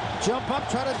blocked. Jump up,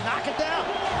 try to knock it down.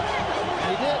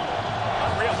 And he did.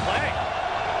 Unreal play.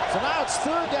 So now it's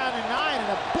 3rd down and 9,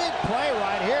 and a big play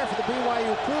right here for the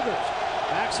BYU Cougars.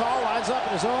 Max Hall lines up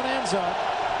in his own end zone.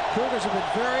 Cougars have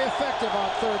been very effective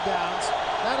on 3rd downs,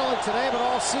 not only today, but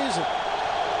all season.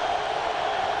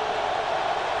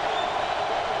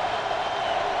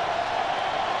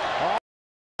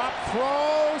 Up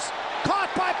throws, caught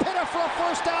by Pitta for a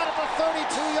 1st down at the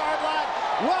 32-yard line.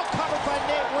 Well covered by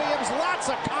Nate Williams,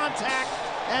 lots of contact,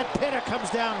 and Pitta comes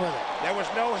down with it. There was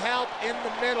no help in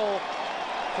the middle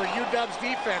for UW's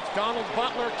defense. Donald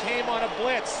Butler came on a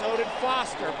blitz, so did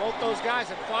Foster. Both those guys,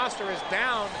 and Foster is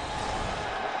down.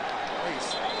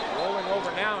 He's rolling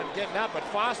over now and getting up, but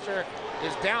Foster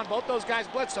is down. Both those guys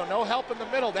blitz, so no help in the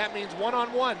middle. That means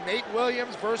one-on-one. Nate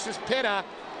Williams versus Pitta.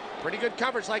 Pretty good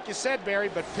coverage, like you said, Barry,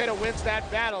 but Pitta wins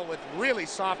that battle with really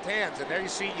soft hands. And there you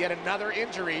see yet another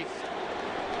injury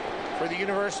for the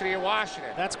University of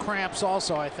Washington. That's cramps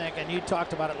also, I think, and you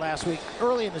talked about it last week.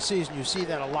 Early in the season, you see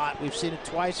that a lot. We've seen it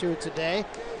twice here today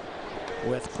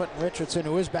with Quentin Richardson,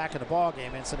 who is back in the ball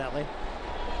game, incidentally,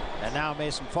 and now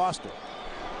Mason Foster.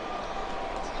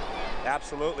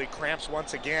 Absolutely, cramps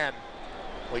once again.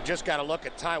 We just got to look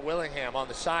at Ty Willingham on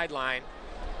the sideline,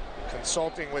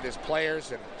 consulting with his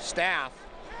players and staff.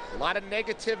 A lot of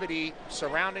negativity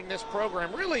surrounding this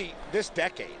program, really this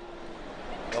decade.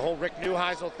 The whole Rick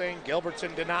Neuheisel thing,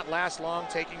 Gilbertson did not last long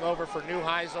taking over for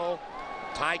Neuheisel.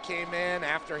 Ty came in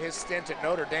after his stint at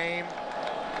Notre Dame.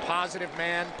 Positive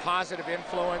man, positive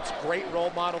influence, great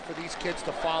role model for these kids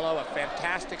to follow, a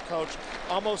fantastic coach,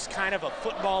 almost kind of a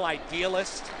football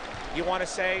idealist, you want to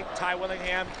say. Ty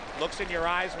Willingham looks in your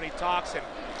eyes when he talks, and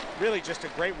really just a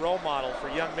great role model for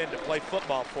young men to play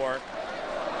football for,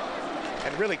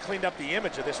 and really cleaned up the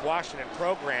image of this Washington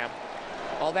program.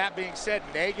 All that being said,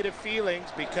 negative feelings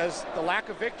because the lack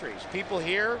of victories. People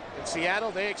here in Seattle,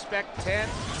 they expect 10,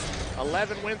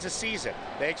 11 wins a season.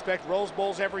 They expect Rose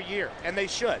Bowls every year, and they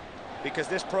should, because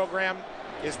this program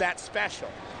is that special.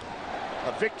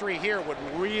 A victory here would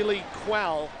really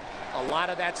quell a lot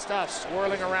of that stuff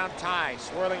swirling around Ty,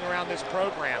 swirling around this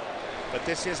program. But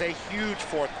this is a huge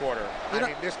 4th quarter. I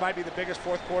mean, this might be the biggest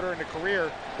 4th quarter in the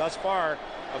career thus far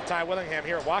of Ty Willingham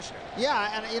here at Washington.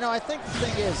 Yeah, and, you know, I think the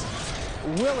thing is,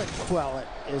 will it quell it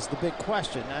is the big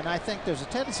question. And I think there's a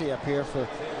tendency up here for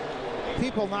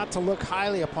people not to look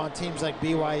highly upon teams like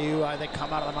BYU. They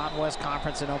come out of the Mountain West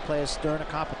Conference and don't play as stern a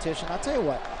competition. I'll tell you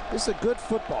what, this is a good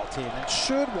football team. And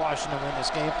should Washington win this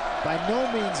game, by no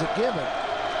means a given,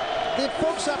 the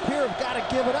folks up here have got to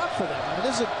give it up for them. I mean,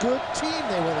 this is a good team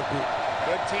they will have beaten.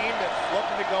 Good team that's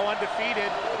looking to go undefeated,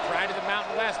 the pride of the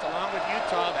Mountain West, along with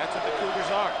Utah. That's what the Cougars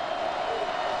are.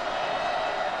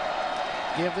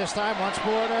 Give this time once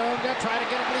more to Unga. Try to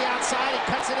get him to the outside. He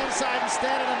cuts it inside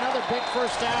instead, and another big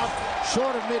 1st down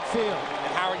short of midfield.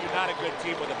 And how are you not a good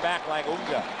team with a back like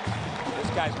Unga? This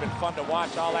guy's been fun to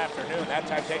watch all afternoon. That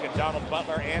time taking Donald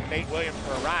Butler and Nate Williams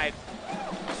for a ride.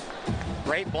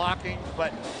 Great blocking,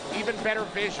 but even better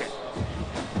vision.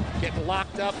 getting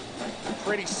locked up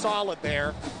pretty solid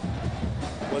there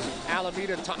was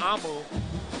Alameda Ta'amu.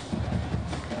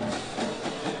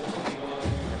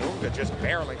 And Unga just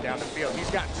barreling down the field. He's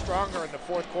gotten stronger in the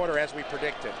fourth quarter as we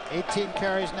predicted. 18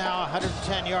 carries now,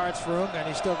 110 yards for Unga, and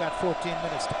he's still got 14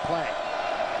 minutes to play.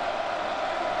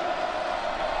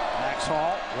 Max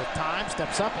Hall with time,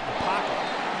 steps up in the pocket.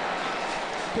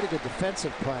 Pretty good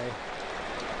defensive play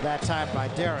that time by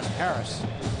Darren Harris.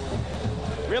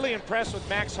 Really impressed with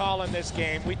Max Hall in this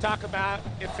game. We talk about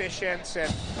efficiency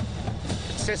and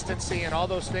consistency and all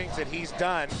those things that he's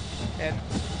done, and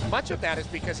much of that is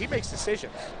because he makes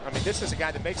decisions. I mean, this is a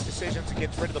guy that makes decisions and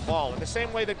gets rid of the ball in the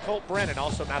same way that Colt Brennan,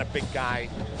 also not a big guy,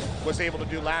 was able to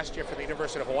do last year for the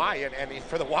University of Hawaii and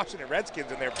for the Washington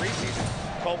Redskins in their preseason.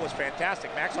 Colt was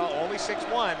fantastic. Max Hall only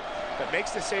 6'1", but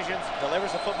makes decisions,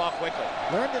 delivers the football quickly.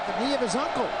 Learned at the knee of his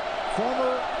uncle,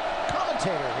 former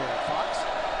commentator here at Fox,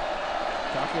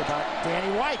 talking about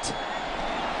Danny White.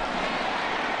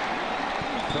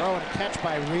 Throw and catch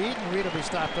by Reed, and Reed will be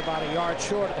stopped about a yard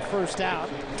short of the first down.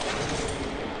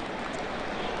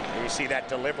 You see that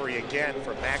delivery again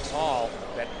from Max Hall,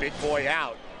 that big boy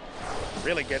out.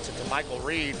 Really gets it to Michael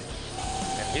Reed.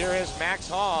 And here is Max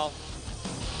Hall.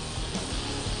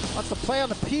 Wants to play on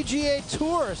the PGA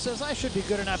Tour. Says I should be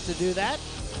good enough to do that.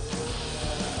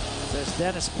 Says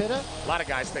Dennis Pitta. A lot of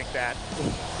guys think that.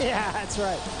 Yeah, that's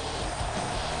right.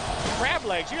 Crab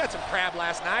legs. You had some crab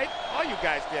last night. All you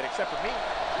guys did, except for me.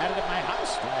 Had it at my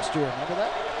house last year. Remember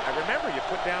that? I remember you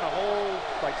put down a whole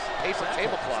paper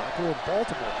tablecloth. Like we were in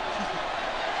Baltimore.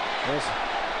 There's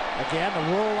again the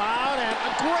roll out and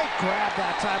a great grab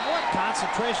that time. What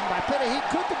concentration by Pitta. He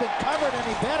couldn't have been covered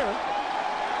any better.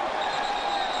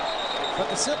 But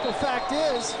the simple fact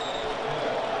is,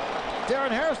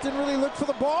 Darren Harris didn't really look for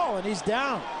the ball, and he's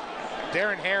down.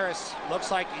 Darren Harris looks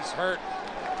like he's hurt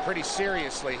pretty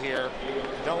seriously here.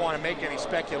 Don't want to make any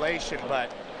speculation,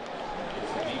 but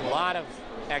a lot of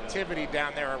activity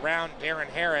down there around Darren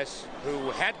Harris,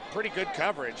 who had pretty good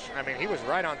coverage. I mean, he was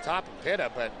right on top of Pitta,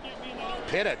 but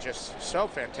Pitta just so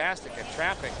fantastic in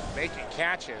traffic, making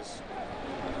catches.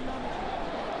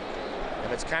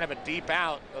 And it's kind of a deep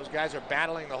out. Those guys are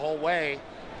battling the whole way.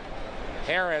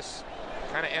 Harris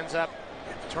kind of ends up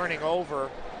turning over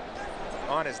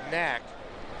on his neck.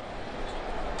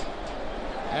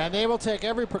 And they will take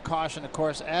every precaution, of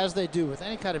course, as they do with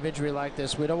any kind of injury like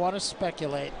this. We don't want to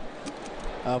speculate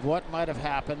of what might have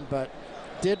happened, but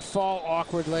did fall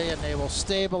awkwardly, and they will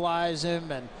stabilize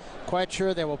him, and quite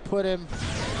sure they will put him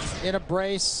in a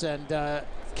brace and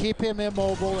keep him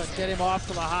immobile and get him off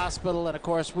to the hospital. And of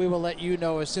course, we will let you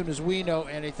know as soon as we know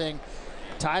anything.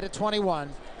 Tied at 21,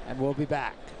 and we'll be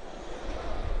back.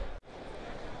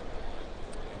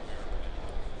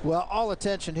 Well, all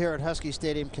attention here at Husky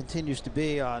Stadium continues to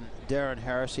be on Darren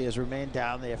Harris. He has remained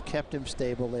down. They have kept him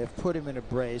stable. They have put him in a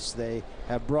brace. They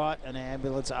have brought an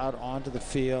ambulance out onto the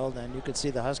field, and you can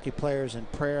see the Husky players in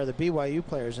prayer. The BYU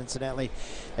players, incidentally,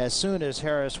 as soon as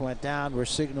Harris went down, were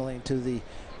signaling to the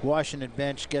Washington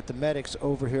bench, get the medics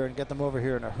over here and get them over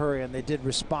here in a hurry, and they did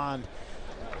respond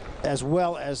as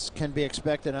well as can be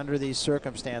expected under these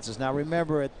circumstances. Now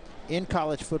remember, in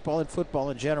college football and football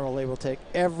in general, they will take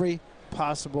every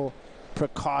possible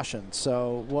precaution.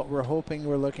 So what we're hoping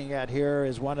we're looking at here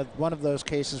is one of those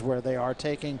cases where they are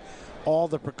taking all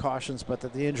the precautions, but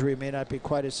that the injury may not be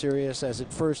quite as serious as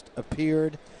it first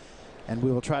appeared. And we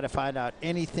will try to find out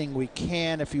anything we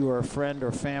can, if you are a friend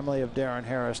or family of Darren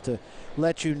Harris, to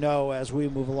let you know as we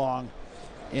move along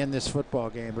in this football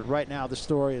game. But right now the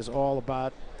story is all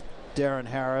about Darren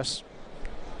Harris,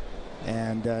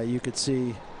 and you could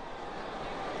see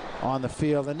on the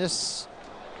field, and this,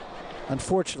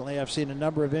 unfortunately, I've seen a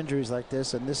number of injuries like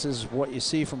this, and this is what you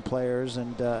see from players,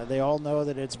 and they all know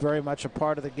that it's very much a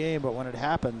part of the game, but when it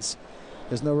happens,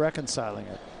 there's no reconciling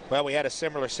it. Well, we had a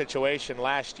similar situation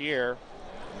last year.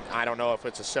 I don't know if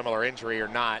it's a similar injury or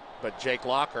not, but Jake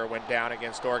Locker went down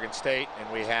against Oregon State,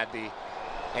 and we had the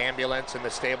ambulance and the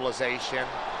stabilization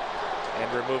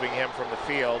and removing him from the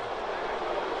field.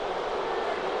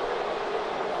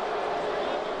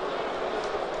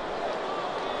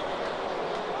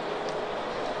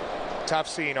 Tough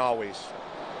scene always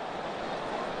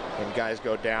when guys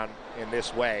go down in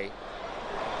this way.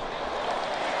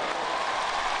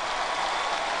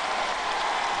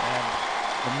 And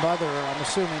the mother, I'm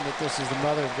assuming that this is the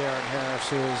mother of Darren Harris,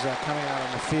 who is coming out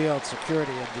on the field.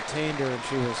 Security had detained her, and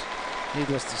she was,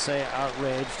 needless to say,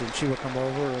 outraged, and she will come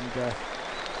over, and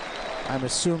I'm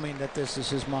assuming that this is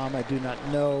his mom. I do not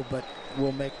know, but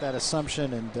we'll make that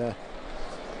assumption, and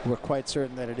we're quite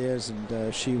certain that it is,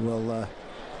 and she will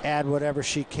add whatever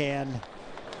she can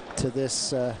to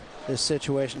this this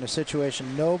situation, a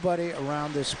situation nobody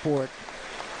around this sport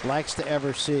likes to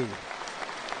ever see.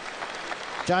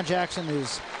 John Jackson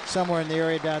is somewhere in the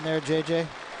area down there, JJ.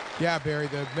 Yeah, Barry,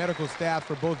 the medical staff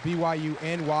for both BYU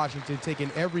and Washington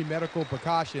taking every medical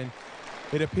precaution.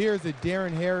 It appears that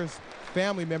Darren Harris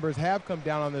family members have come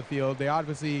down on the field. They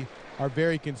obviously are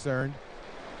very concerned.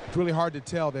 It's really hard to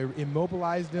tell. They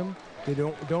immobilized him. They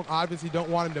obviously don't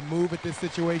want him to move at this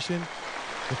situation.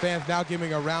 The fans now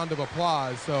giving a round of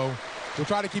applause. So we'll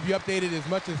try to keep you updated as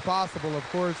much as possible. Of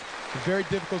course, it's a very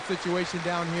difficult situation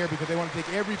down here because they want to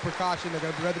take every precaution. They're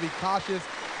going to rather be cautious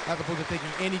as opposed to taking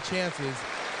any chances.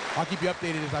 I'll keep you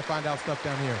updated as I find out stuff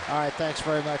down here. All right, thanks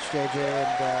very much, JJ,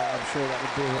 and I'm sure that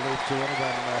would be a relief to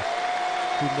anyone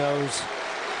who knows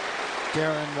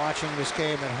Darren watching this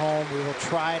game at home. We will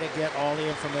try to get all the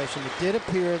information. It did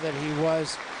appear that he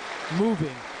was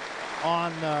moving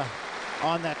on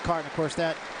that cart, and of course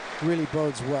that really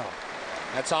bodes well.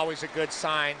 That's always a good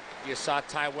sign. You saw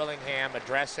Ty Willingham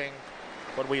addressing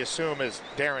what we assume is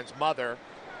Darren's mother.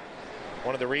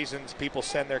 One of the reasons people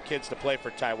send their kids to play for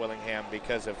Ty Willingham,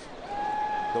 because of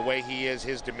the way he is,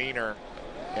 his demeanor,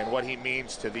 and what he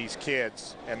means to these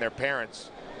kids and their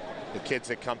parents, the kids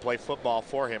that come play football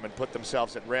for him and put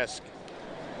themselves at risk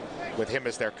with him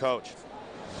as their coach.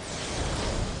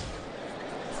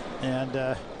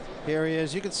 And here he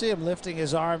is. You can see him lifting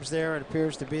his arms there. It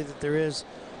appears to be that there is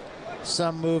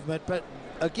some movement. But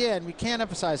again, we can't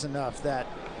emphasize enough that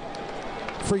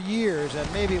for years,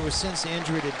 and maybe it was since the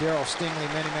injury to Darryl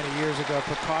Stingley many years ago,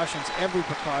 every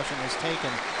precaution is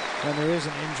taken when there is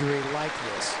an injury like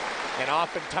this. And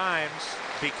oftentimes,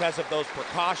 because of those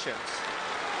precautions,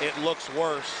 it looks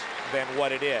worse than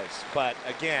what it is. But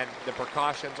again, the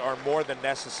precautions are more than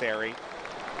necessary,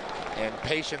 and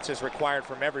patience is required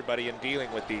from everybody in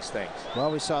dealing with these things.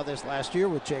 Well, we saw this last year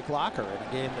with Jake Locker in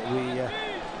a game that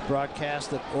we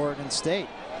broadcast at Oregon State.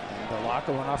 And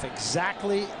Locker went off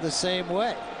exactly the same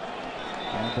way.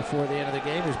 And before the end of the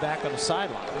game, he was back on the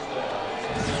sideline.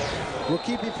 We'll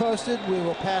keep you posted. We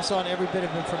will pass on every bit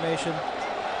of information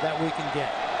that we can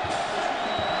get.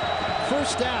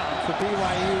 First down for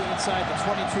BYU inside the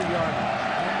 22-yard line.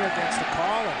 Member gets the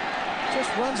call and just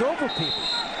runs over people.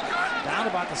 Down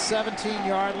about the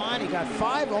 17-yard line. He got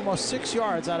 5, almost 6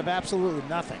 yards out of absolutely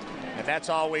nothing. And that's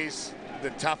always the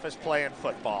toughest play in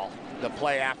football. The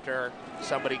play after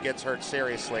somebody gets hurt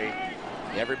seriously.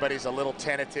 Everybody's a little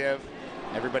tentative.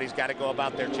 Everybody's got to go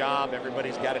about their job.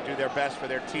 Everybody's got to do their best for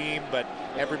their team. But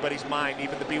everybody's mind,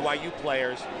 even the BYU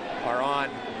players, are on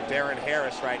Darren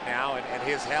Harris right now and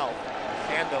his health,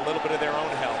 and a little bit of their own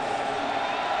health.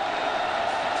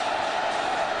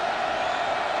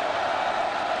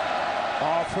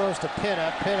 Ball throws to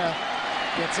Pitta. Pitta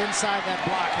gets inside that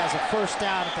block, has a first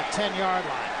down at the 10-yard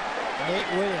line.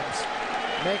 Nate Williams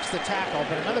makes the tackle,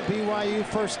 but another BYU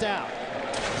first down.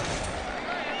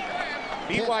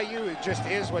 BYU just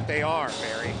is what they are,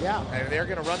 Barry. Yeah. And they're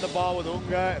going to run the ball with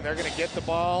Unga, and they're going to get the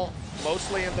ball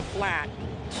mostly in the flat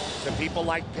to people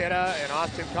like Pitta, and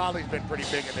Austin Colley's been pretty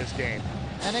big in this game.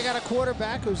 And they got a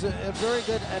quarterback who's a very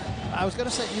good, and I was going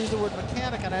to say use the word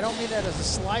mechanic, and I don't mean that as a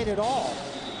slight at all.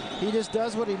 He just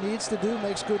does what he needs to do,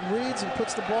 makes good reads, and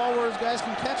puts the ball where his guys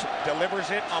can catch it. Delivers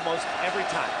it almost every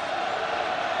time.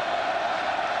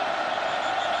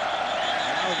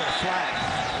 Now we get a flag.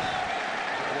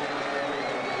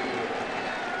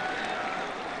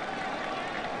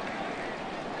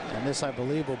 And this, I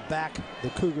believe, will back the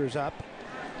Cougars up.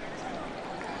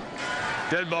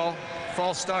 Dead ball,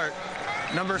 false start.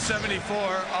 Number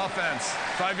 74, offense.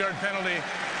 5-yard penalty.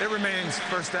 It remains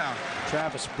first down.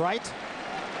 Travis Bright.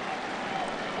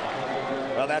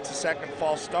 Well, that's the second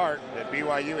false start that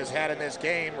BYU has had in this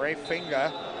game. Ray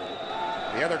Finga,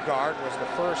 the other guard, was the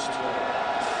first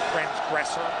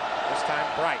transgressor. This time,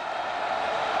 Bright.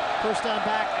 First down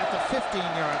back at the 15-yard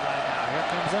line now. Here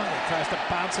comes Unga. Tries to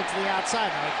bounce it to the outside.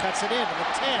 Now he cuts it in to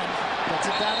the 10. Gets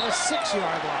it down to the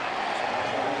 6-yard line.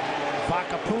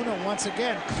 Vakapuna once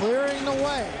again clearing the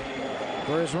way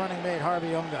for his running mate,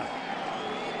 Harvey Unga.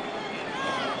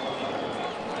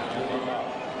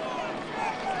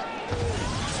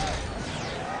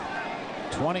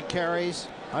 Carries,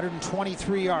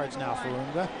 123 yards now for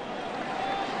Unga.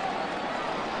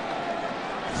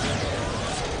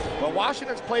 Well,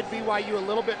 Washington's played BYU a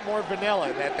little bit more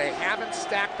vanilla in that they haven't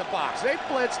stacked the box. They've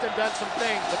blitzed and done some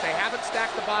things, but they haven't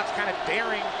stacked the box, kind of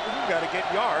daring Unga to get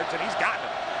yards, and he's gotten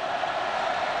them.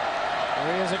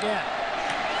 There he is again.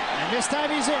 And this time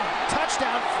he's in.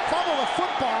 Touchdown, fumble the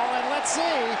football, and let's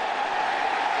see.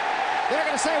 They're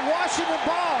going to say Washington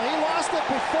ball. He lost it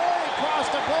before he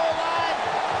crossed the goal line,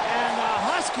 and the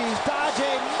Huskies dodge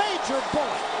a major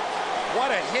bullet.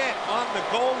 What a hit on the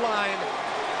goal line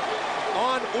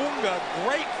on Unga.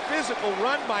 Great physical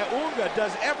run by Unga.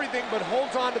 Does everything but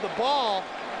holds on to the ball.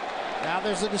 Now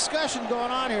there's a discussion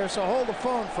going on here, so hold the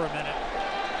phone for a minute.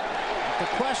 The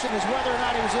question is whether or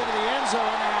not he was into the end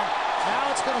zone.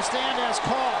 Now it's going to stand as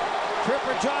called.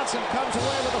 Tripper Johnson comes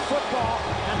away with the football,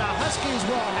 and the Huskies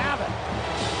will have it.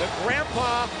 The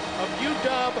grandpa of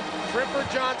UW, Tripper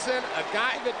Johnson, a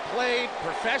guy that played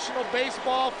professional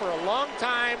baseball for a long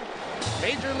time,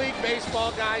 Major League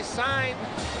Baseball guy, signed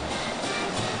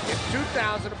in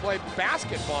 2000 to play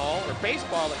basketball or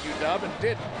baseball at UW and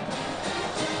didn't.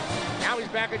 Now he's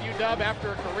back at UW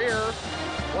after a career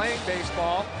playing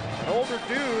baseball. An older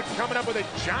dude coming up with a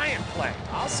giant play.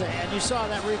 I'll say, and you saw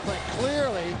that replay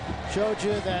clearly showed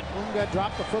you that Unga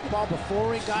dropped the football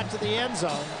before he got to the end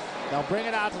zone. They'll bring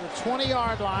it out to the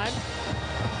 20-yard line.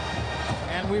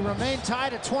 And we remain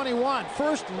tied at 21.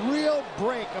 First real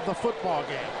break of the football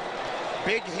game.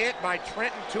 Big hit by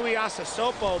Trenton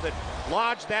Tuiasosopo that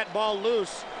lodged that ball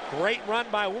loose. Great run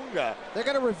by Unga. They're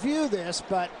going to review this,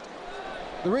 but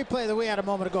the replay that we had a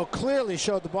moment ago clearly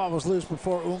showed the ball was loose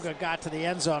before Unga got to the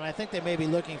end zone. I think they may be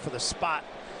looking for the spot.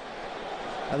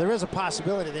 There is a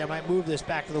possibility they might move this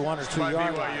back to the 1 or 2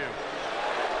 yard line.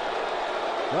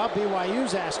 Well,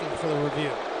 BYU's asking for the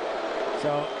review.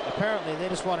 So apparently they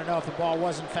just want to know if the ball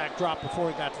was in fact dropped before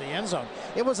he got to the end zone.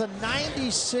 It was a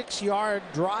 96-yard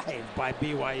drive by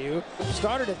BYU.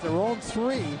 Started at their own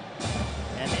 3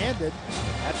 and ended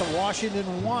at the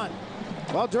Washington 1.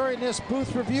 Well, during this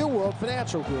booth review, World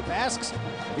Financial Group asks,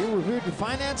 have you reviewed your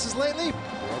finances lately?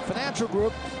 World Financial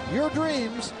Group, your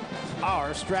dreams,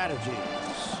 our strategies.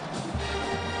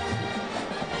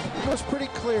 It was pretty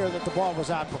clear that the ball was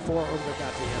out before Unga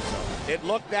got to the end zone. It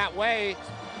looked that way.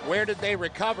 Where did they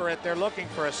recover it? They're looking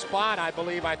for a spot, I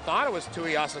believe. I thought it was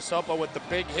Tuiasosopo with the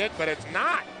big hit, but it's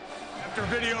not. After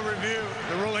video review,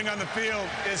 the ruling on the field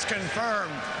is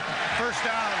confirmed. First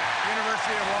down,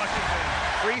 University of Washington.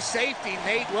 Free safety,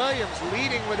 Nate Williams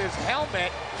leading with his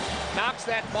helmet, knocks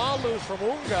that ball loose from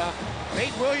Unga.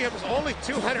 Nate Williams only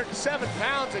 207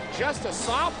 pounds and just a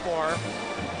sophomore.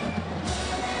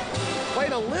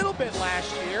 Played a little bit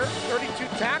last year, 32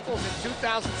 tackles in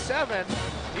 2007.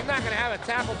 He's not going to have a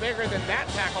tackle bigger than that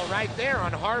tackle right there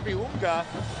on Harvey Unga,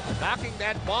 knocking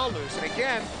that ball loose. And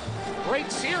again,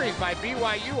 great series by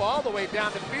BYU all the way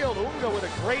down the field. Unga with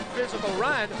a great physical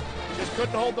run, just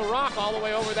couldn't hold the rock all the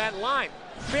way over that line.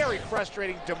 Very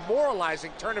frustrating,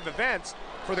 demoralizing turn of events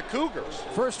for the Cougars.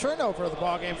 First turnover of the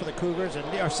ball game for the Cougars, and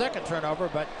our second turnover,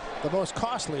 but the most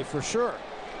costly for sure.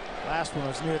 Last one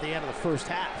was near the end of the first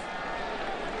half.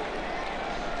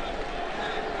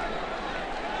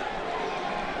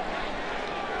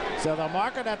 So they'll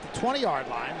mark it at the 20-yard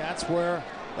line. That's where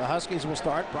the Huskies will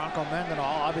start. Bronco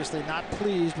Mendenhall obviously not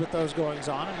pleased with those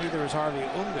goings-on, and neither is Harvey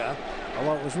Unga,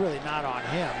 although it was really not on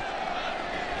him.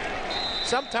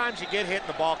 Sometimes you get hit and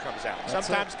the ball comes out.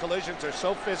 Sometimes collisions are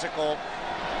so physical.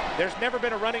 There's never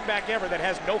been a running back ever that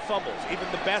has no fumbles. Even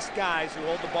the best guys who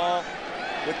hold the ball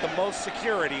with the most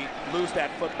security lose that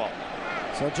football.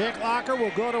 So Jake Locker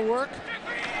will go to work,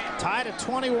 tied at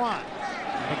 21.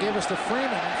 And it gave us to Freeman,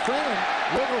 and Freeman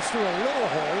wiggles through a little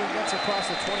hole. He gets across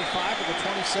the 25 to the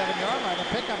 27-yard line. A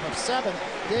pickup of 7.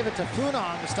 Gave it to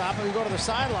Funon to stop him. We go to the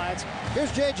sidelines.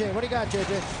 Here's JJ. What do you got, JJ?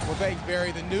 Well, thanks,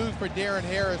 Barry. The news for Darren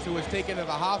Harris, who was taken to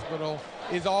the hospital,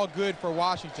 is all good for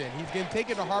Washington. He's getting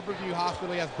taken to Harborview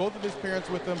Hospital. He has both of his parents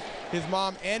with him, his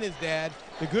mom and his dad.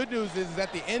 The good news is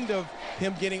at the end of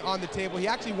him getting on the table, he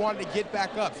actually wanted to get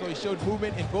back up. So he showed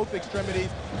movement in both extremities.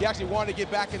 He actually wanted to get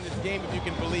back in this game, if you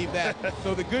can believe that.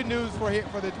 So the good news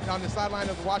on the sideline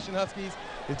of the Washington Huskies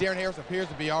is Darren Harris appears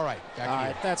to be all right. All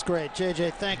right, that's great.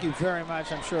 JJ, thank you very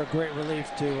much. I'm sure a great relief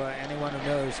to anyone who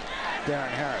knows Darren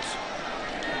Harris.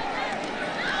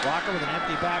 Locker with an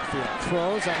empty backfield.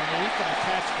 Throws underneath, and a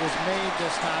catch is made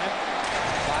this time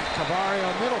by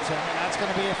Cavario Middleton, and that's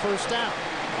going to be a first down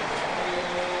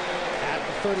at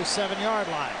the 37-yard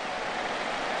line.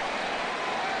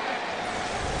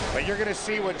 But you're going to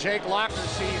see what Jake Locker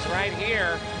sees right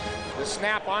here. The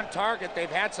snap on target.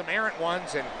 They've had some errant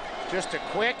ones, and just a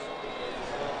quick,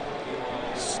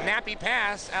 snappy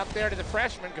pass out there to the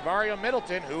freshman, Cavario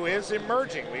Middleton, who is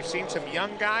emerging. We've seen some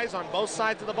young guys on both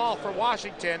sides of the ball for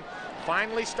Washington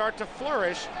finally start to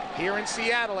flourish here in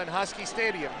Seattle in Husky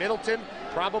Stadium. Middleton,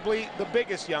 probably the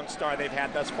biggest young star they've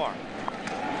had thus far.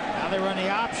 Now they run the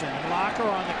option, and Locker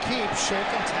on the keep,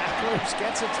 shaking tacklers,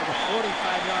 gets it to the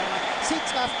 45-yard line. See,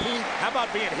 tough, Pete. How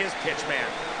about being his pitch man?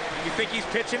 You think he's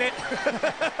pitching it?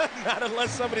 Not unless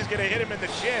somebody's going to hit him in the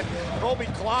shin. Colby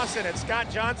Clausen and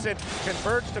Scott Johnson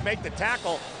converge to make the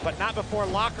tackle, but not before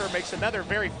Locker makes another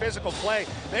very physical play.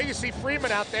 There you see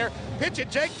Freeman out there. Pitch it,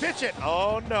 Jake, pitch it.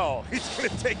 Oh, no. He's going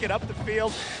to take it up the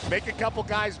field, make a couple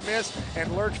guys miss,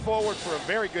 and lurch forward for a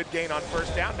very good gain on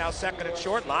first down. Now second and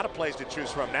short. A lot of plays to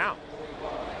choose from now.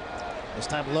 This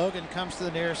time Logan comes to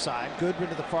the near side. Goodwin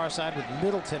to the far side with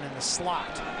Middleton in the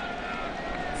slot.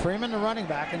 Freeman the running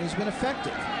back, and he's been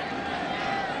effective.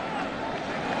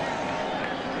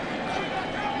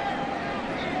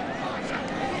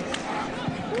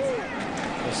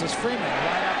 This is Freeman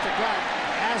right up the gut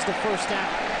as the first down.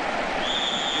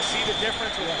 You see the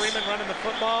difference with Freeman running the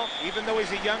football? Even though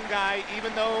he's a young guy,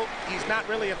 even though he's not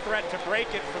really a threat to break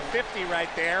it for 50 right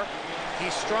there,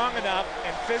 he's strong enough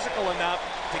and physical enough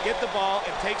to get the ball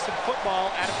and take some football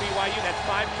out of BYU. That's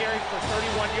 5 carries for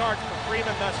 31 yards for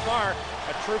Freeman thus far.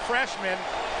 A true freshman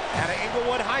out of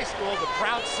Inglewood High School. The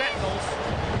proud Sentinels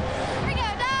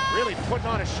really putting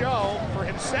on a show for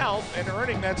himself and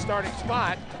earning that starting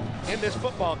spot in this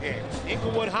football game.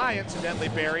 Inglewood High, incidentally,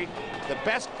 Barry, the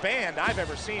best band I've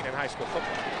ever seen in high school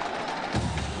football.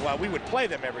 Well, we would play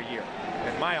them every year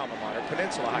in my alma mater,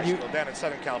 Peninsula High School down in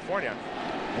Southern California.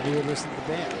 And you would listen to the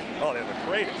band. Oh, they're the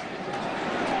greatest.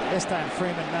 This time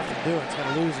Freeman, nothing doing. It's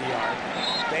going to lose a yard.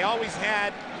 They always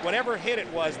had, whatever hit it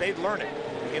was, they'd learn it.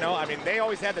 You know, I mean, they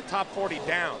always had the top 40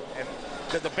 down. And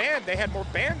the band, they had more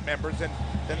band members than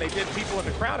they did people in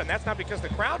the crowd. And that's not because the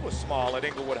crowd was small at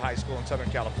Inglewood High School in Southern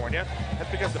California.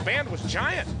 That's because the band was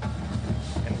giant.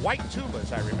 And white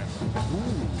tubas, I remember.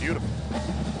 Ooh, beautiful.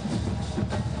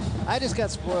 I just got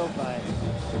spoiled by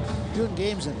doing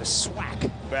games in the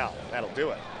SWAC. Well, that'll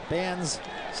do it. Bands,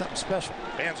 something special.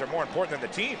 Bands are more important than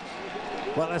the teams.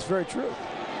 Well, that's very true.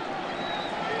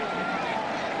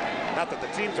 Not that the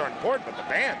teams aren't important, but the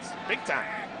bands, big time.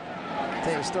 I'll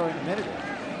tell you a story in a minute.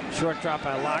 Short drop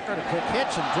by Locker, a quick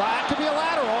hitch and drive to be a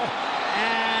lateral.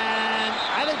 And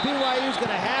I think BYU's going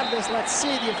to have this. Let's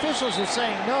see. The officials are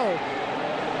saying no.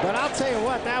 But I'll tell you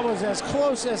what, that was as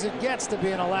close as it gets to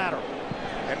being a lateral.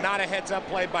 And not a heads-up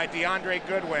play by DeAndre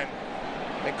Goodwin.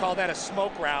 They call that a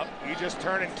smoke route. You just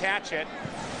turn and catch it.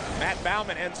 Matt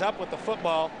Bauman ends up with the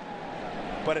football.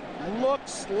 But it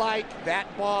looks like that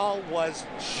ball was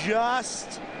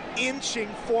just inching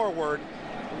forward.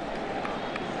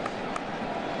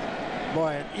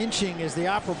 Boy, inching is the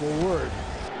operable word.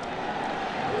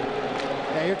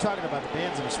 Now, you're talking about the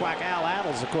bands in the SWAC. Al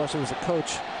Adels, of course, who was the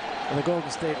coach of the Golden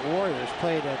State Warriors,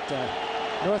 played at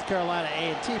North Carolina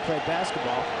A&T, played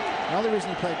basketball. The only reason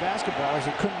he played basketball is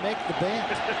he couldn't make the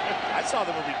band. I saw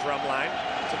the movie Drumline.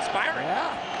 It's inspiring.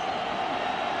 Yeah.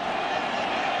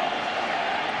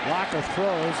 Locker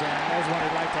throws, and there's one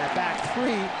he'd like to have back.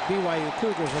 3 BYU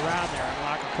Cougars around there, and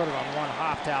Locker put it on one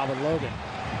hop to Albert Logan.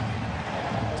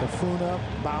 Tafuna,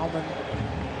 Bauman,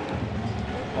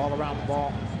 all around the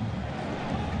ball.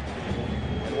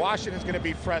 Washington's going to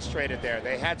be frustrated there.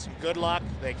 They had some good luck.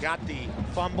 They got the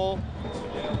fumble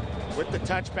with the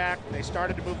touchback. They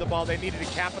started to move the ball. They needed to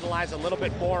capitalize a little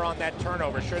bit more on that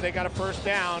turnover. Sure, they got a first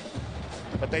down,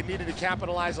 but they needed to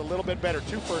capitalize a little bit better.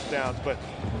 2 first downs, but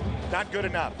not good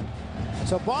enough.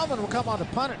 So Ballman will come on to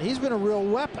punt it. He's been a real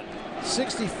weapon.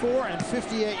 64 and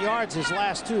 58 yards his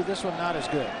last 2. This one not as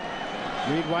good.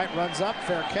 Reed White runs up,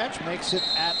 fair catch, makes it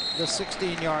at the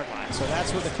 16-yard line. So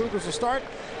that's where the Cougars will start.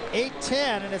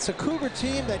 8-10, and it's a Cougar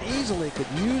team that easily could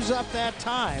use up that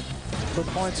time for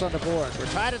points on the board. We're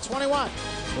tied at 21.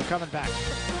 We're coming back.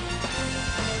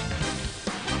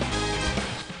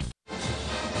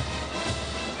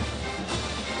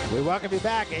 We welcome you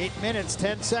back. 8 minutes,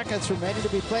 10 seconds remaining to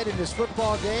be played in this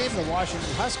football game. The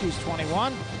Washington Huskies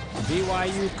 21,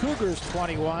 BYU Cougars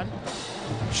 21.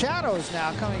 Shadows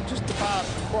now coming just about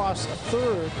across a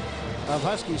third of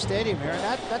Husky Stadium here, and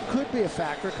that could be a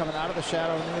factor coming out of the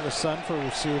shadow and into the sun for a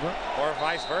receiver. Or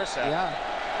vice versa. Yeah.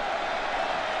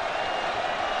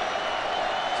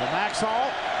 So Max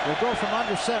Hall will go from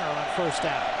under center on first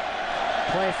down.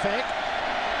 Play fake.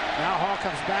 Now Hall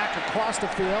comes back across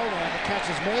the field, and the catch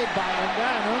is made by Unga,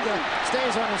 and Unga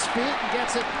stays on his feet and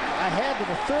gets it ahead to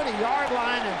the 30-yard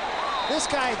line, and this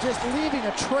guy just leaving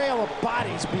a trail of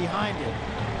bodies behind him.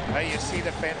 Well, you see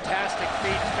the fantastic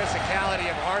feet and physicality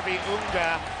of Harvey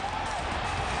Unga,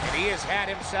 and he has had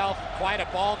himself quite a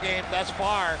ball game thus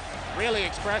far, really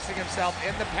expressing himself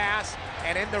in the pass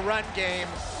and in the run game,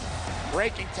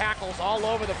 breaking tackles all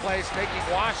over the place, making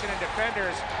Washington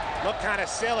defenders look kind of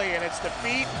silly. And it's the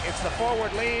feet, it's the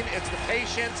forward lean, it's the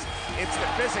patience, it's the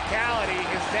physicality.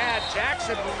 His dad,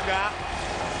 Jackson Unga,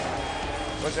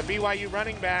 was a BYU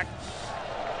running back,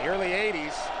 the early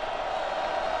 80s.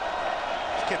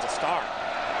 He's kid's a star.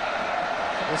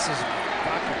 This is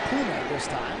Vakapuna this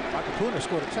time. Vakapuna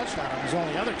scored a touchdown on his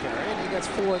only other carry, and he gets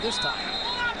 4 this time.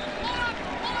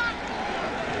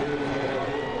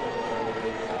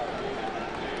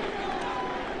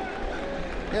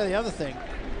 Yeah, the other thing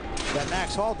that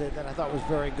Max Hall did that I thought was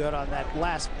very good on that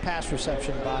last pass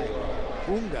reception by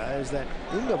Unga is that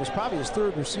Unga was probably his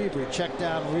 3rd receiver. He checked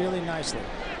down really nicely.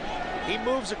 He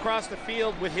moves across the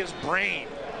field with his brain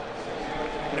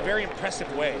in a very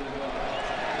impressive way.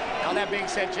 Now, that being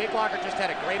said, Jake Locker just had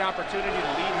a great opportunity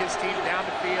to lead his team down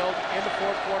the field in the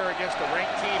 4th quarter against a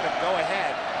ranked team and go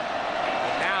ahead.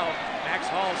 And now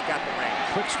Max Hall's got the range.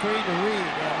 Quick screen to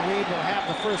Reed, and Reed will have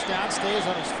the first down, stays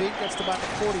on his feet, gets to about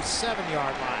the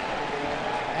 47-yard line.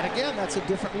 And again, that's a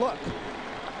different look.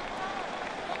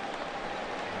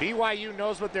 BYU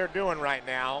knows what they're doing right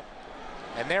now,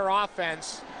 and their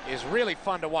offense is really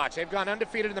fun to watch. They've gone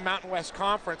undefeated in the Mountain West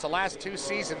Conference the last 2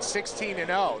 seasons,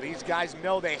 16-0. These guys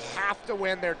know they have to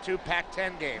win their 2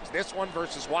 Pac-10 games. This one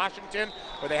versus Washington,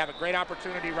 where they have a great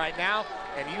opportunity right now,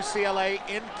 and UCLA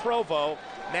in Provo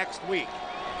next week.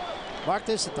 Mark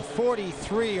this at the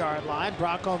 43-yard line.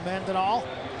 Bronco Mendenhall.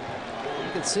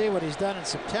 You can see what he's done in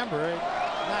September.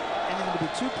 Not anything to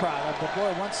be too proud of, but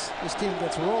boy, once this team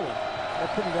gets rolling, they're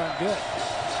pretty darn good.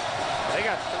 They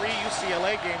got 3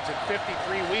 UCLA games in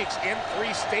 53 weeks in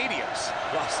 3 stadiums.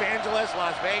 Los Angeles,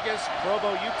 Las Vegas,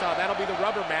 Provo, Utah. That'll be the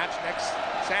rubber match next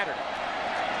Saturday.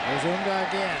 There's Unga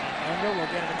again. Unga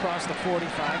will get it across the 45,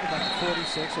 about the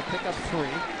 46. He'll pick up 3.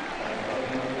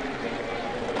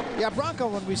 Yeah, Bronco,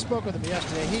 when we spoke with him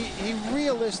yesterday, he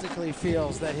realistically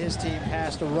feels that his team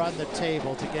has to run the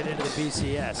table to get into the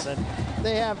BCS. And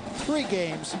they have 3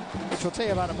 games, which we'll tell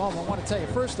you about in a moment. I want to tell you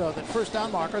first, though, that First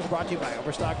Down Marker is brought to you by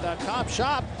Overstock.com.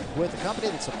 Shop with the company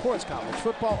that supports college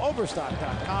football,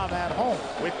 Overstock.com at home.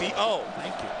 With the O.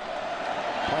 Thank you.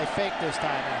 Play fake this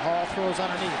time, and Hall throws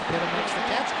underneath. Pitta makes the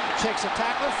catch, shakes a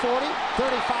tackler, 40,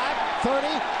 35,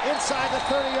 30, inside the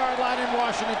 30-yard line in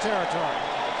Washington territory.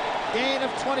 Gain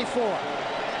of 24.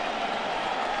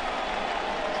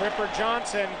 Tripper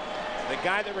Johnson, the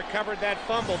guy that recovered that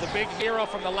fumble, the big hero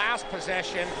from the last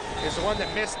possession, is the one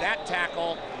that missed that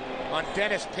tackle on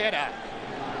Dennis Pitta.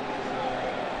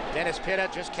 Dennis Pitta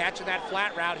just catching that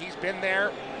flat route. He's been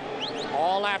there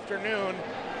all afternoon.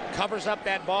 Covers up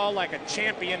that ball like a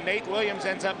champion. Nate Williams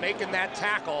ends up making that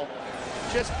tackle.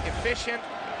 Just efficient,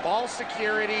 ball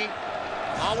security,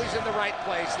 always in the right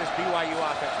place. This BYU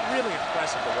offense, really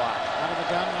impressive to watch. Out of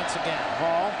the gun once again.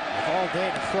 Hall with all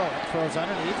day to throw it. Throws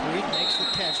underneath. Reed makes the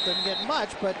catch. Doesn't get much,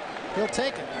 but he'll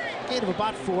take it. Gain of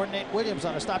about 4. Nate Williams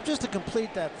on a stop. Just to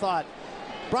complete that thought,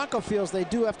 Bronco feels they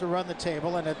do have to run the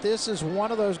table, and that this is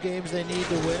one of those games they need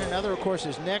to win. Another, of course,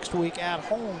 is next week at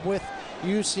home with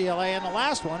UCLA, and the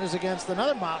last one is against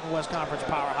another Mountain West Conference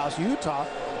powerhouse, Utah,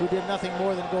 who did nothing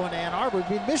more than go into Ann Arbor and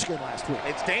beat Michigan last week.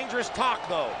 It's dangerous talk,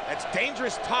 though. It's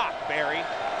dangerous talk, Barry.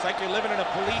 It's like you're living in a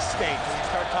police state when you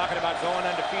start talking about going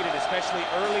undefeated, especially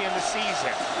early in the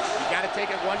season. You got to take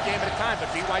it one game at a time, but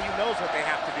BYU knows what they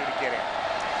have to do to get in.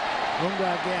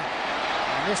 Unga again.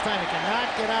 And this time he cannot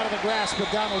get out of the grasp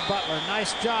with Donald Butler.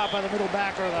 Nice job by the middle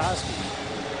backer of the Huskies.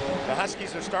 The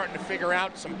Huskies are starting to figure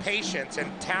out some patience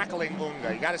in tackling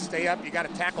Unga. You got to stay up, you got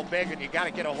to tackle big, and you got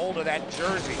to get a hold of that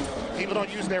jersey. People don't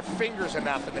use their fingers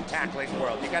enough in the tackling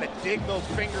world. You got to dig those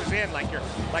fingers in like you're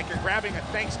grabbing a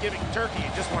Thanksgiving turkey. You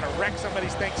just want to wreck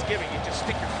somebody's Thanksgiving. You just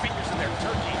stick your fingers in their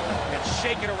turkey and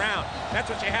shake it around. That's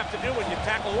what you have to do when you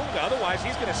tackle Unga. Otherwise,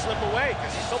 he's going to slip away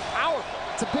because he's so powerful.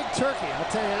 It's a big turkey, I'll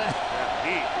tell you that. Yeah,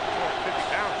 indeed.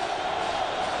 250 pounds.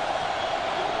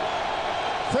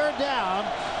 3rd down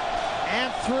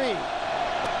and 3.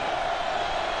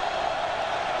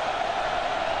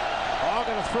 All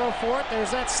going to throw for it.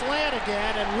 There's that slant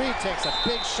again, and Reed takes a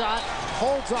big shot,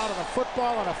 holds on to the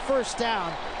football on a 1st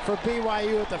down for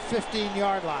BYU at the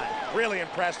 15-yard line. Really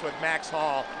impressed with Max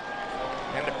Hall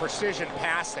and the precision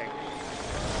passing.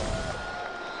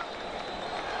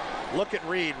 Look at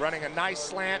Reed running a nice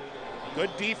slant. Good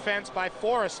defense by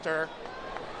Forrester.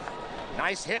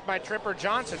 Nice hit by Tripper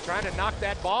Johnson trying to knock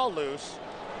that ball loose.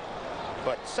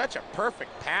 But such a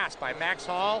perfect pass by Max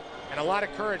Hall, and a lot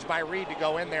of courage by Reed to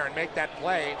go in there and make that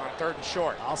play on 3rd and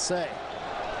short. I'll say.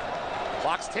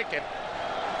 Clock's ticking.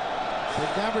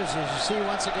 Big numbers, as you see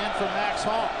once again from Max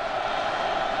Hall.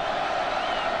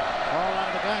 Hall out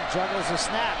of the gun, juggles the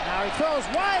snap. Now he throws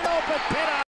wide open.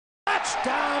 Pitta.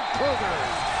 Touchdown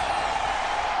Cougars.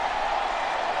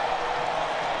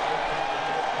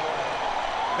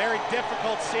 Very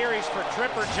difficult series for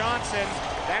Tripper Johnson.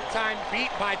 That time beat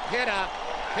by Pitta.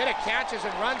 Pitta catches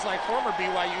and runs like former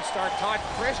BYU star Todd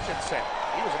Christensen.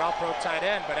 He was an all-pro tight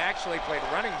end, but actually played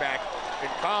running back in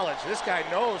college. This guy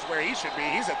knows where he should be.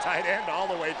 He's a tight end all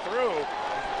the way through.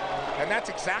 And that's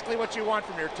exactly what you want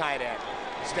from your tight end.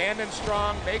 Standing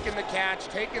strong, making the catch,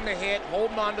 taking the hit,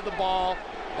 holding on to the ball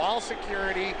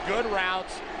security, good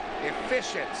routes,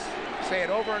 efficient. Say it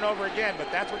over and over again,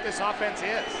 but that's what this offense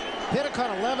is. Pitta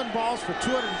caught 11 balls for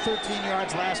 213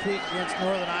 yards last week against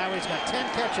Northern Iowa. He's got 10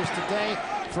 catches today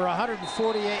for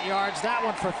 148 yards. That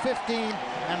one for 15,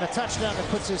 and the touchdown that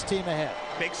puts his team ahead.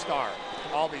 Big star.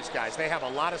 All these guys. They have a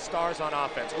lot of stars on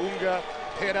offense. Unga,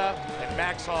 Pitta, and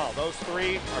Max Hall. Those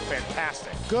three are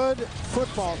fantastic. Good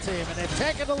football team, and they've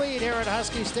taken the lead here at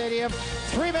Husky Stadium.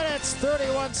 3 minutes,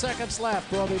 31 seconds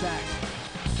left. We'll be back.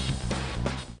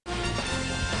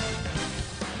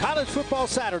 College Football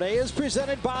Saturday is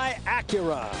presented by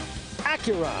Acura.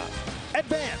 Acura,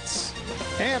 advance.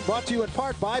 And brought to you in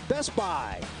part by Best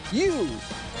Buy. You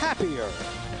happier.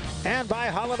 And by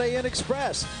Holiday Inn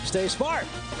Express. Stay smart.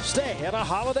 Stay at a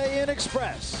Holiday Inn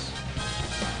Express.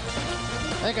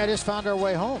 I think I just found our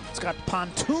way home. It's got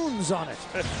pontoons on it.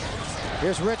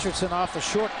 Here's Richardson off the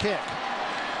short kick.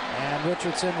 And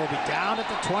Richardson will be down at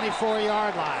the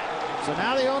 24-yard line. So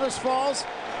now the onus falls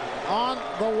on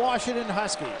the Washington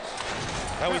Huskies.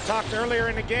 Well, we talked earlier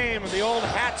in the game, the old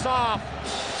hats off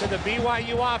to the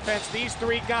BYU offense. These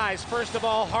three guys, first of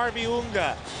all, Harvey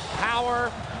Unga,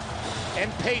 power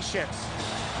and patience.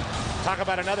 Talk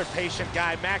about another patient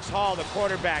guy, Max Hall, the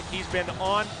quarterback. He's been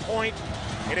on point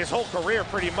in his whole career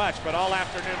pretty much, but all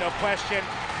afternoon, no question.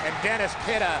 And Dennis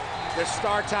Pitta, the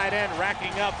star tight end,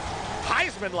 racking up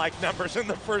Heisman-like numbers in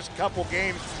the first couple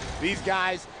games. These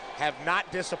guys have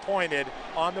not disappointed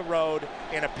on the road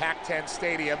in a Pac-10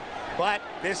 stadium, but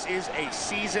this is a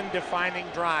season-defining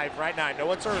drive right now. I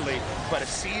know it's early, but a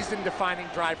season-defining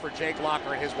drive for Jake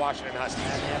Locker and his Washington Huskies.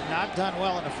 And they have not done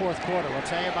well in the fourth quarter. We'll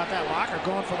tell you about that. Locker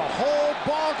going for the whole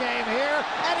ball game here,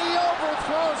 and he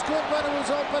overthrows Goodwin, who was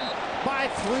open by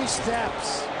 3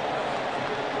 steps.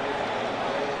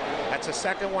 That's the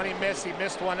second one he missed. He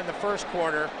missed one in the first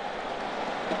quarter.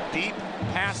 Deep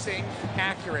passing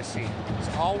accuracy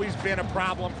has always been a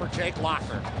problem for Jake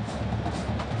Locker.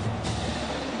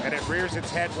 And it rears its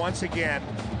head once again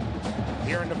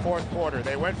here in the fourth quarter.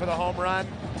 They went for the home run.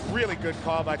 Really good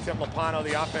call by Tim Lopano,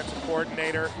 the offensive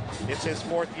coordinator. It's his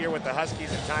 4th year with the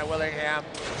Huskies and Ty Willingham.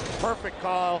 Perfect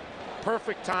call,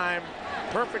 perfect time,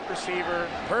 perfect receiver,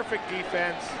 perfect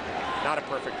defense, not a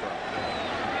perfect throw.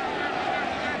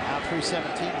 Now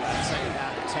 3:17 left, second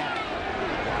down to 10.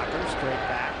 Locker straight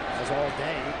back, as all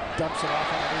day, dumps it off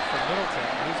underneath for Middleton.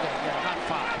 He's going to get about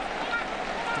 5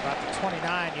 to about the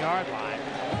 29-yard line.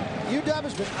 UW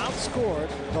has been outscored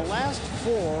the last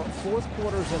 4 fourth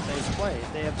quarters that they've played.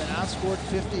 They have been outscored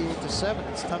 58-7.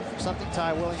 It's something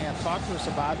Ty Willingham talked to us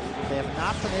about. They have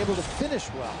not been able to finish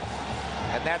well.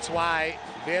 And that's why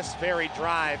this very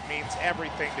drive means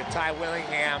everything to Ty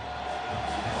Willingham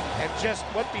and just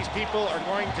what these people are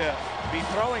going to be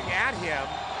throwing at him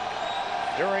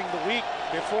during the week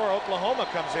before Oklahoma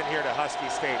comes in here to Husky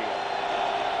Stadium.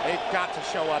 They've got to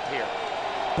show up here.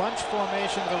 Bunch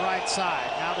formation to the right side.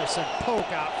 Now they send Polk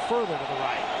out further to the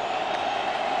right.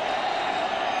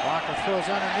 Locker throws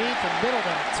underneath, and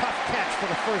Middleton, tough catch for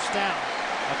the first down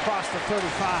across the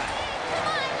 35.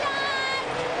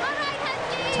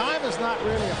 Time is not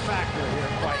really a factor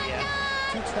here quite yet.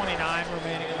 2:29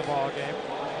 remaining in the ball game.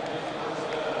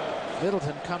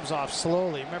 Middleton comes off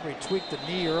slowly. Remember, he tweaked the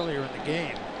knee earlier in the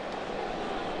game.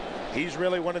 He's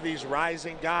really one of these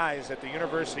rising guys at the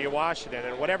University of Washington,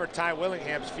 and whatever Ty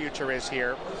Willingham's future is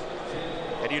here,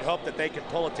 and you'd hope that they can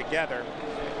pull it together,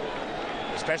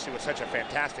 especially with such a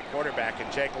fantastic quarterback in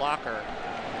Jake Locker.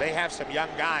 They have some young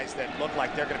guys that look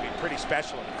like they're going to be pretty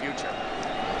special in the future.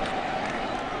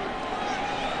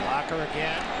 Locker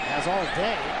again has all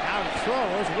day. Now he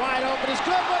throws wide open. He's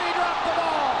good, but he dropped the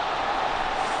ball.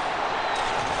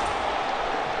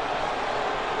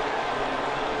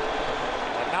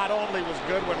 Not only was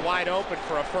Goodwin wide open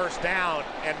for a first down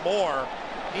and more,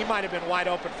 he might have been wide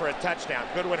open for a touchdown.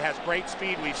 Goodwin has great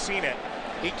speed. We've seen it.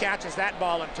 He catches that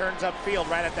ball and turns upfield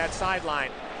right at that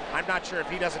sideline. I'm not sure if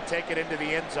he doesn't take it into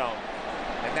the end zone.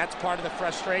 And that's part of the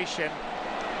frustration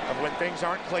of when things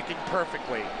aren't clicking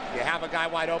perfectly. You have a guy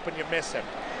wide open, you miss him.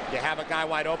 You have a guy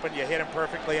wide open, you hit him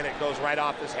perfectly, and it goes right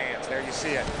off his hands. There you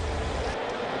see it.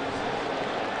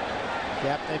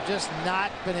 Yep, they've just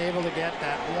not been able to get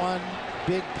that one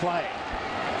big play.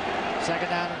 Second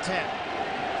down and 10.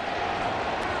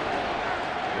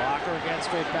 Locker again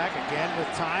straight back again with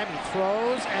time. He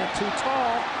throws and too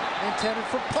tall, intended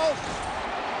for Polk.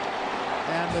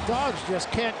 And the Dogs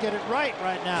just can't get it right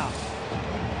now.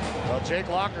 Well, Jake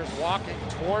Locker's walking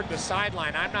toward the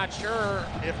sideline. I'm not sure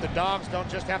if the Dogs don't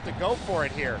just have to go for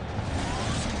it here.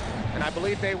 And I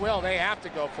believe they will. They have to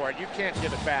go for it. You can't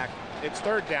give it back. It's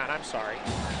third down. I'm sorry.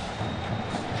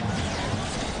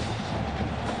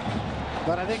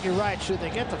 But I think you're right. Should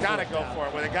they get the Gotta go for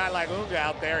it. With a guy like Unga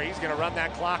out there, he's going to run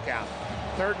that clock out.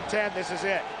 3rd and 10. This is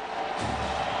it.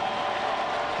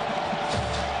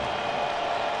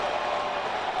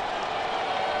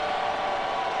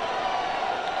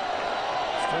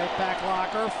 Straight back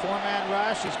Locker, 4-man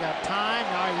rush. He's got time.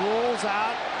 Now he rolls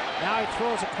out. Now he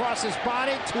throws across his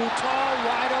body. Too tall,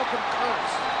 wide open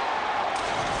Curse.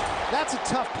 That's a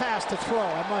tough pass to throw,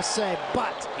 I must say,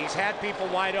 but he's had people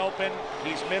wide open.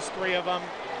 He's missed 3 of them.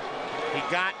 He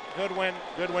got Goodwin.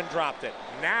 Goodwin dropped it.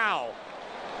 Now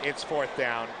it's 4th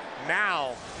down.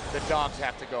 Now the Dogs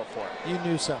have to go for it. You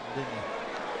knew something, didn't you?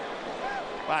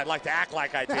 Well, I'd like to act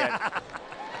like I did.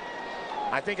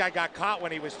 I think I got caught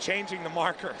when he was changing the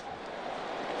marker.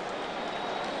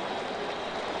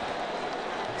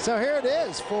 So here it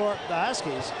is for the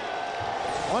Huskies.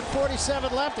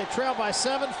 1:47 left. They trail by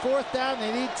 7. 4th down.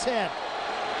 They need 10.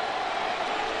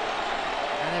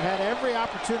 And they've had every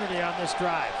opportunity on this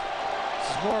drive.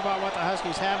 This is more about what the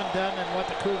Huskies haven't done than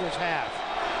what the Cougars have.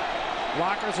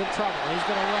 Locker's in trouble. He's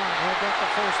going to run. He'll get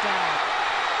the 1st down.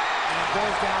 And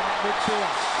goes down at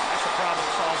midfield. That's a problem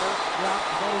solver. Yeah,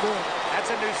 that'll do it. That's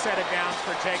a new set of downs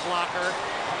for Jake Locker.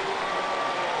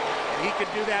 He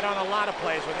could do that on a lot of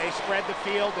plays when they spread the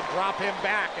field and drop him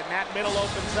back, and that middle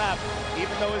opens up. Even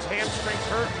though his hamstring's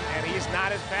hurting and he's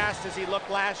not as fast as he looked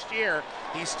last year,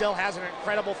 he still has an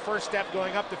incredible first step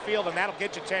going up the field, and that'll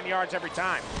get you 10 yards every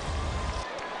time.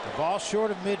 The ball short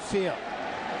of midfield.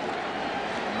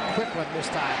 Quick one this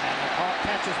time, and the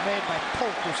catch is made by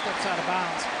Polk, who steps out of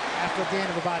bounds after a gain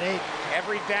of about 8.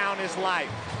 Every down is life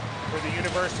for the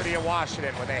University of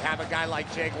Washington when they have a guy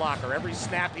like Jake Locker. Every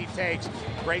snap he takes,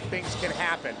 great things can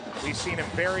happen. We've seen him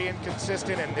very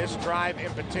inconsistent in this drive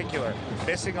in particular,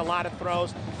 missing a lot of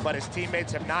throws, but his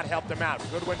teammates have not helped him out.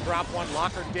 Goodwin dropped one.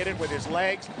 Locker did it with his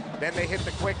legs. Then they hit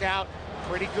the quick out.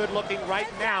 Pretty good looking right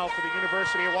now for the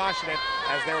University of Washington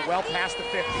as they're well past the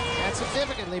 50. And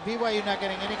significantly, BYU not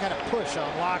getting any kind of push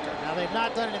on Locker. Now, they've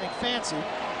not done anything fancy,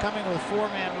 coming with a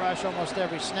 4-man rush almost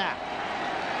every snap.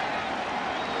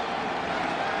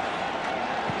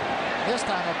 This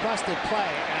time a busted play,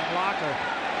 and Locker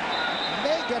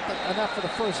may get enough for the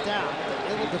 1st down.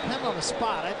 It will depend on the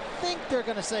spot. I think they're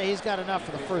going to say he's got enough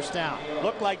for the 1st down.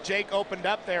 Looked like Jake opened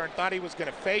up there and thought he was going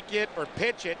to fake it or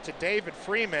pitch it to David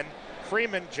Freeman.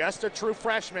 Freeman, just a true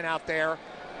freshman out there,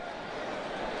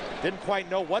 didn't quite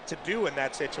know what to do in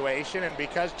that situation, and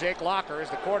because Jake Locker is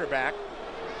the quarterback,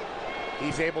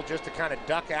 he's able just to kind of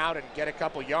duck out and get a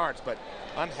couple yards. But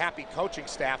unhappy coaching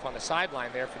staff on the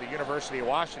sideline there for the University of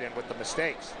Washington with the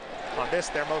mistakes on this,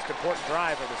 their most important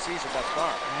drive of the season thus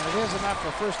far. And it is enough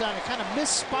for 1st down. They kind of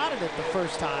misspotted it the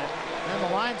first time. And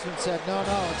the linesman said, no,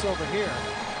 it's over here.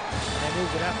 And they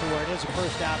moved it up to where it is a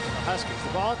 1st down for the Huskies.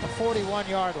 The ball at the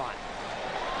 41-yard line.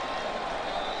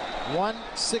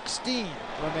 1:16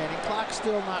 remaining. Clock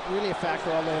still not really a factor,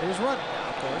 although it is running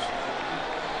now, of course.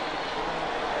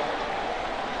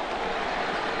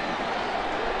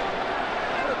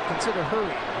 Consider hurrying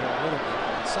here a little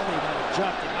bit. Somebody might have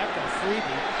jumped. He might go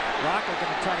freebie. Locker going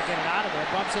to try to get it out of there.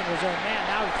 Bumps into his own man.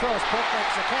 Now he throws. Polk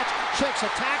makes a catch. Shakes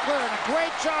a tackler, and a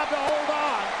great job to hold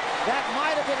on. That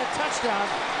might have been a touchdown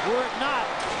were it not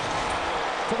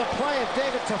for the play of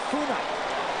David Tafuna.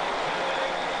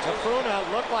 Tafuna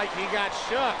looked like he got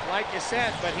shook, like you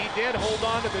said, but he did hold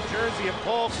on to the jersey of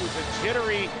Polk, who's a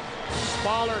jittery,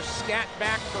 smaller, scat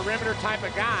back perimeter type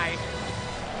of guy.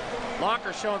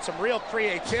 Locker showing some real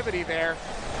creativity there,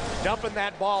 dumping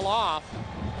that ball off.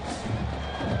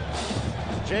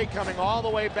 Jake coming all the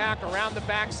way back around the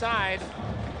backside,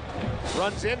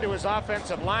 runs into his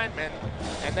offensive lineman,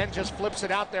 and then just flips it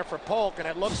out there for Polk, and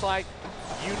it looks like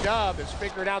UW has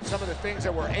figured out some of the things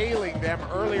that were ailing them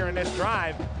earlier in this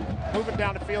drive, moving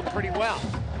down the field pretty well.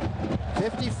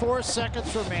 54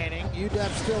 seconds remaining. UW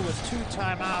still with 2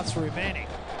 timeouts remaining.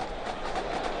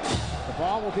 The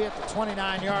ball will be at the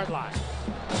 29-yard line.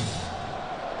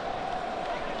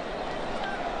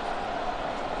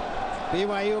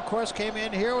 BYU, of course, came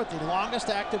in here with the longest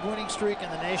active winning streak in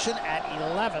the nation at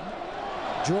 11.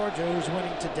 Georgia, who's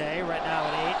winning today, right now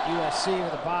at 8. USC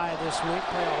with a bye this week.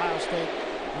 Play Ohio State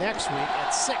next week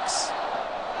at 6.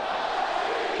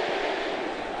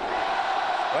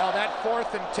 Well, that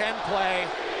 4th and 10 play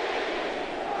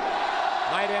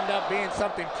might end up being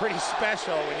something pretty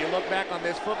special when you look back on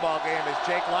this football game as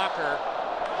Jake Locker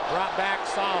dropped back,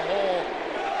 saw a hole,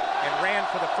 and ran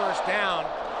for the 1st down.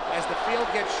 As the field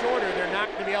gets shorter, they're not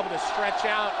going to be able to stretch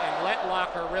out and let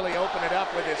Locker really open it up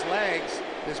with his legs.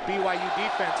 This BYU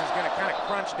defense is going to kind of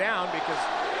crunch down because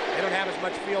They don't have as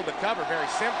much field to cover, very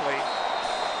simply.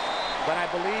 But I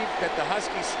believe that the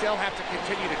Huskies still have to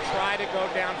continue to try to go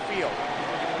downfield,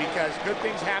 because good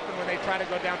things happen when they try to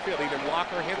go downfield. Either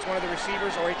Walker hits one of the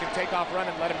receivers, or he can take off running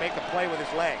and let him make a play with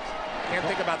his legs. Can't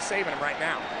think about saving him right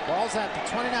now. Ball's at the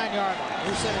 29-yard line.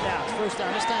 Who set it down? It's first down.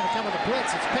 This time they come with a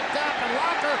blitz. It's picked up, and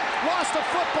Walker lost the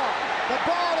football. The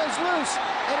ball is loose.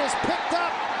 It is picked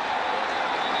up.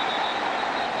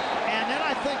 And then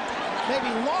I think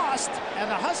maybe lost, and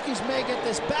the Huskies may get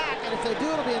this back, and if they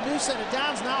do, it'll be a new set of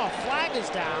downs. Now a flag is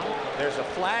down. There's a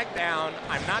flag down.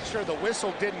 I'm not sure the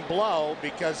whistle didn't blow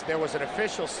because there was an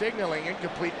official signaling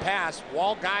incomplete pass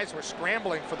while guys were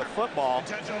scrambling for the football.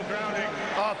 Intentional grounding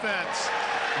offense.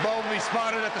 Ball will be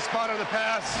spotted at the spot of the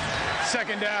pass.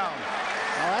 Second down.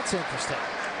 Oh, that's interesting.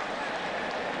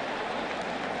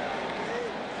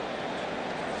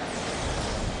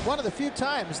 One of the few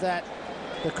times that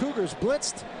the Cougars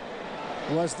blitzed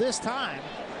was this time,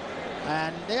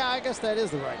 and yeah, I guess that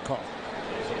is the right call.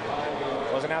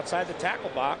 Wasn't outside the tackle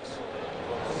box.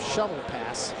 Shovel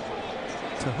pass.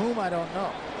 To whom, I don't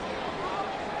know.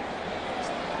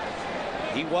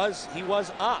 He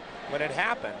was up when it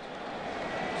happened.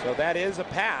 So that is a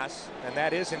pass, and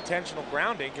that is intentional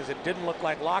grounding, because it didn't look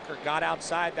like Locker got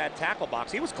outside that tackle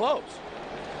box. He was close.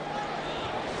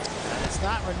 And it's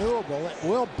not renewable. It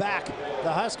will back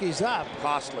the Huskies up.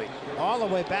 Costly. All the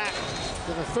way back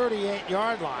to the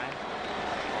 38-yard line.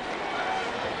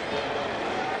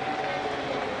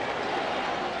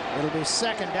 It'll be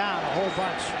second down, a whole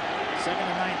bunch. Second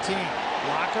and 19.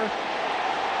 Locker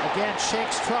again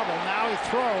shakes trouble. Now he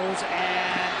throws,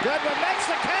 and Goodwin makes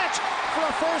the catch for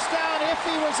a first down if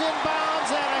he was in bounds,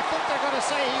 and I think they're going to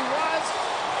say he was.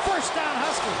 First down,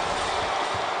 Husky.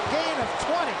 Gain of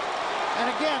 20. And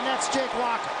again, that's Jake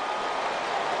Locker.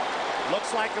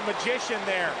 Looks like a magician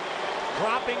there.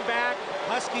 Dropping back,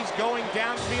 Huskies going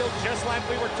downfield just like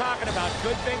we were talking about.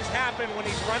 Good things happen when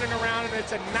he's running around, and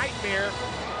it's a nightmare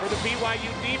for the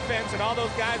BYU defense and all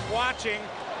those guys watching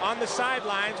on the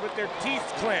sidelines with their teeth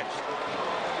clenched.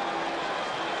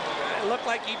 It looked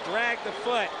like he dragged the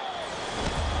foot.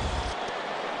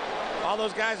 All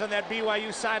those guys on that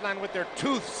BYU sideline with their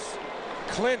tooths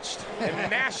clinched and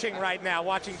gnashing right now,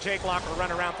 watching Jake Locker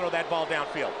run around, throw that ball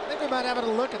downfield. I think we might have a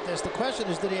look at this. The question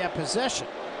is, did he have possession?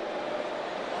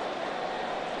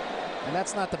 And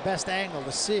that's not the best angle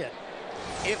to see it.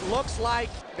 It looks like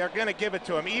they're going to give it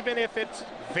to him, even if it's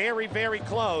very, very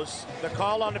close. The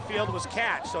call on the field was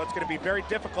catch, so it's going to be very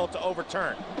difficult to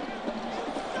overturn.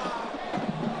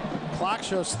 Clock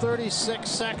shows 36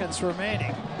 seconds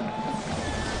remaining.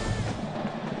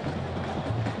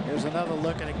 Here's another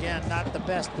look, and again, not the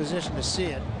best position to see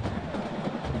it.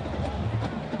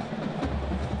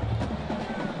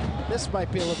 This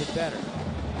might be a little bit better.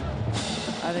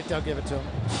 I think they'll give it to him.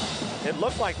 It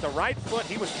looked like the right foot,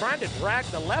 he was trying to drag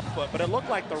the left foot, but it looked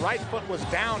like the right foot was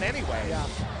down anyway. Yeah.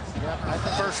 Yep, I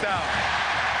think first down.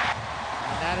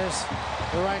 And that is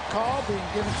the right call being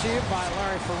given to you by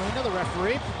Larry Farina, the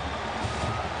referee.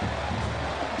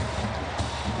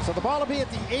 So the ball will be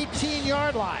at the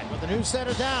 18-yard line with a new set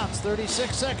of downs.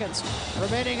 36 seconds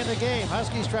remaining in the game.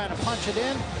 Huskies trying to punch it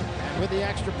in, and with the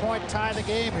extra point, tie the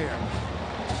game here.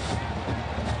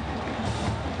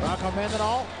 Bronco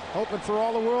Mendenhall hoping for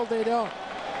all the world they don't.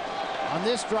 On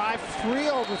this drive, 3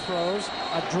 overthrows,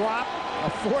 a drop, a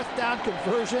fourth down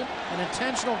conversion, an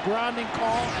intentional grounding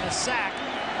call, and a sack,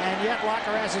 and yet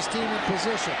Locker has his team in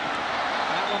position.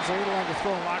 That one's a little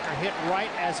underthrown. Locker hit right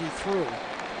as he threw.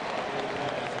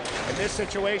 In this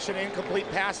situation, incomplete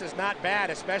pass is not bad,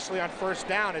 especially on first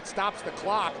down. It stops the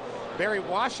clock. BYU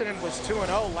Washington was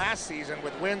 2-0 last season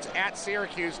with wins at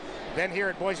Syracuse, then here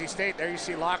at Boise State. There you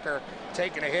see Locker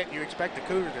taking a hit. You expect the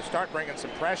Cougars to start bringing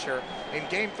some pressure. In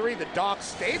Game 3, the Dogs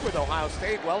stayed with Ohio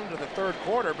State well into the third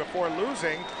quarter before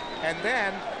losing. And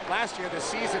then last year, the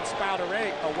season spouted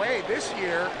away. This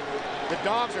year, the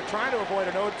Dogs are trying to avoid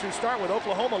an 0-2 start with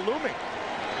Oklahoma looming.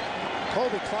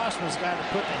 Colby Klossman's got to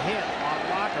put the hit on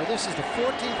Locker. This is the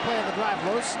 14th play of the drive.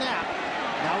 Low snap.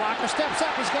 Now Locker steps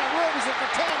up. He's got room. He's at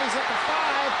the 10. He's at the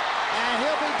 5. And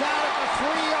he'll be down at the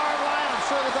 3-yard line. I'm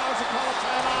sure the Dogs will call a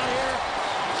timeout here.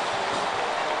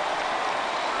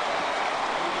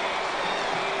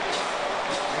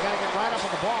 They got to get right up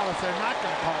on the ball if they're not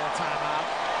going to call a timeout.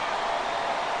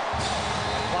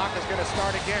 Clock is going to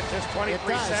start again. Just 23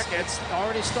 seconds. It's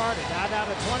already started. Now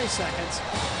down to 20 seconds.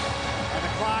 And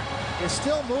the clock is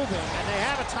still moving, and they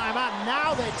have a timeout.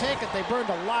 Now they take it. They burned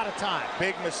a lot of time.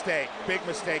 Big mistake,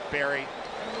 Barry.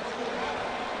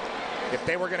 If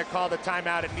they were going to call the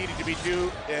timeout, it needed to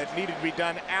be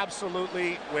done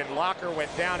absolutely when Locker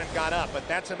went down and got up. But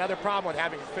that's another problem with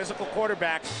having a physical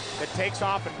quarterback that takes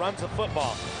off and runs the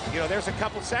football. You know, there's a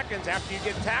couple seconds after you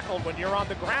get tackled when you're on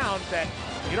the ground that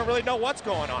you don't really know what's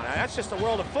going on. That's just the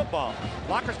world of football.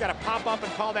 Locker's got to pop up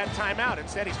and call that timeout.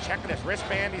 Instead, he's checking his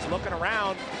wristband, he's looking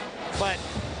around. But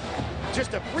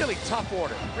just a really tough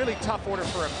order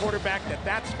for a quarterback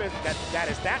that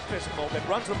is that physical, that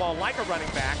runs the ball like a running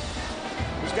back,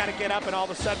 who's got to get up and all of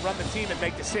a sudden run the team and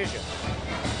make decisions.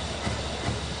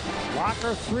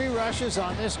 Locker 3 rushes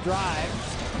on this drive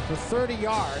for 30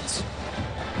 yards.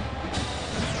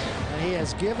 And he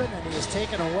has given and he has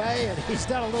taken away and he's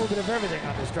done a little bit of everything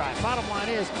on this drive. Bottom line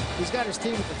is he's got his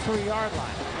team at the 3-yard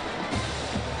line.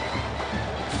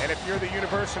 And if you're the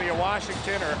University of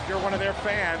Washington, or if you're one of their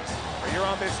fans, or you're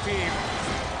on this team,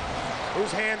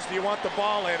 whose hands do you want the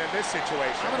ball in this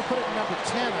situation? I'm going to put it in number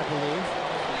 10, I believe.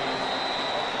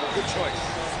 Good choice.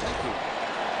 Thank you.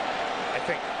 I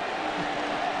think.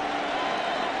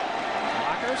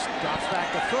 Lockers drops back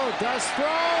to throw, does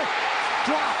throw,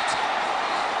 dropped.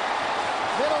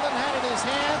 Middleton had it in his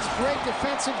hands. Great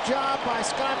defensive job by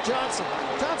Scott Johnson.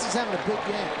 Johnson's having a big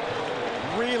game.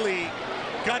 Really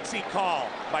gutsy call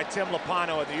by Tim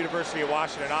Lopano at the University of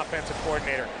Washington, offensive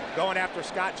coordinator, going after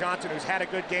Scott Johnson, who's had a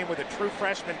good game with a true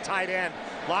freshman tight end.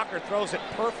 Locker throws it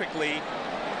perfectly.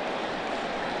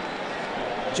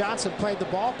 Johnson played the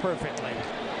ball perfectly.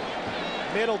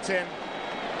 Middleton,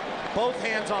 both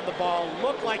hands on the ball,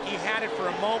 looked like he had it for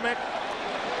a moment,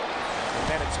 and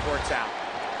then it squirts out.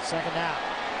 Second down,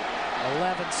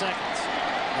 11 seconds.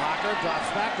 Locker drops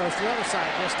back, goes to the other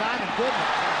side this time, and Goodman.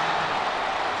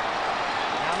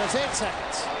 Now there's 8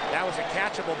 seconds. That was a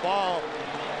catchable ball.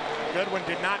 Goodwin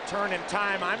did not turn in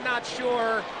time. I'm not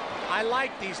sure I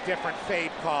like these different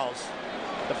fade calls.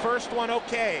 The first one,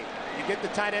 okay. You get the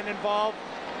tight end involved.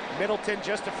 Middleton,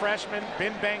 just a freshman,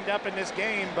 been banged up in this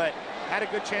game, but had a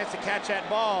good chance to catch that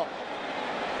ball.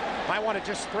 Might want to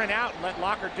just sprint out and let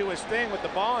Locker do his thing with the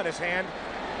ball in his hand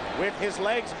with his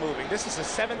legs moving. This is the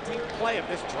 17th play of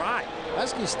this drive.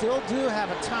 Huskies still do have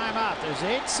a timeout. There's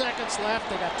 8 seconds left.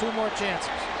 They got 2 more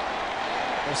chances.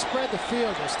 They spread the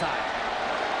field this time.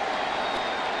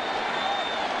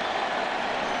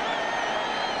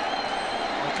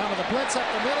 They're coming the blitz up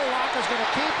the middle. Locker's going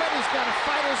to keep it. He's going to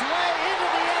fight his way into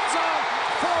the end zone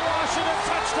for a Washington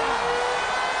touchdown.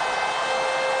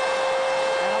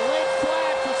 And a late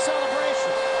flag for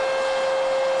celebration.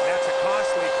 That's a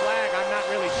costly flag. I'm not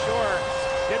really sure.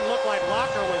 Didn't look like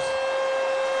Locker was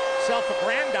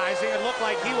self-aggrandizing. It looked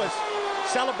like he was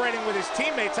celebrating with his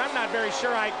teammates. I'm not very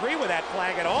sure I agree with that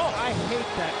flag at all. I hate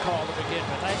that call to begin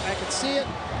with. I could see it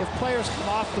if players come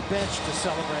off the bench to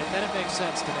celebrate. Then it makes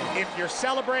sense to me. If you're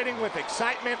celebrating with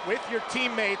excitement with your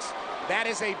teammates, that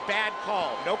is a bad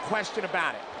call. No question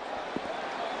about it.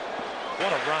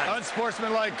 What a run.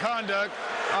 Unsportsmanlike conduct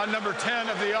on number 10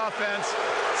 of the offense.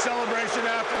 Celebration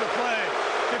after the play.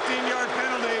 15-yard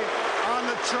penalty on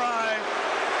the try.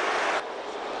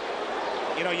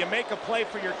 You know, you make a play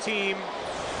for your team.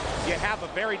 You have a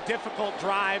very difficult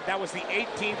drive. That was the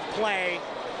 18th play.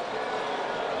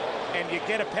 And you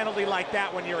get a penalty like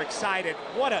that when you're excited.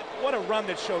 What a run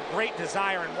that showed great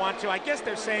desire and want to. I guess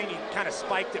they're saying he kind of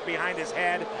spiked it behind his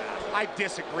head. I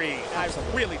disagree. I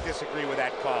really disagree with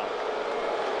that call.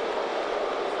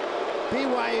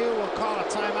 BYU will call a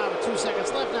timeout with 2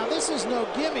 seconds left. Now, this is no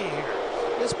gimme here.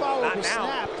 This ball will be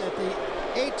snapped at the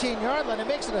 18-yard line. It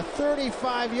makes it a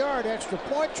 35-yard extra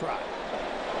point try.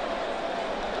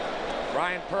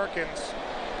 Ryan Perkins,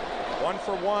 1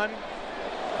 for 1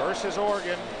 versus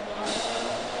Oregon.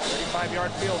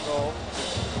 35-yard field goal.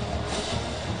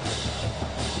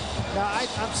 Now,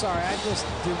 I'm sorry, I just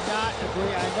do not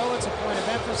agree. I know it's a point of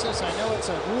emphasis. I know it's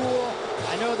a rule.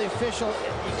 I know the official,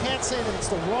 you can't say that it's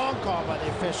the wrong call by the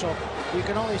official. You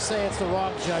can only say it's the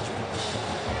wrong judgment.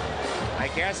 I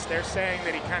guess they're saying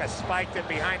that he kind of spiked it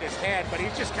behind his head, but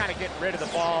he's just kind of getting rid of the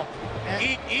ball,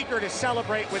 eager to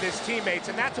celebrate with his teammates.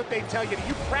 And that's what they tell you.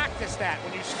 You practice that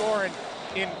when you score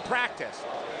in practice.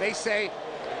 They say,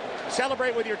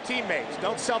 celebrate with your teammates.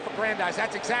 Don't self-aggrandize.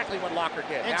 That's exactly what Locker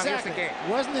did. Exactly. Now here's the game.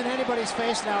 Wasn't in anybody's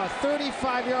face. Now a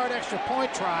 35-yard extra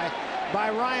point try by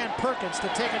Ryan Perkins to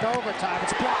take it to overtime.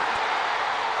 It's blocked.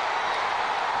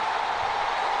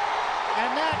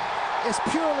 And that is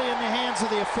purely in the hands of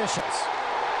the officials.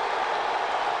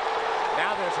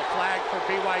 Now there's a flag for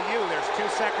BYU. There's 2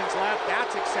 seconds left.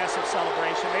 That's excessive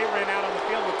celebration. They ran out on the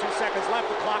field with 2 seconds left.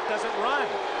 The clock doesn't run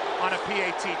on a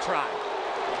PAT try.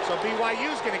 So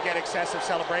BYU's going to get excessive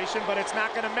celebration, but it's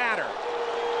not going to matter.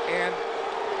 And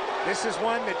This is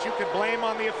one that you could blame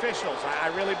on the officials. I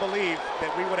really believe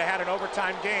that we would have had an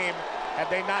overtime game had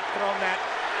they not thrown that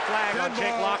flag on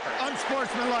Jake Locker.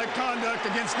 Unsportsmanlike conduct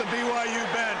against the BYU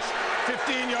bench.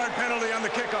 15-yard penalty on the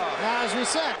kickoff. Now, as we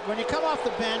said, when you come off the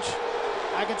bench,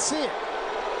 I can see it,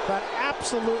 but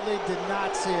absolutely did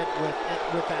not see it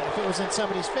with that. If it was in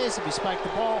somebody's face, if he spiked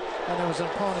the ball and there was an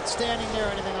opponent standing there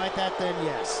or anything like that, then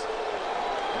yes.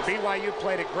 BYU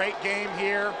played a great game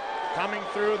here. Coming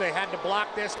through, they had to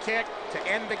block this kick to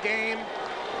end the game.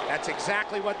 That's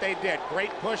exactly what they did.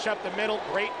 Great push up the middle,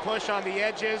 great push on the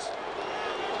edges.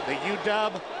 The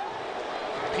UW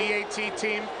PAT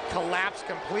team collapsed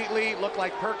completely. Looked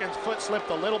like Perkins' foot slipped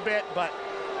a little bit, but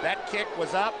that kick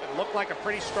was up and looked like a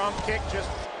pretty strong kick, just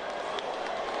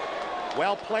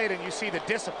well played. And you see the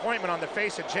disappointment on the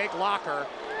face of Jake Locker.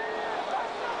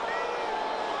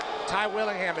 Ty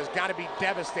Willingham has got to be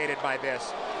devastated by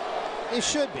this. He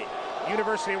should be.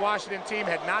 University of Washington team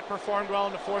had not performed well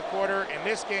in the fourth quarter. In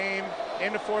this game,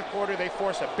 in the fourth quarter, they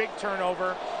force a big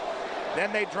turnover.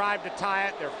 Then they drive to tie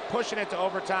it. They're pushing it to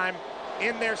overtime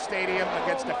in their stadium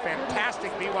against a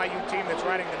fantastic BYU team that's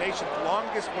riding the nation's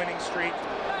longest winning streak.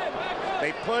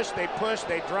 They push,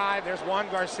 they drive. There's Juan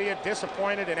Garcia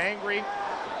disappointed and angry,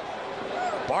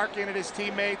 barking at his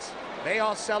teammates. They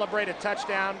all celebrate a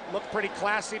touchdown. Looked pretty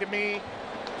classy to me.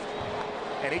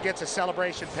 And he gets a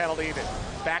celebration penalty that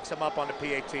backs him up on the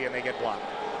PAT, and they get blocked.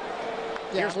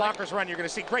 Yeah. Here's Locker's run. You're going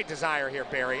to see great desire here,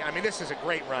 Barry. I mean, this is a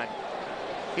great run.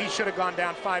 He should have gone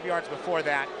down 5 yards before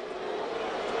that.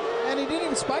 And he didn't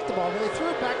even spike the ball, but they threw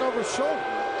it back over his shoulder.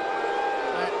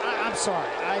 I'm sorry.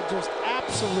 I just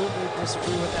absolutely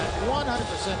disagree with that.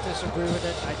 100% disagree with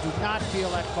it. I do not feel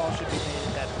that call should be made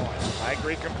at that point. I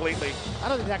agree completely. I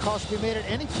don't think that call should be made at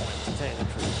any point, to tell you the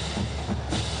truth.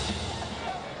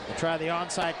 They try the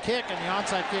onside kick, and the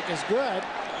onside kick is good,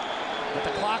 but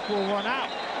the clock will run out,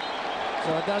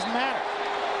 so it doesn't matter.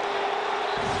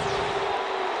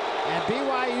 And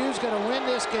BYU's going to win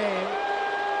this game.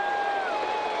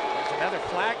 There's another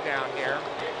flag down here.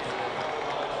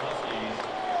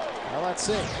 Well, let's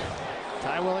see.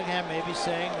 Ty Willingham may be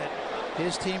saying that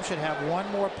his team should have one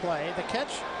more play. The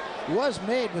catch was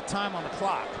made with time on the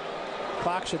clock.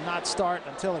 Clock should not start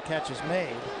until the catch is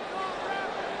made.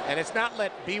 And it's not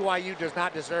that BYU does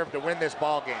not deserve to win this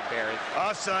ball game, Barry.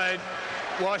 Offside,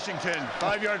 Washington,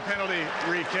 5-yard penalty,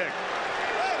 re-kick.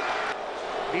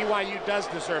 BYU does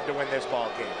deserve to win this ball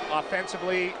game.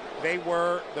 Offensively, they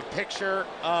were the picture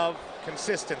of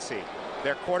consistency.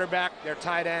 Their quarterback, their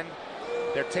tight end,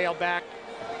 their tailback,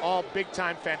 all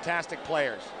big-time fantastic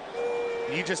players.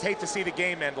 You just hate to see the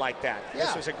game end like that. Yeah.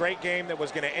 This was a great game that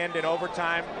was going to end in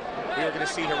overtime. We were going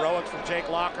to see heroics from Jake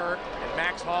Locker and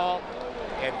Max Hall,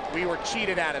 and we were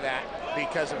cheated out of that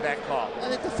because of that call. I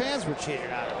think the fans were cheated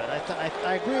out of it.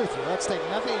 I agree with you. Let's take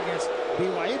nothing against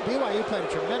BYU. BYU played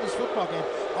a tremendous football game.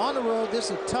 On the road,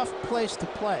 this is a tough place to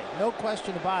play. No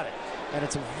question about it. And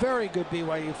it's a very good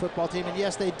BYU football team. And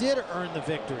yes, they did earn the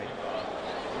victory.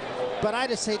 But I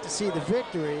just hate to see the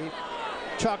victory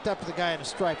chalked up to the guy in a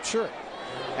striped shirt.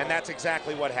 And that's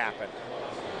exactly what happened.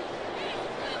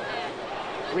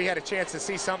 We had a chance to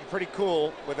see something pretty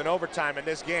cool with an overtime in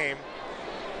this game.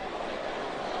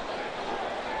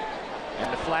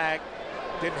 And the flag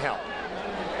didn't help.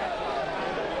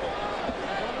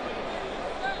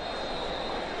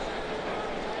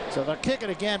 So they'll kick it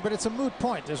again, but it's a moot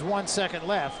point. There's 1 second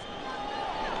left.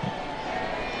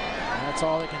 And that's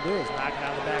all they can do is knock it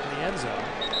out of the back of the end zone.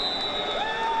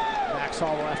 Max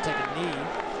Hall will have to take a knee.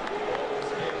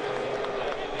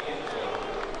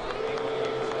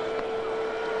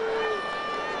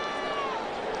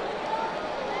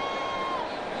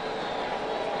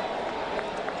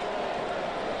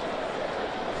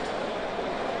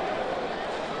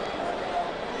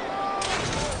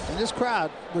 This crowd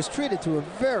was treated to a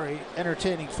very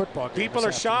entertaining football game. People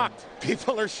are shocked.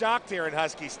 People are shocked here in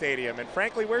Husky Stadium, and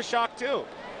frankly, we're shocked too.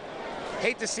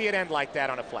 Hate to see it end like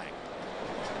that on a flag.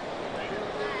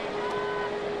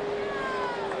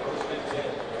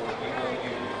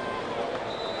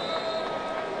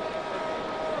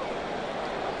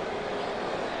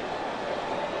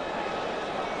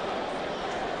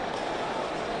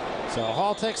 So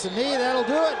Hall takes the knee. That'll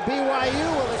do it.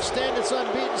 BYU will extend its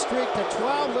unbeaten streak to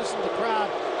 12. Listen to the crowd.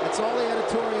 That's all the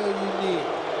editorial you need.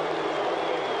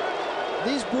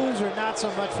 These boos are not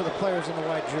so much for the players in the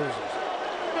white jerseys.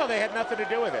 No, they had nothing to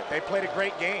do with it. They played a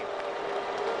great game.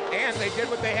 And they did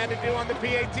what they had to do on the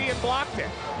PAT and blocked it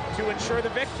to ensure the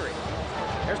victory.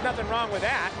 There's nothing wrong with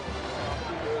that.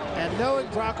 And knowing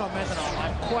Bronco Mendenhall,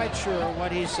 I'm quite sure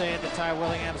what he's saying to Ty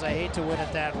Willingham is, I hate to win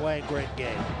it that way. Great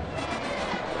game.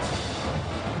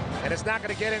 And it's not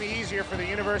going to get any easier for the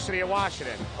University of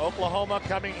Washington. Oklahoma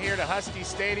coming here to Husky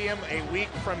Stadium a week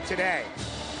from today.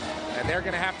 And they're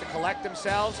going to have to collect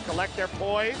themselves, collect their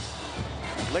poise,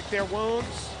 lick their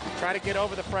wounds, try to get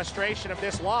over the frustration of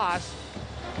this loss,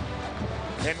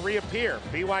 and reappear.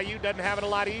 BYU doesn't have it a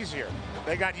lot easier.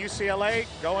 They got UCLA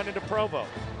going into Provo. All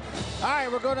right,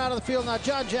 we're going out of the field now.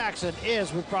 John Jackson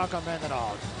is with Bronco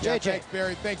Mendenhall. Yeah, JJ. thanks,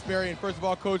 Barry. Thanks, Barry. And first of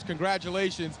all, Coach,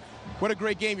 congratulations. What a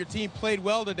great game. Your team played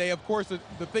well today. Of course, the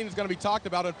thing that's going to be talked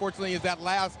about, unfortunately, is that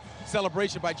last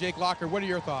celebration by Jake Locker. What are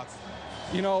your thoughts?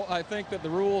 You know, I think that the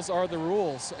rules are the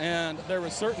rules, and there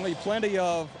was certainly plenty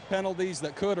of penalties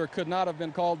that could or could not have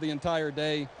been called the entire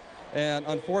day. And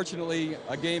unfortunately,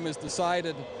 a game is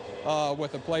decided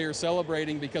with a player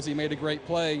celebrating because he made a great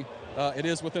play. It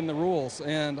is within the rules,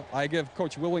 and I give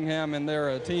Coach Willingham and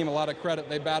their team a lot of credit.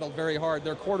 They battled very hard.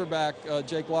 Their quarterback,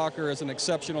 Jake Locker, is an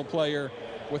exceptional player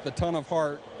with a ton of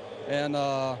heart, and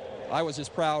I was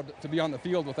just proud to be on the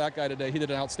field with that guy today. He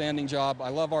did an outstanding job. I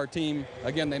love our team.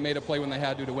 Again, they made a play when they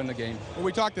had to win the game. Well,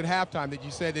 we talked at halftime that you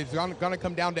said it's going to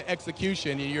come down to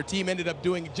execution. Your team ended up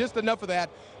doing just enough of that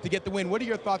to get the win. What are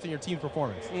your thoughts on your team's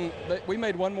performance? We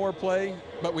made one more play,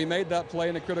 but we made that play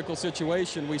in a critical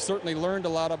situation. We certainly learned a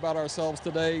lot about ourselves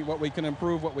today, what we can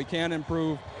improve, what we can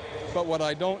improve. But what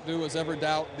I don't do is ever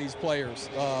doubt these players.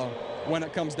 When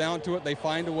it comes down to it, they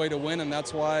find a way to win, and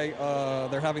that's why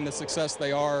they're having the success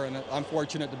they are, and I'm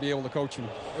fortunate to be able to coach them.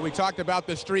 And we talked about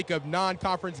the streak of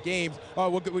non-conference games.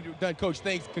 We're done, Coach.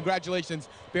 Thanks. Congratulations.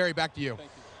 Barry, back to you. Thank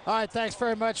you. All right, thanks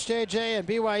very much, JJ. And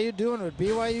BYU doing what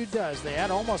BYU does. They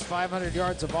had almost 500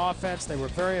 yards of offense. They were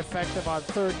very effective on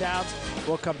third downs.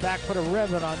 We'll come back, put a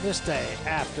ribbon on this day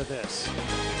after this.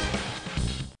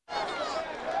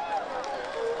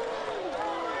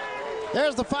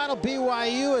 There's the final.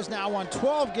 BYU has now won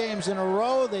 12 games in a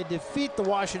row. They defeat the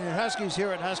Washington Huskies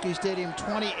here at Husky Stadium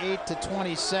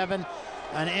 28-27.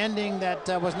 An ending that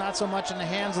was not so much in the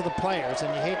hands of the players,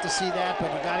 and you hate to see that,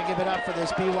 but you got to give it up for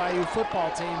this BYU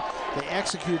football team. They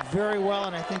execute very well,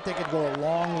 and I think they could go a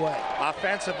long way.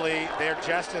 Offensively, they're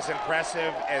just as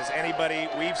impressive as anybody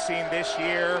we've seen this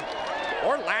year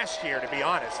or last year, to be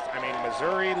honest. I mean,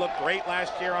 Missouri looked great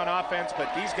last year on offense, but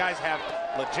these guys have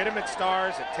legitimate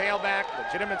stars at tailback,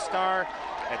 legitimate star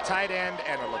at tight end,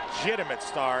 and a legitimate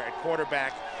star at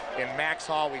quarterback in Max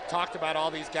Hall. We talked about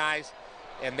all these guys,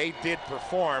 and they did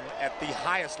perform at the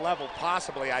highest level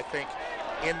possibly, I think,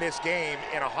 in this game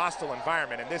in a hostile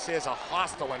environment, and this is a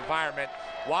hostile environment.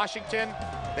 Washington,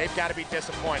 they've got to be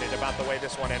disappointed about the way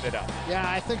this one ended up. Yeah,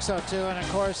 I think so too, and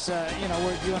of course, you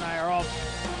know, you and I are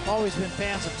always been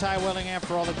fans of Ty Willingham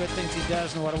for all the good things he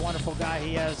does and what a wonderful guy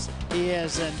he is,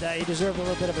 and he deserved a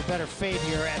little bit of a better fate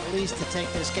here, at least to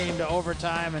take this game to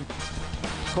overtime. And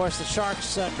of course, the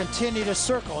Sharks continue to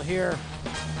circle here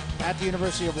at the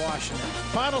University of Washington.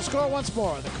 Final score once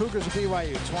more: the Cougars of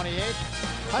BYU 28,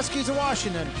 Huskies of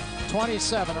Washington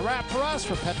 27. A wrap for us.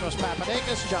 For Petros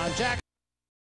Papadakis, John Jackson.